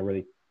 we kind of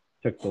really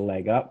took the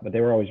leg up, but they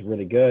were always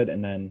really good.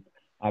 And then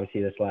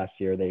obviously this last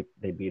year they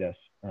beat us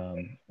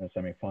in the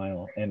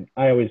semifinal. And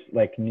I always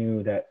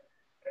knew that,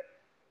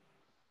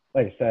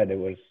 like I said, it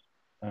was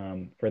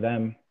for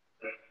them.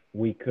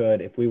 We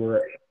could, if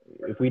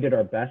we did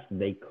our best,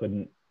 they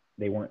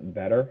weren't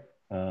better.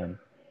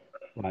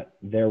 But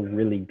they're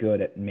really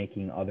good at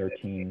making other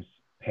teams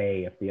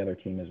pay if the other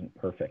team isn't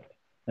perfect.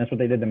 That's what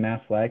they did to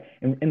Mass Flag.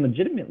 And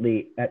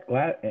legitimately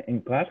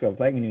in Glasgow,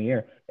 Flag New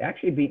Year, they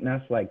actually beat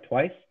Mass Flag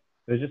twice.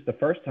 It was just the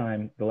first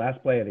time, the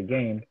last play of the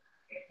game,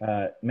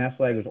 Mass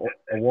Flag was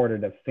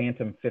awarded a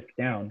phantom 5th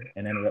down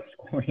and ended up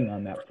scoring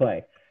on that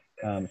play.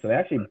 So they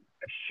actually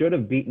should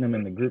have beaten them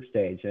in the group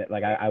stage.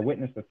 I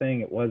witnessed the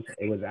thing. It was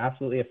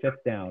absolutely a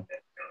 5th down,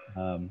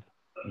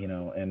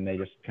 and they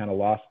just kind of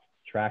lost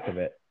track of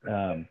it.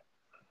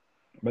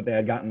 But they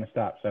had gotten the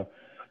stop. So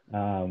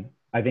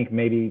I think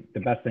maybe the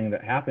best thing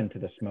that happened to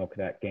the Smoke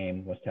that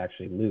game was to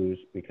actually lose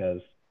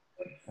because,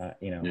 I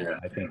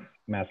think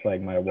Mass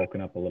Flag might have woken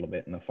up a little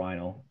bit in the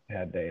final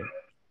had they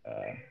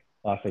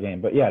lost the game.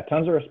 But, yeah,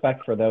 tons of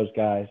respect for those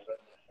guys.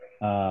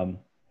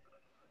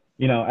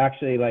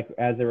 Actually,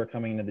 as they were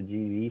coming into the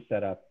GB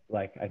setup,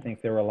 I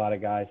think there were a lot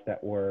of guys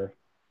that were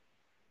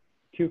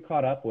too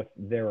caught up with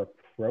their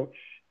approach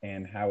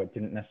and how it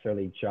didn't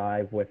necessarily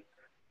jive with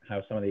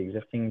how some of the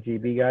existing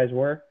GB guys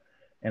were.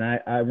 And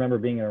I remember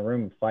being in a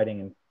room fighting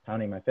and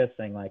pounding my fist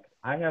saying,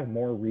 I have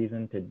more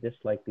reason to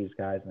dislike these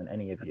guys than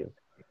any of you.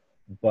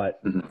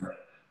 But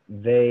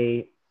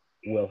they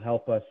will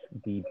help us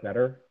be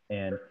better.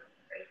 And,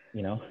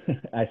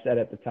 I said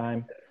at the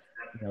time,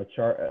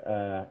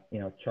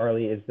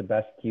 Charlie is the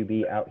best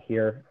QB out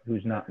here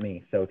who's not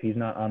me. So if he's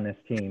not on this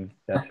team,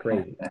 that's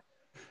crazy.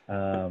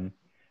 And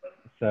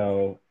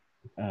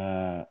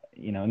that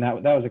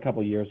was a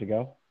couple years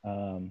ago.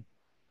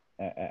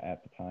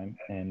 At the time,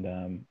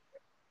 and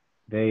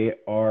they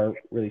are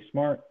really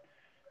smart,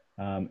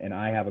 and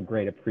I have a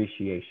great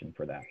appreciation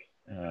for that.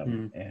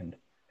 And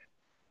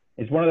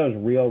it's one of those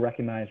real,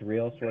 recognize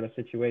real sort of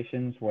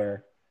situations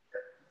where,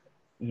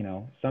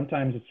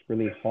 sometimes it's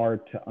really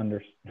hard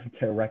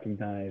to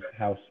recognize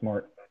how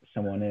smart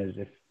someone is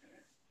if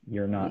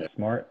you're not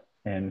smart.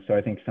 And so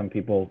I think some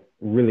people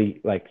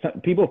really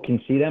some people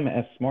can see them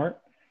as smart,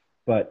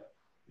 but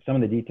some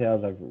of the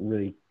details I've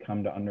really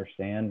come to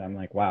understand. I'm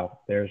like, wow,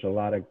 there's a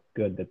lot of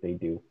good that they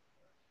do.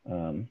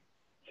 So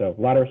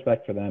a lot of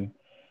respect for them.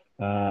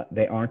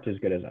 They aren't as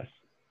good as us.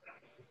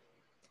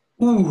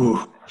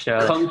 Ooh,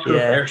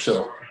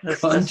 controversial. Yeah.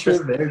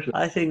 Controversial.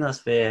 I think that's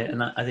fair.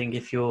 And I think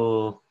if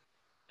you're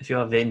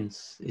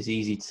Vince, it's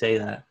easy to say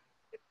that.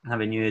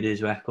 Having heard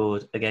his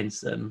record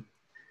against them,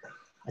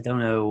 I don't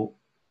know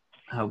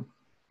how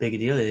big a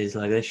deal it is.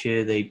 This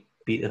year they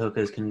beat the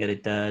Hookers, couldn't get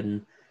it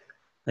done.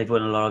 They've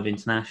won a lot of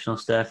international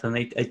stuff, and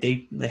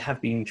they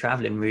have been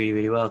travelling really,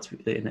 really well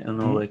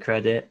on all their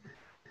credit.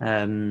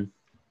 It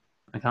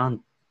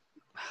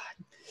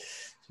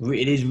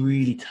is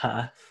really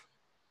tough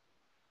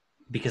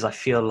because I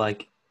feel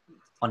like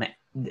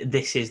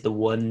this is the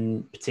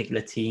one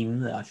particular team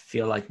that I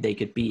feel like they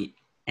could beat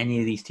any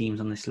of these teams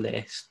on this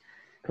list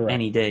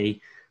any day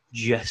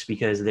just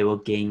because they will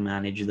game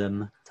manage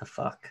them to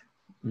fuck.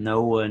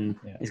 No one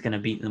is going to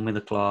beat them with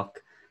a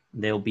clock.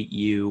 They'll beat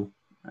you.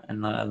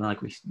 And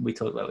like we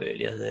talked about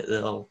earlier,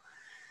 they're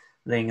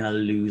going to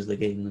lose the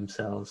game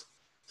themselves.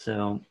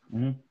 So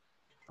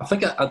I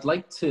think I'd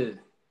like to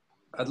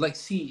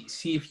see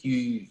if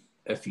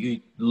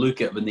you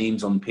look at the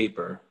names on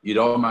paper, you'd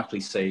automatically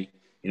say,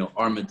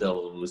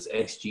 Armadillos,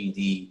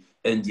 SGD,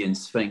 Indian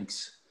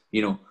Sphinx.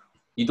 You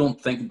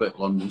don't think about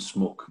London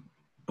Smoke,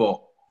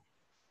 but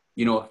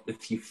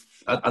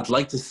I'd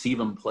like to see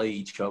them play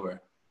each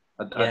other.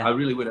 I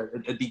really would.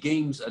 It'd be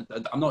games.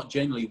 I'm not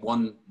generally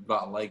one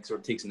that likes or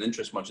takes an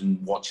interest much in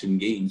watching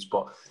games,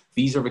 but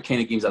these are the kind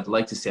of games I'd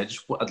like to see.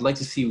 I'd like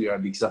to see where we are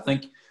because I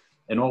think,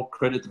 in all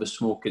credit to the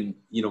Smoke, and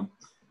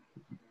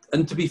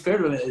and to be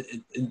fair,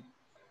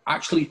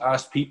 actually,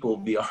 as people,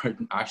 they are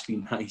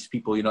actually nice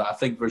people. I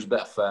think there's a bit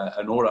of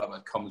an aura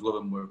that comes with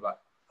them where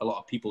a lot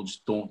of people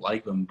just don't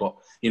like them. But,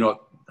 you know,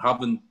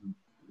 having,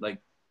 like,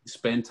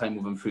 spend time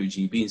with them through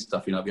GB and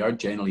stuff, you know, they are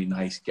generally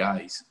nice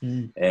guys.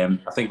 I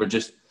think we're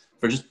just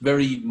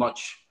very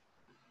much,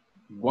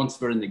 once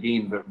we're in the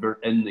game, we're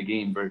in the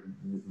game.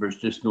 There's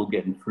just no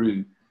getting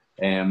through.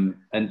 And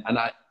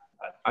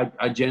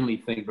I generally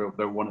think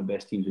they're one of the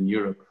best teams in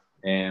Europe.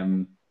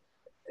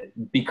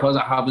 Because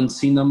I haven't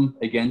seen them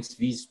against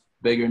these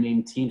bigger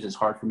name teams, it's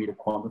hard for me to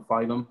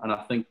quantify them. And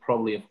I think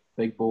probably if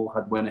Big Bull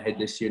had went ahead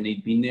this year and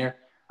they'd been there,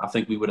 I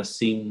think we would have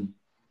seen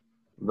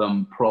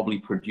them probably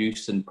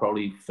produce and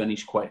probably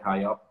finish quite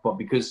high up. But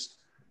because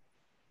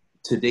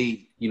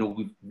today, you know,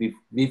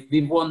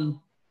 we've won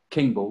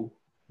King Bull,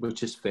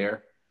 which is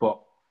fair, but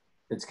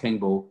it's King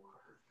Bull.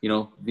 You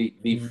know,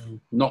 they've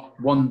not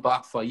won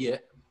BAFA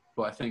yet,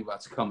 but I think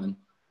that's coming.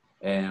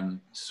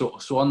 So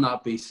on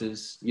that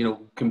basis, you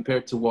know,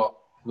 compared to what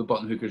the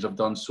Buttonhookers have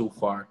done so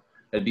far,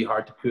 it'd be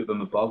hard to put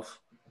them above.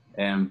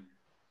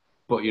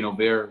 But you know,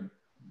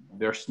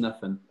 they're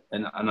sniffing,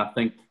 and I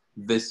think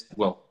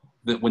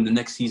when the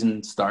next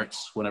season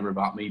starts, whenever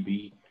that may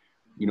be,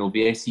 you know,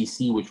 the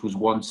SEC, which was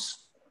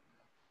once,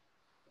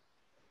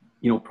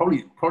 you know,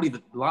 probably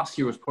the last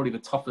year was probably the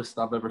toughest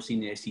I've ever seen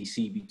the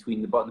SEC,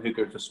 between the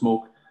Buttonhookers, the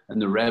Smoke,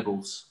 and the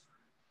Rebels.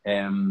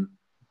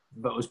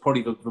 But it was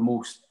probably the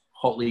most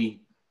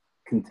hotly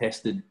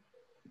contested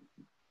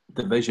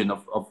division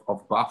of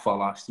BAFA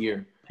last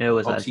year. It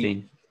always has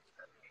been.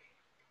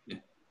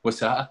 What's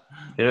that?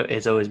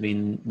 It's always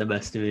been the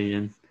best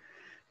division.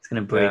 It's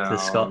going to break the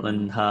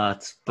Scotland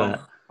hearts,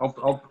 but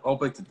I'll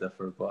beg to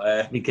differ.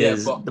 But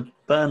because the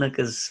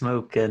Buttonhookers,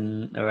 Smoke,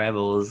 and the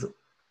Rebels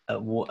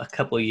a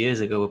couple of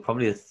years ago were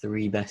probably the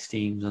three best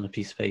teams on a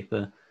piece of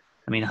paper.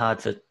 I mean, hard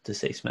to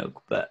say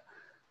Smoke, but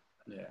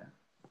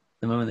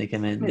the moment they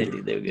came in,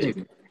 they were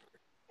good.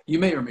 You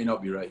may or may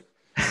not be right.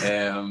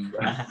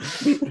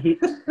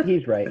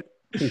 He's right.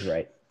 He's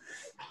right.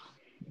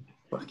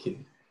 Fuck you,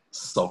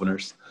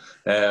 Southerners.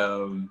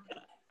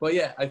 But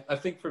yeah, I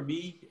think for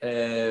me,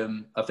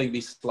 I think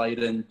they slide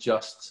in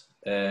just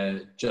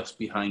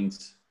behind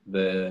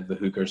the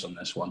Hookers on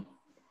this one.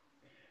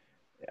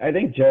 I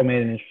think Joe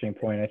made an interesting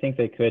point. I think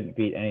they could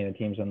beat any of the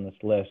teams on this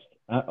list.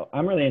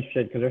 I'm really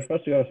interested because they're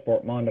supposed to go to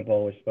Sport Mondo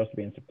Bowl, which is supposed to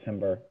be in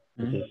September,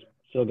 which is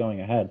still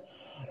going ahead.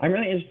 I'm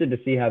really interested to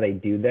see how they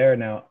do there.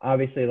 Now,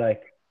 obviously,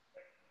 like,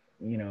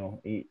 you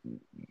know,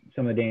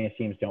 some of the Danish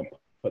teams don't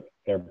put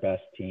their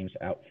best teams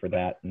out for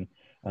that. And,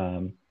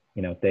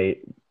 you know,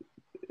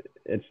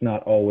 it's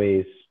not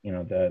always, you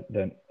know,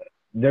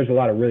 there's a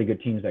lot of really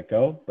good teams that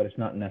go, but it's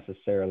not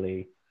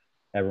necessarily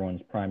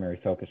everyone's primary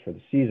focus for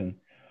the season.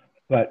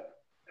 But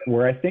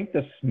where I think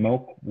the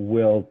Smoke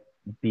will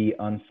be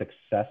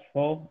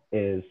unsuccessful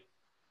is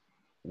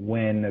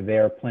when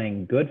they're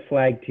playing good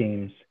flag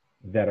teams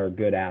that are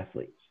good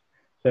athletes.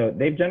 So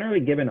they've generally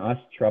given us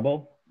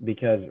trouble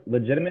because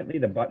legitimately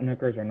the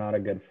Buttonhookers are not a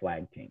good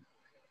flag team.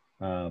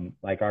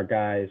 Like our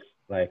guys,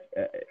 like,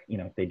 you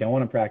know, they don't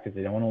want to practice.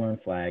 They don't want to learn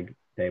flag.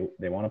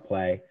 They want to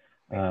play.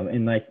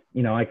 And like,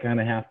 you know, I kind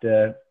of have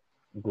to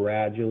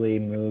gradually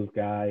move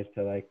guys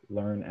to like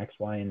learn X,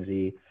 Y, and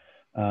Z.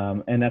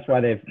 And that's why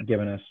they've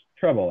given us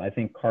trouble. I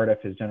think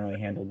Cardiff has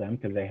generally handled them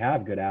because they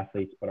have good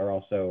athletes, but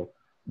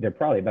they're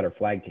probably a better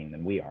flag team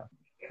than we are.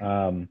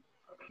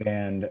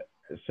 And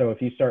so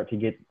if you start to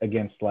get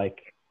against like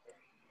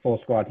full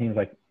squad teams,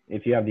 like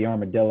if you have the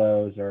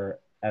Armadillos or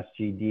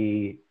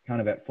SGD kind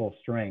of at full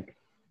strength,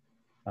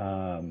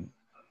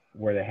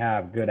 where they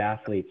have good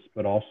athletes,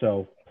 but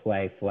also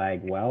play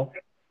flag well,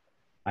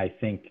 I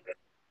think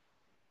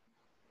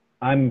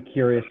I'm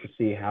curious to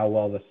see how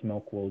well the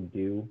Smoke will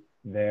do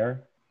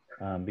there.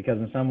 Because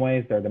in some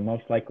ways they're the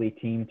most likely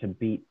team to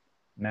beat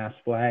mass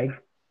flag.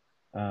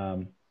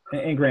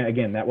 And Grant,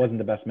 again, that wasn't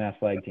the best mass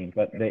flag team,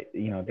 but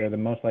they're the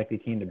most likely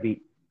team to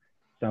beat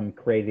some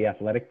crazy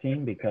athletic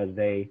team because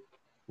they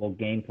will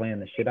game plan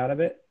the shit out of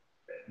it.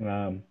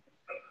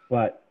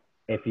 But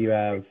if you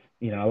have,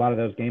 you know, a lot of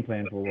those game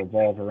plans will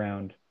revolve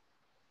around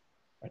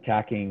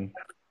attacking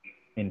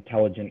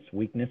intelligence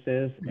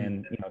weaknesses,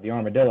 and you know, the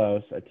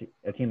Armadillos,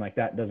 a team like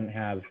that doesn't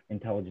have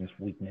intelligence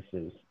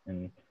weaknesses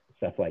and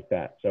stuff like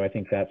that. So I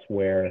think that's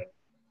where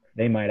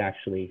they might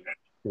actually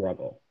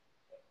struggle.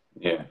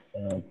 Yeah.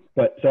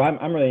 But so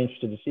I'm really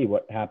interested to see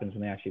what happens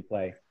when they actually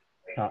play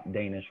top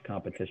Danish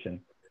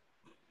competition.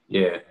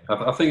 Yeah,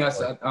 I think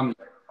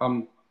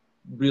I'm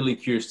really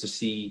curious to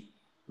see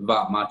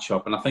that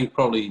matchup, and I think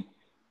probably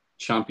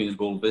Champions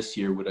Bowl this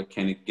year would have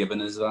kind of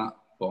given us that,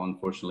 but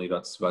unfortunately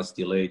that's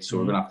delayed, so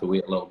we're gonna have to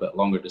wait a little bit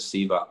longer to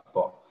see that.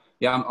 But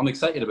yeah, I'm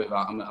excited about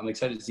that. I'm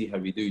excited to see how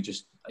we do,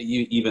 just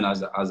even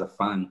as a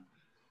fan,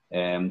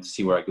 to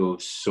see where I go.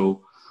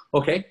 So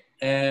okay,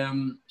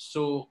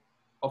 so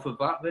off of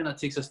that, then that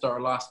takes us to our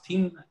last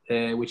team,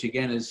 which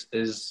again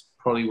is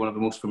probably one of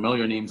the most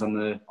familiar names on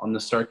the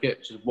circuit,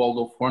 which is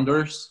Waldorf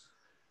Wanderers,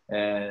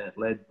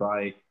 led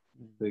by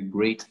the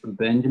great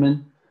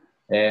Benjamin.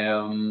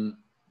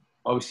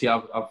 Obviously,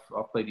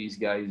 I've played these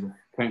guys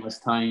countless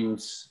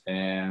times.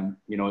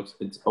 You know,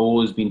 it's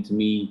always been to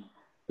me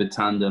the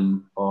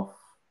tandem of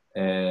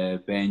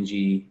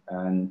Benji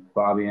and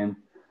Fabian.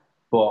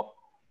 But,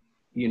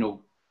 you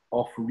know,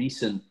 off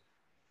recent,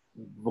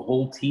 the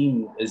whole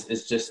team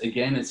is just,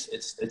 again,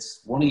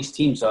 it's one of these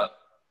teams that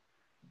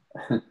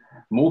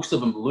most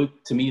of them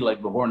look to me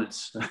like the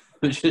Hornets.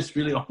 They're just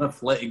really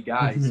unathletic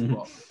guys.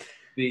 But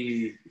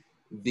they've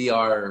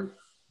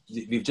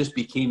just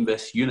became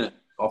this unit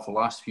of the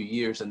last few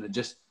years, and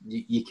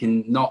you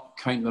cannot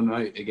count them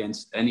out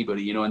against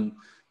anybody, you know. And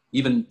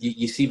even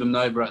you see them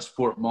now, we're at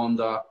Sport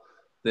Monda,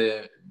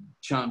 the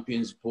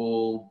Champions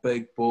Bowl,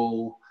 Big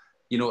Bowl.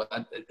 You know,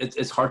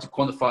 it's hard to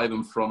quantify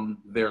them from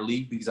their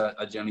league, because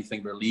I generally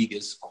think their league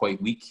is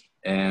quite weak.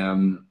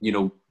 You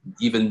know,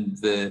 even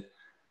the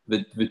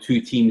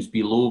two teams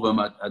below them,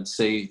 I'd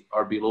say,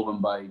 are below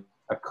them by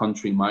a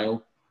country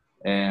mile.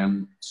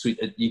 So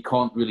you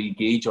can't really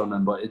gauge on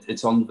them, but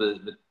it's on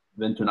the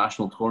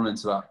international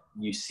tournaments that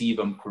you see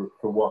them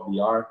for what they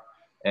are.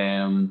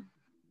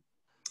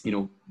 You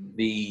know,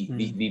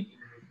 they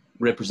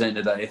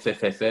represented at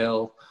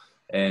FFFL.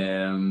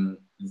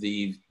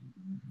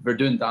 They're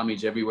doing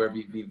damage everywhere.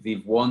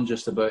 They've won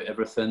just about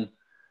everything.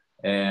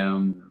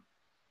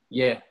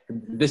 Yeah,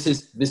 this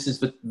is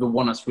the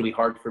one that's really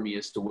hard for me,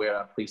 as to where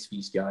I place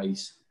these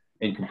guys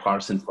in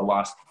comparison to the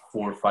last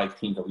 4 or 5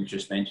 teams that we've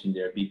just mentioned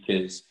there,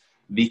 because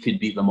they could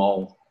beat them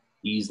all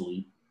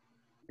easily,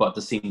 but at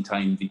the same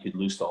time they could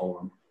lose to all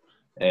of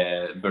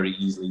them very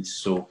easily.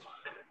 So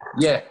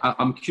yeah,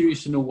 I'm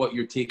curious to know what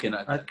you're taking.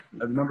 I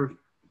remember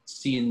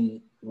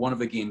seeing one of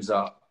the games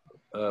that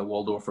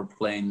Waldorf were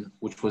playing,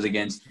 which was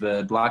against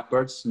the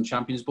Blackbirds in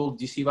Champions Bowl.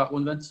 Do you see that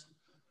one, Vince?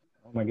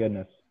 Oh my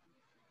goodness.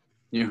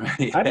 You're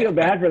right. I feel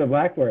bad for the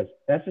Blackbirds.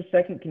 That's the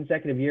second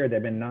consecutive year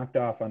they've been knocked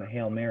off on a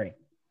Hail Mary.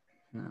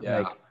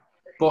 Yeah,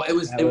 but it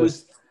was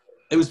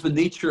the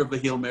nature of the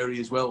Hail Mary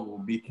as well,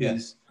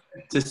 because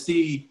to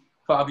see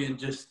Fabian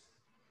just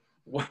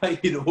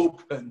wide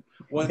open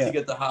once he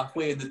get to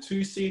halfway, and the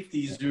two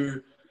safeties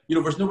who, you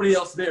know, there's nobody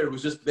else there. It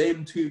was just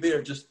them two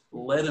there, just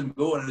let him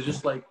go, and it was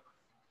just like,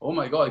 oh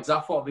my God, because I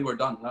thought they were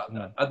done.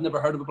 I'd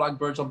never heard of the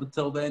Blackbirds up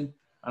until then,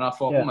 and I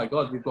thought, oh my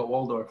God, we've got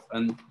Waldorf.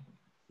 And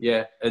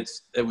yeah,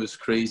 it was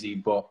crazy.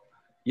 But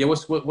yeah,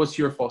 what's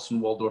your thoughts on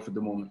Waldorf at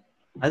the moment?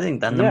 I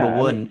think that number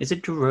one, is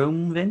it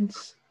Jerome,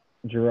 Vince?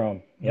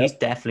 Jerome. Yep. He's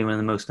definitely one of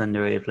the most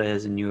underrated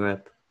players in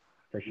Europe.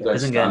 For sure.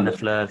 Doesn't get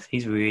enough love.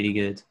 He's really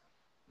good.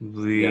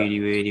 Really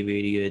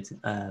good.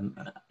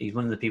 He's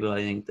one of the people I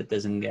think that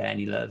doesn't get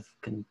any love.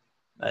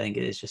 I think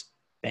it is just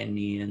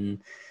Benny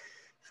and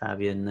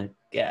Fabian that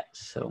get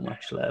so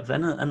much love,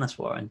 and that's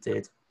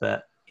warranted.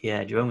 But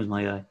yeah, Jerome was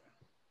my guy.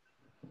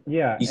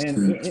 Yeah,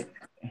 and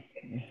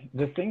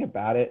the thing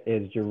about it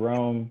is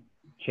Jerome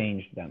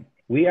changed them.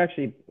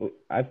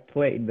 I've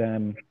played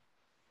them.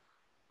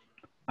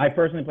 I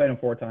personally played them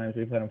 4 times.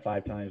 We played them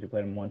 5 times. We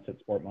played them once at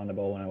Sport Monday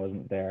Bowl when I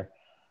wasn't there.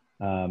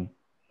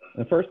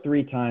 The first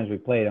 3 times we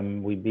played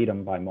them, we beat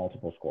them by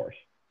multiple scores.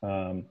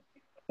 And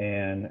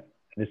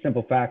the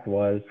simple fact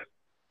was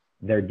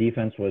their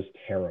defense was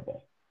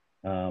terrible.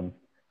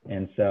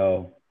 And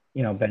so,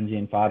 you know, Benji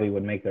and Fabi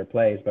would make their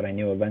plays, but I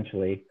knew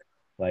eventually,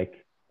 like,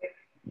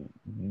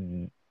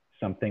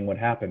 something would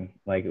happen.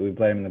 Like, we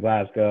played them in the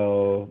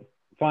Glasgow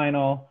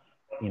final.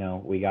 You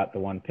know, we got the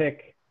 1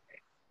 pick,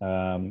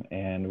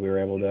 and we were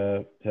able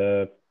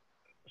to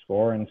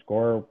score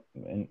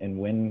and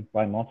win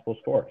by multiple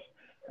scores.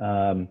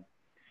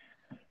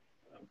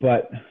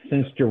 But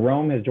since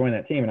Jerome has joined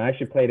that team, and I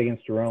actually played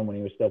against Jerome when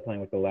he was still playing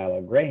with the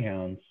Lalo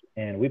Greyhounds,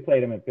 and we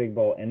played him at Big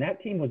Bowl, and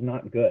that team was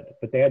not good,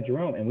 but they had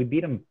Jerome, and we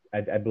beat him.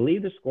 I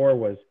believe the score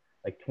was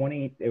like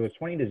 20. It was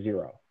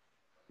 20-0,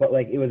 but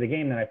like it was a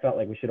game that I felt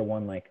like we should have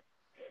won like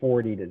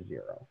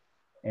 40-0,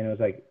 and it was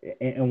like,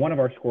 and one of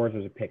our scores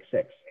was a pick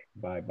 6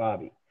 by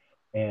Bobby,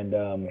 and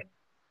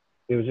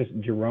it was just,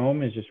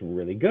 Jerome is just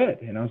really good,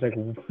 and I was like,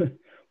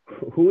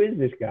 who is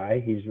this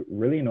guy? He's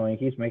really annoying.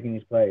 He's making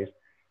these plays.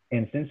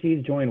 And since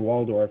he's joined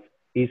Waldorf,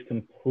 he's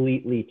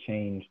completely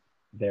changed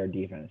their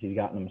defense. He's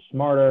gotten them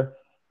smarter.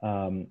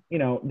 You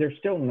know, they're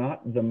still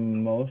not the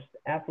most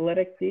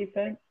athletic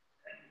defense,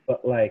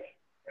 but like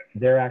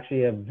they're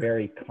actually a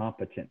very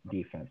competent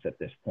defense at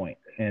this point.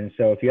 And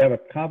so if you have a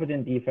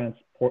competent defense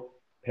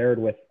paired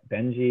with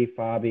Benji,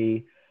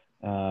 Fabi,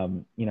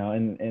 you know,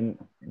 and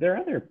their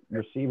other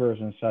receivers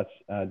and such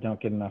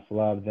don't get enough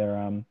love.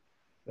 They're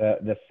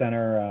the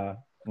center,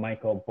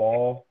 Michael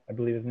Ball, I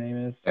believe his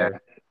name is.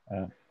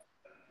 Yeah.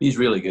 He's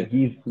really good.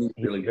 He's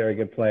really a very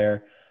good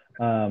player.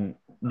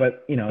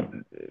 But, you know,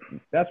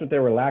 that's what they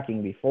were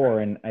lacking before.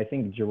 And I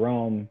think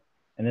Jerome,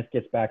 and this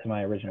gets back to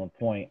my original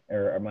point,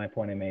 or my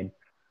point I made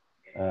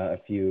a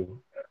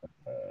few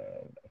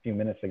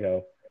minutes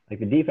ago, like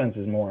the defense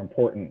is more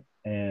important.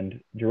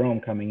 And Jerome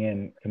coming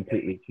in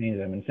completely changed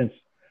them. And since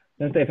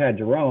they've had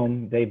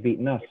Jerome, they've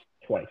beaten us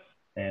twice.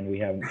 And we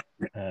haven't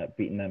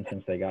beaten them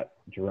since they got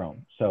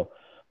Jerome. So,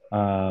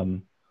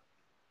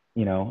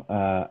 you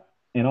know,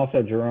 and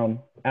also Jerome,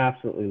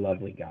 absolutely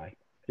lovely guy.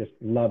 Just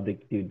love the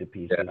dude to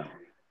pieces.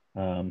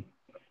 Yeah.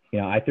 You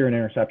know, I threw an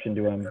interception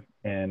to him,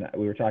 and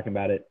we were talking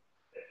about it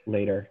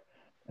later.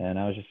 And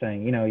I was just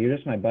saying, you know, you're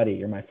just my buddy,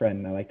 you're my friend,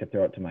 and I like to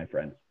throw it to my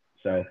friends.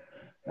 So,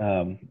 if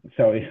I'm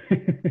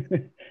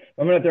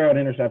going to throw out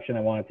an interception, I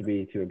want it to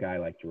be to a guy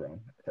like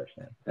Jerome,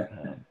 personally.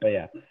 But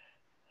yeah,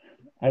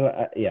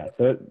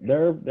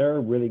 they're a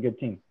really good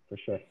team for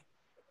sure.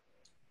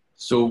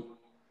 So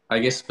I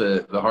guess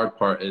the hard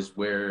part is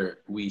where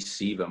we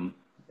see them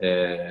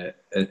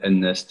in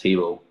this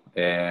table.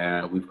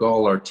 We've got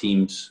all our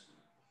teams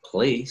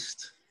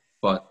placed,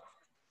 but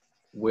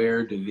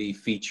where do they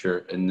feature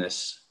in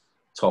this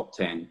top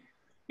 10?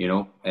 You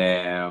know,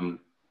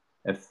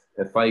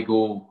 if I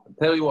go, I'll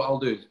tell you what I'll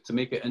do to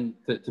make it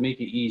to make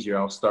it easier.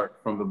 I'll start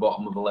from the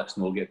bottom of the list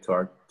and we'll get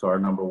to our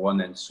number one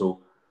then. So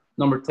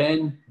number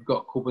 10, we've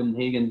got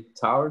Copenhagen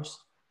Towers.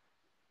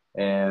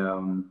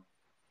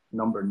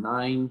 Number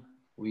 9,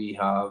 we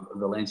have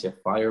Valencia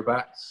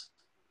Firebacks.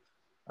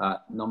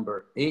 At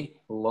number 8,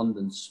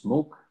 London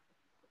Smoke.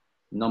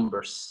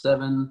 Number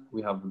 7,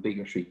 we have the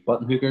Baker Street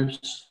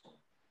Buttonhookers.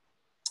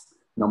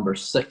 Number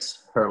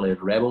 6, Hurley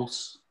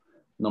Rebels.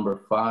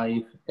 Number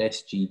 5,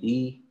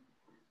 SGD.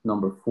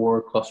 Number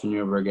 4, Cluster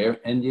Nuremberg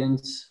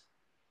Indians.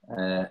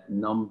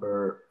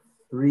 Number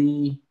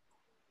 3,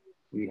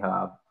 we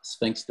have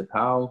Sphinx de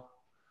Pau.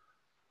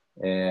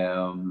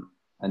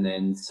 And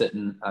then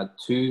sitting at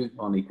 2,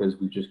 only because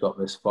we've just got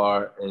this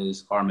far,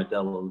 is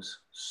Armadillos.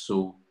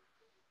 So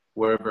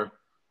wherever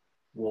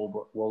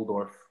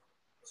Waldorf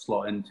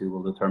slot into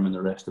will determine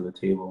the rest of the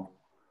table.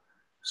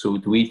 So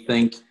do we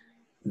think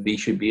they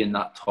should be in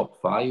that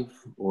top 5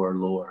 or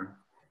lower?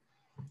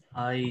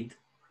 I'd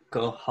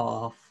go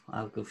half.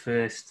 I'll go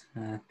first.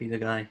 Be the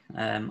guy.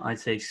 I'd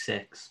say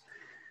 6.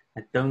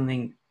 I don't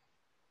think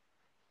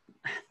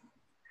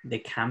they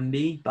can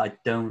be, but I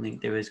don't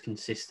think they're as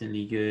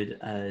consistently good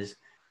as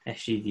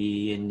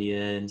SGD,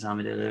 Indians,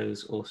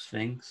 Armadillos, or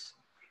Sphinx.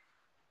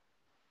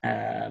 But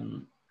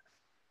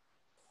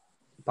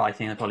I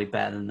think they're probably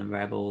better than the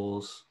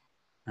Rebels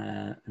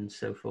and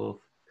so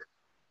forth.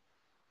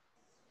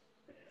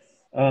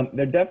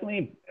 They're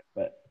definitely,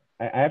 but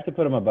I have to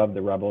put them above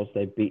the Rebels.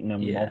 They've beaten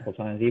them multiple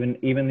times.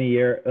 Even the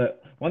year,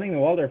 one thing the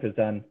Waldorf has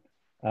done,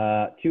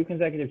 2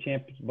 consecutive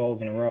Champions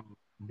Bowls in a row.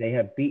 They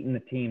have beaten the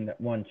team that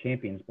won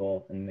Champions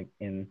Bowl in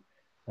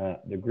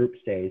the group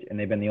stage, and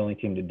they've been the only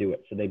team to do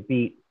it. So they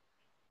beat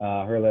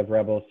Herlev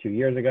Rebels 2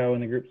 years ago in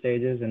the group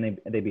stages, and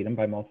they beat them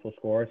by multiple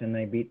scores, and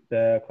they beat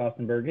the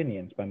Klausenberg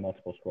Indians by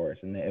multiple scores.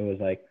 And it was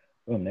like,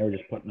 boom, they were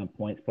just putting up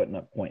points.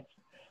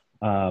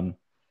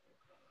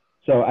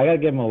 So I got to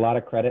give them a lot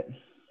of credit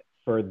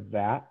for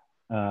that.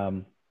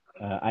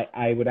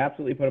 I would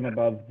absolutely put them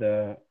above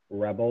the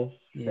Rebels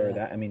for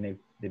that. I mean,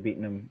 they've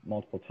beaten them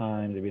multiple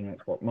times. They've beaten them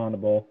at Fort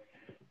Monteble.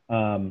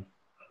 The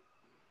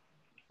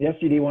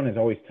SGD one is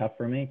always tough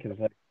for me because,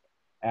 like,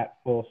 at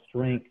full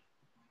strength,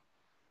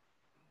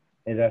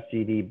 is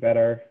SGD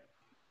better?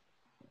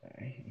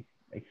 I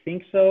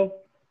think so,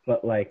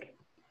 but like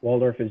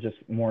Waldorf is just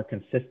more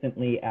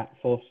consistently at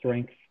full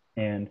strength.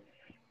 And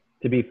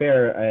to be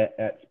fair,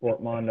 at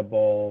Sport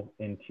Monteble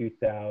in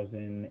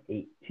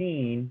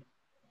 2018,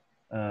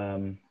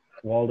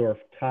 Waldorf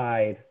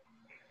tied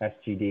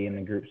SGD in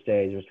the group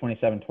stage. It was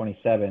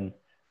 27-27,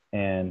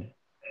 and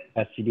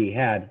SGD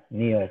had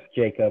Niels,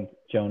 Jacob,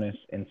 Jonas,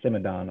 and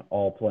Simadon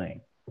all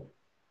playing.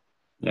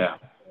 Yeah.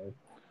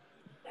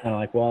 Kind of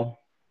like, well,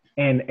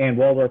 and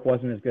Waldorf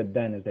wasn't as good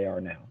then as they are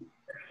now.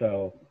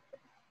 So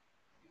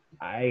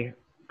I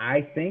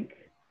think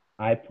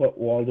I put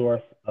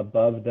Waldorf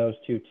above those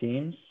 2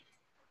 teams.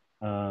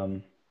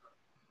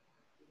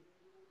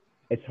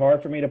 It's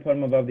hard for me to put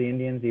them above the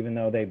Indians, even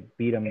though they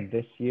beat them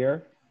this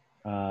year.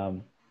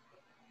 And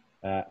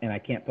I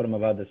can't put them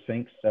above the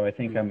Sphinx. So I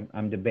think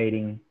I'm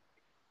debating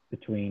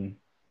between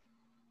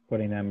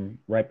putting them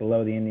right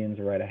below the Indians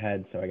or right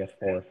ahead. So I guess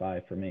 4 or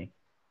 5 for me.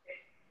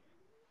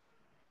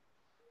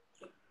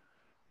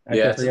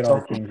 I forget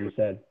all the teams you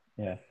said.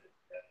 Yeah.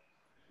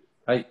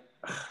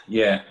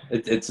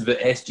 It's the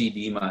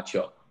SGD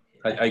matchup.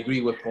 I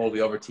agree with all the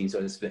other teams,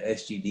 but it's the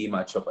SGD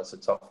matchup that's a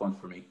tough one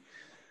for me.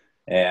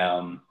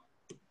 I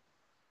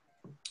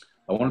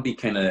want to be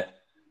kind of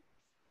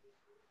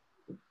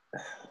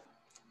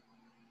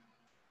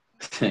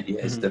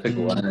it's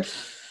difficult, isn't it?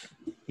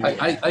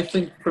 I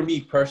think for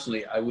me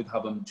personally, I would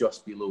have them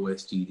just below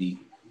SGD.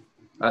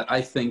 I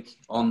think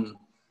on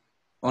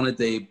a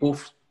day,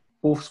 both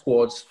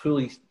squads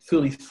fully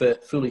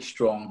fit, fully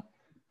strong.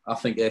 I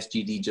think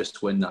SGD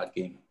just win that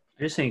game.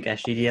 I just think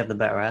SGD have the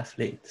better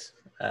athletes,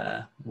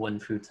 1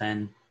 through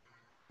 10.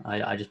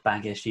 I just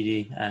back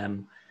SGD. I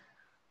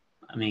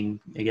mean,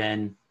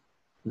 again,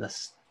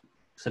 that's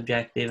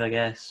subjective, I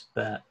guess,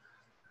 but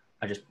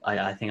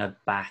I think I'd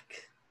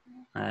back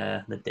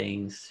the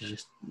Danes.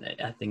 Just,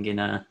 I think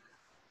out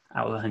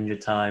of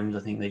 100 times, I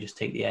think they just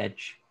take the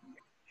edge.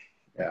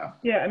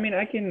 Yeah. I mean,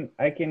 I can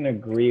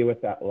agree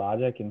with that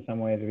logic in some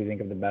ways. If you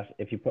think of the best,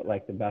 if you put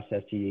like the best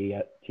SGD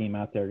team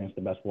out there against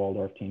the best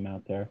Waldorf team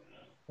out there,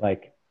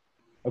 like,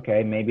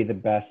 okay, maybe the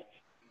best,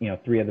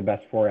 3 of the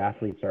best 4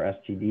 athletes are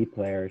SGD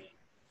players,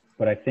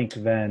 but I think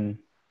then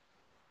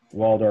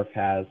Waldorf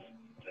has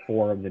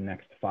 4 of the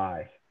next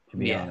 5. to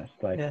be Yeah. honest.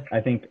 Like, Yeah.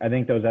 I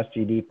think those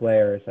SGD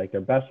players, like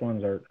their best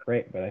ones are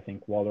great, but I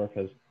think Waldorf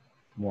has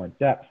more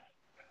depth.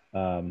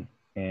 And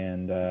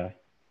their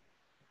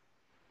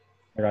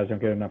guys don't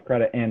get enough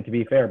credit. And to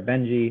be fair,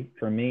 Benji,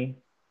 for me,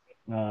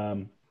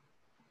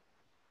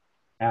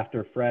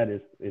 after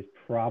Fred, is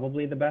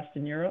probably the best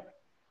in Europe.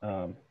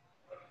 Well,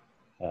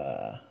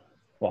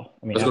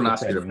 I mean, I was going to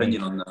ask Fred, your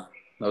opinion on that.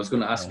 I was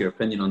going to ask your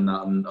opinion on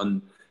that,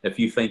 on if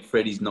you think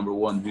Freddie's number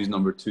one, who's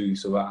number two.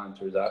 So that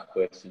answers that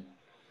question.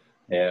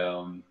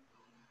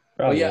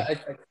 But yeah,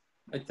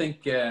 I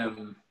think.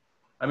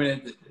 I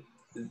mean,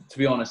 to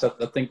be honest,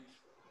 I think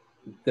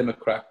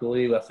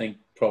democratically, I think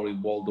probably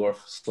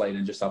Waldorf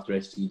sliding just after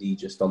SGD,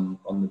 just on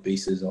the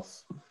basis of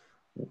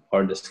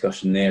our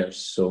discussion there.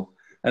 So,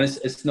 and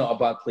it's not a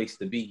bad place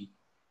to be,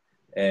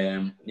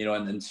 you know,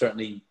 and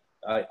certainly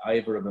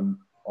either of them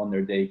on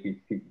their day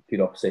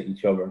could upset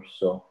each other.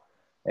 So,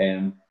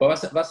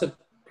 but that's a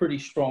pretty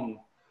strong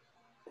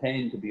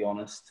 10, to be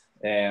honest.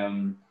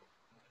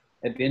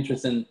 It'd be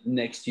interesting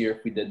next year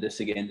if we did this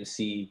again to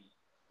see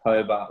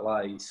how that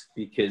lies,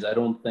 because I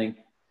don't think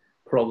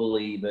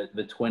probably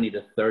the 20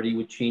 to 30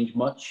 would change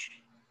much,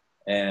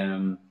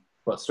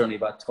 but certainly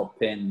that top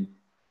 10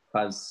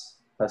 has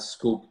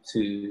scope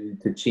to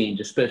change,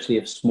 especially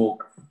if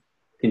Smoke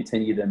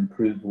continue to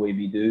improve the way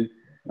we do,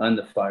 and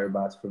the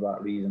Firebats for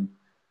that reason.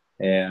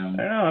 I don't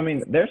know. I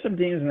mean, there's some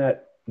teams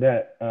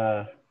that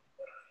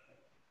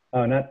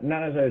not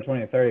necessarily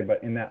 20 to 30,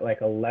 but in that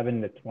like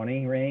 11 to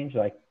 20 range,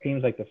 like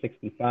teams like the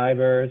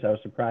 65ers, I was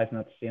surprised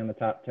not to see on the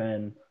top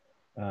 10.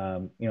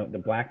 You know, the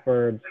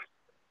Blackbirds.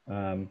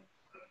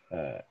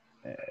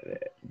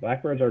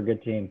 Blackbirds are a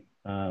good team.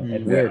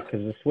 It's weird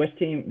because the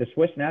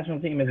Swiss national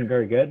team isn't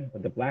very good,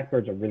 but the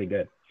Blackbirds are really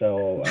good.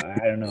 So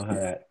I don't know how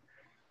that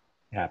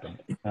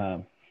happened.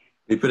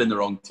 They put in the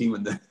wrong team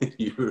in the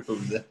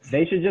Euros.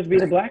 They should just be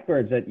the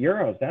Blackbirds at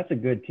Euros. That's a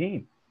good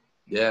team.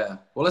 Yeah.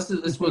 Well, this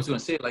is what I was going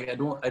to say. Like, I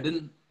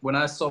didn't, when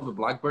I saw the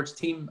Blackbirds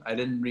team, I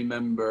didn't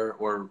remember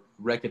or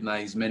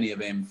recognize many of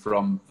them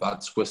from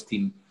that Swiss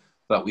team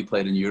that we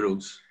played in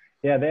Euros.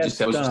 Yeah, they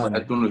had I was just like, I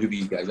don't know who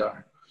these guys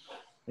are.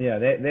 Yeah,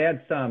 they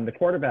had some. The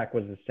quarterback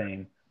was the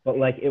same, but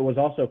like it was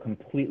also a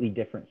completely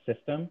different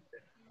system.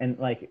 And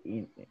like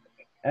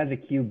as a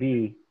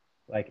QB,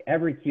 like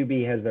every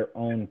QB has their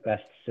own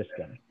best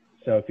system.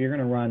 So if you're going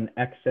to run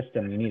X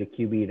system, you need a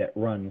QB that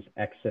runs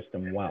X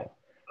system well.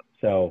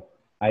 So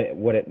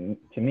to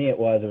me it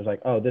was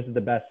like, oh, this is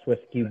the best Swiss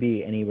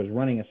QB, and he was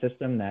running a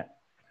system that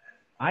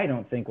I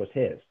don't think was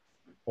his,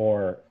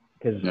 or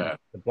because the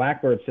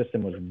Blackbird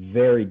system was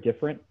very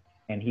different,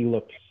 and he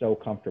looked so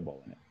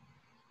comfortable in it.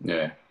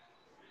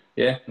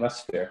 Yeah,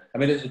 that's fair. I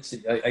mean,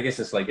 I guess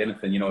it's like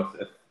anything, you know,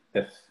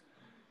 if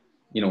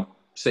you know,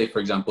 say for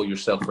example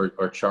yourself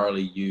or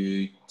Charlie,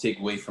 you take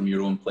away from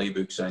your own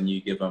playbooks and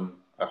you give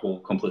them a whole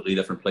completely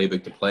different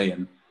playbook to play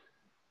in,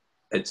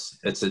 it's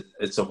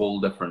a whole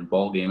different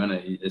ball game, and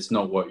it's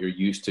not what you're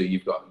used to.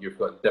 You've got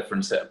a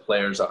different set of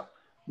players that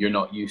you're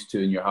not used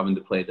to, and you're having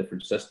to play a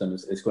different system.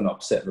 It's going to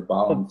upset the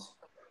balance.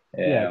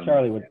 Yeah,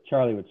 Charlie would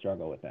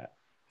struggle with that.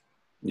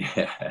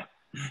 Yeah,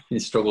 you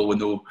struggle with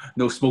no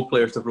Smoke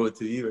players to throw it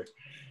to either.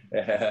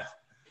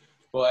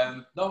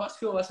 But no, that's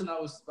cool. Listen,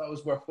 that was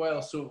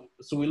worthwhile. So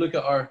we look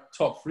at our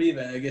top three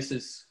then. I guess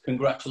it's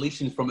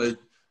congratulations from a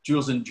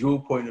Jules and Joe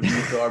point of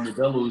view to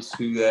Armadillos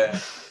who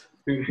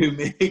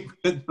make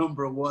the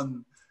number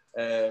one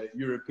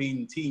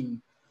European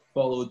team,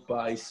 followed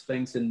by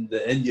Sphinx and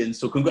the Indians.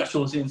 So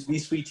congratulations,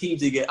 these three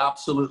teams. They get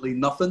absolutely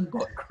nothing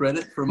but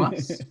credit from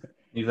us.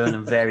 You've earned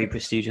a very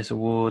prestigious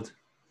award.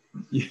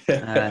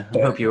 Yeah. I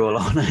hope you're all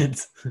honoured.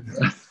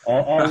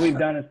 all we've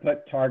done is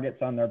put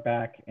targets on their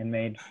back and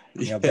made,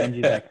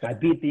 Benji's like, I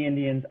beat the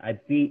Indians, I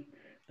beat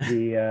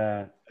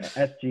the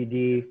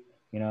SGD,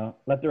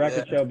 let the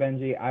record show,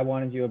 Benji, I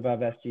wanted you above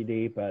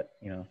SGD, but,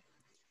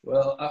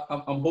 Well,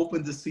 I'm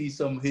hoping to see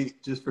some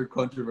hate just for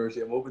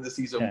controversy. I'm hoping to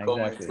see some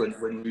comments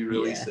when we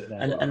release it.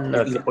 And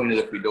look, disappointed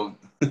if we don't.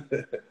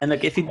 And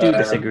look, if you do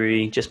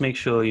disagree, just make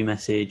sure you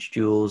message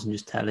Jules and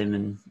just tell him,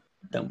 and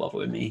don't bother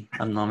with me.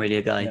 I'm not really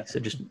a guy, so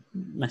just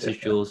message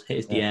Jules, hit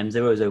his DMs.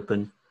 They're always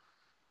open.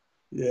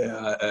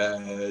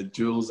 Yeah,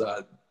 Jules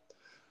at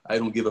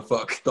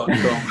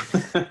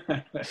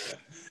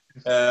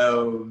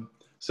idon'tgiveafuck.com.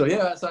 So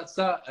yeah, that's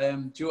that.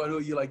 Joe, I know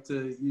you like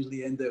to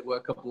usually end it with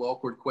a couple of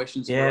awkward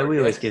questions. Yeah, we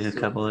always give a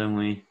couple, don't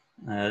we?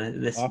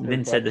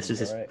 Vince said this is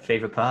his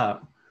favourite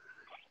part.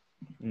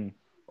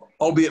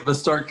 Albeit the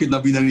start couldn't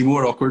have been any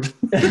more awkward.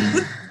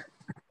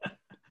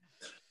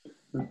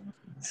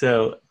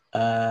 So,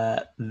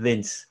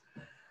 Vince,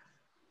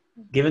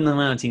 given the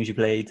amount of teams you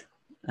played,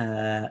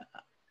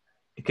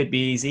 it could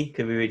be easy,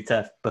 could be really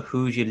tough, but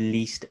who's your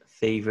least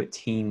favourite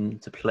team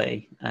to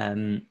play?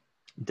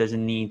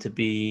 Doesn't need to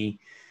be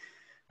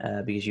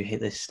because you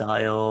hate their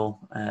style,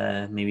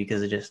 maybe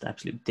because they're just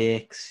absolute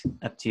dicks.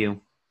 Up to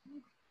you.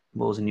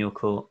 What was in your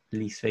court?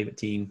 Least favourite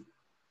team?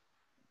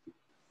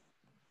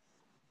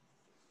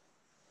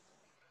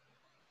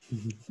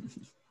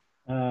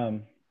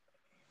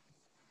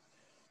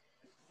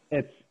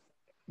 It's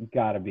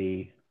got to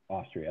be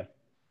Austria.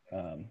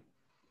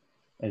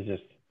 It's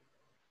just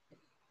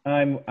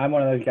I'm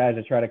one of those guys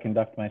that try to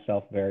conduct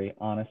myself very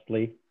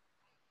honestly.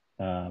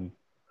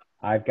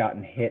 I've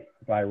gotten hit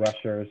by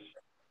rushers.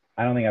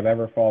 I don't think I've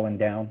ever fallen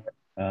down.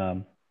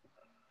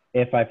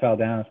 If I fell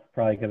down, it's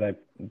probably because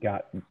I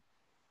got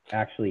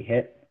actually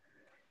hit.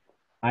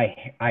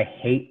 I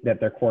hate that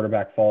their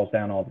quarterback falls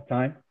down all the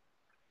time.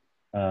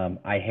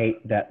 I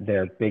hate that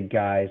their big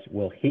guys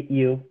will hit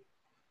you,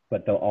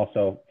 but they'll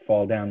also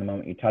fall down the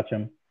moment you touch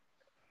them.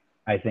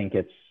 I think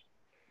it's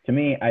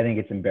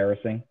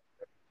embarrassing.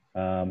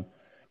 And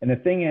the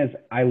thing is,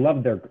 I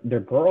love their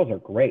girls are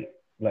great.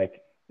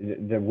 Like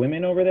the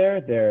women over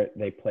there,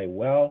 they play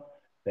well.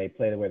 They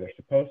play the way they're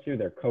supposed to.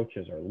 Their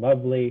coaches are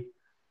lovely.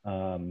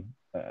 To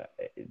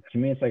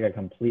me, it's like a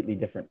completely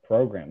different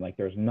program. Like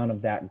there's none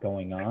of that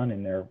going on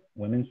in their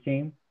women's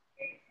team.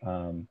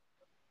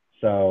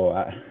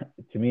 So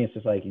to me, it's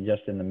just like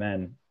just in the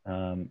men.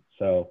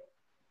 So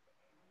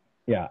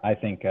yeah, I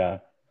think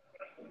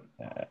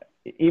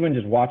even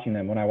just watching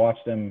them, when I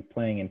watched them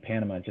playing in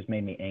Panama, it just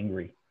made me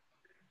angry.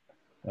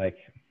 Like,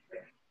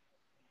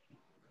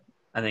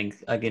 I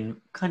think I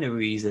can kind of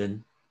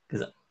reason,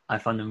 because I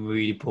find them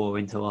really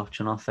boring to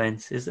watch on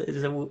offense. It's a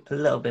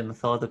little bit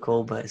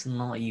methodical, but it's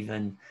not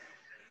even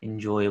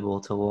enjoyable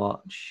to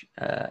watch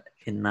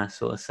in that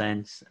sort of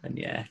sense. And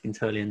yeah, I can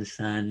totally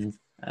understand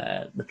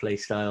the play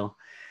style.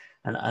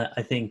 And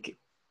I think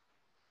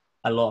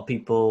a lot of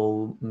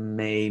people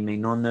may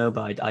not know,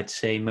 but I'd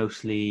say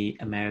mostly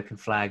American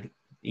flag,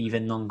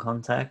 even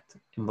non-contact,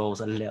 involves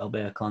a little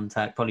bit of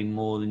contact, probably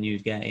more than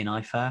you'd get in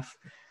IFAF.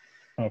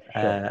 oh, for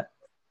sure.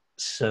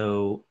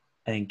 So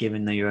I think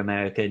given that you're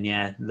American,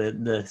 yeah,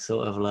 the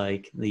sort of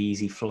like the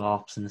easy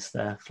flops and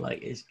stuff,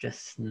 like it's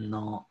just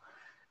not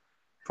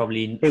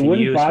probably It for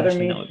wouldn't you, bother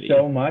especially me not with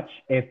so you. much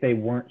if they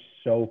weren't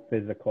so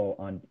physical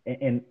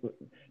and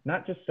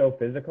not just so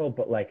physical,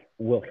 but like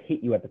will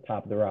hit you at the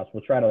top of the routes.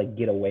 We'll try to like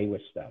get away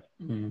with stuff.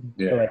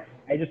 Yeah. So like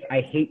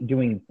I hate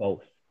doing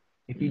both.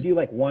 If you do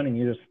like one and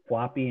you're just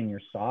floppy and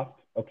you're soft,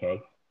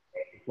 okay,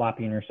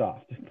 floppy and you're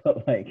soft.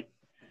 But like,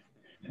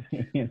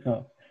 you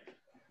know.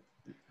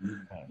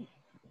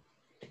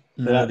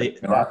 No,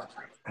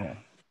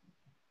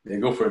 Yeah,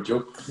 go for it,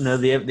 Joe. No,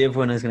 the other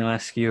one I was going to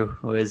ask you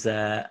was,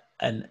 and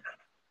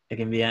it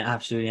can be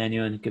absolutely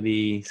anyone. It could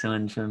be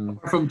someone from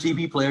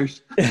GB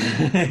players.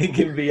 It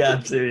can be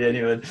absolutely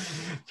anyone.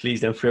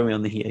 Please don't throw me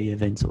on the heat of your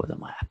Vince, or I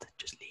might have to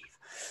just leave.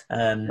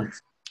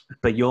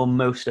 But your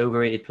most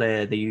overrated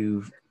player that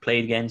you've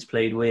played against,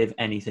 played with,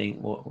 anything,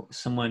 or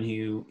someone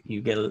who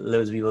you get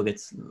loads of people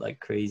gets like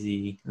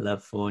crazy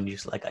love for, and you're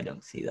just like, I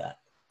don't see that.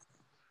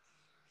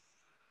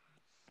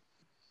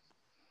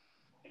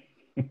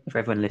 For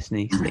everyone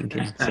listening, he's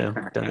thinking, so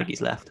don't think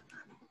he's left.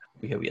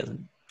 We hope he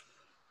hasn't.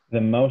 The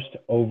most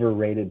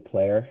overrated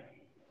player.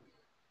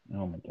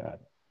 Oh my God.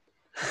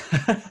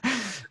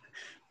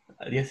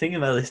 You're thinking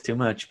about this too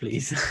much,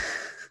 please.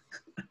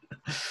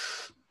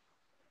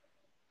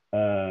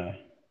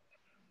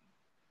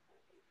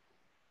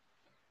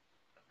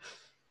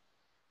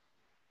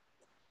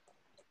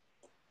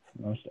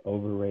 Most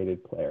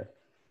overrated player.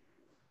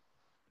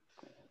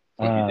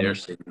 Don't you dare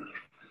say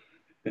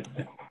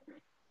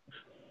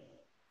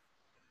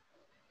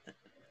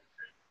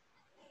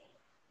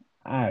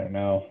I don't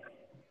know.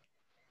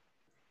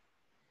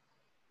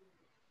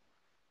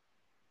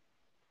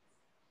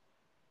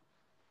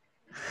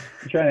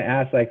 I'm trying to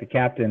ask like the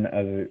captain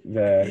of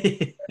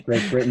the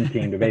Great Britain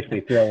team to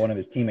basically throw one of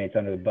his teammates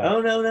under the bus.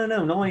 Oh no,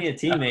 not one of your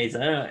teammates.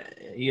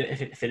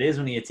 If it is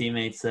one of your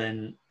teammates,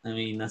 then I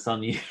mean that's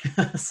on you.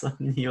 That's on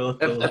your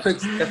thought.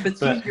 if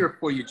it's easier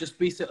for you, just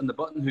base it on the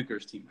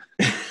Buttonhookers team.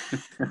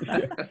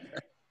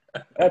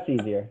 That's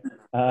easier.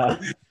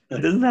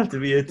 It doesn't have to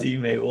be a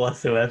teammate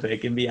whatsoever.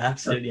 It can be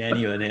absolutely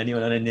anyone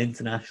on an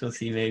international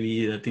team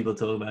maybe that people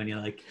talk about, and you're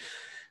like,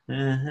 I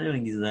don't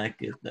think he's that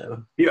good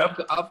though. Yeah,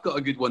 I've got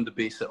a good one to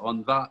base it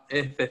on. That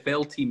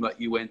FFL team that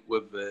you went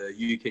with,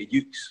 UK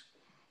Dukes,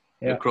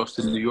 across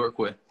to New York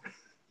with.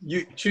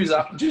 You choose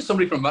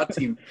somebody from that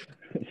team.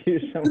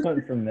 Choose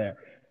someone from there.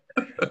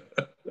 I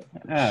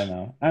don't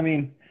know. I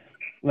mean,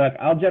 look,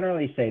 I'll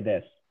generally say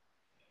this.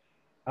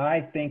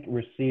 I think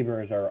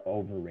receivers are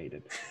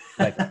overrated.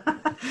 Like,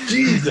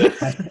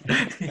 Jesus.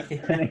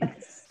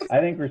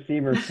 I think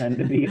receivers tend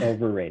to be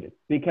overrated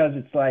because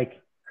it's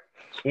like,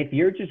 if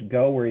you're just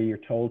go where you're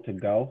told to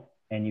go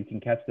and you can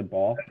catch the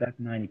ball, that's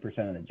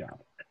 90% of the job.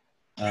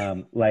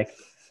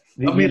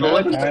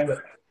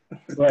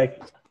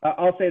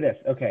 I'll say this.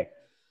 Okay.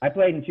 I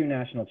played in 2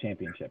 national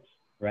championships,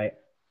 right?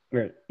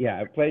 Yeah,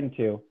 I played in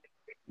 2.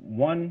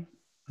 Won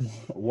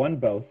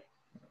both.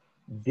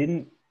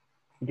 Didn't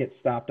get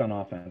stopped on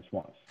offense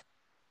once.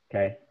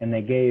 Okay. And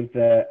they gave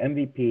the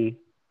MVP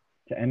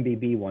to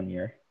MBB one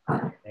year,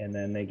 and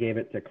then they gave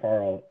it to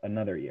Carl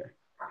another year.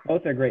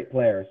 Both are great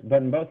players,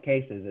 but in both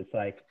cases, it's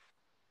like,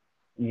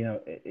 you know,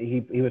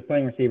 he was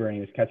playing receiver and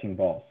he was catching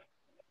balls.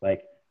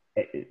 Like,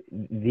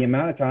 the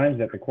amount of times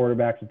that the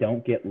quarterbacks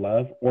don't get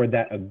love or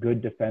that a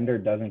good defender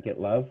doesn't get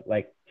love,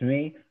 like, to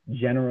me,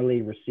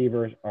 generally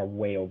receivers are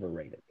way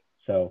overrated.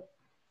 So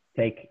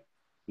take,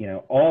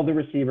 all the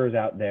receivers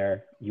out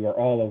there, you are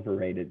all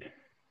overrated.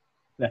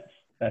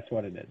 That's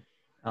what it is.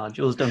 Oh,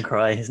 Jules, don't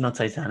cry. It's not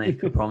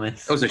Titanic, I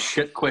promise. That was a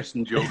shit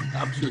question, Joe.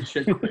 Absolute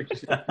shit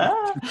question.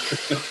 I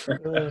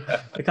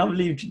can't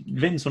believe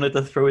Vince wanted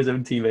to throw his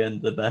own team under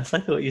the bus. I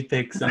thought you'd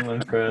pick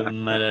someone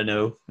from, I don't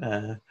know,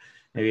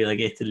 maybe like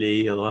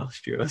Italy or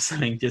Austria or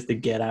something just to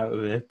get out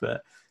of it.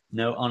 But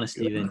no,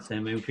 honestly, Vince,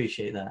 we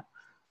appreciate that.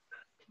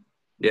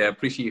 Yeah,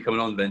 appreciate you coming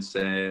on, Vince,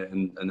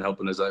 and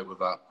helping us out with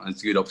that. And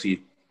it's good,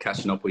 obviously,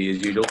 catching up with you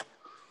as usual.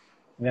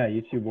 Yeah,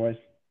 you too, boys.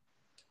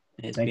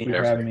 Thank you for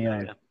perfect. having me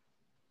on.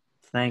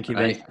 Thank you,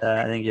 Vince.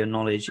 I think your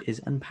knowledge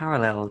is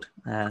unparalleled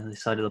on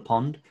this side of the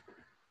pond.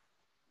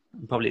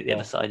 Probably at the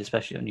other side,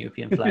 especially on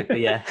European flag. But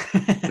yeah.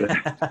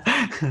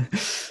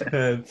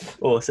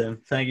 Awesome.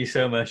 Thank you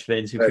so much,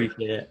 Vince. We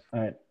appreciate it. All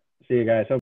right. See you guys.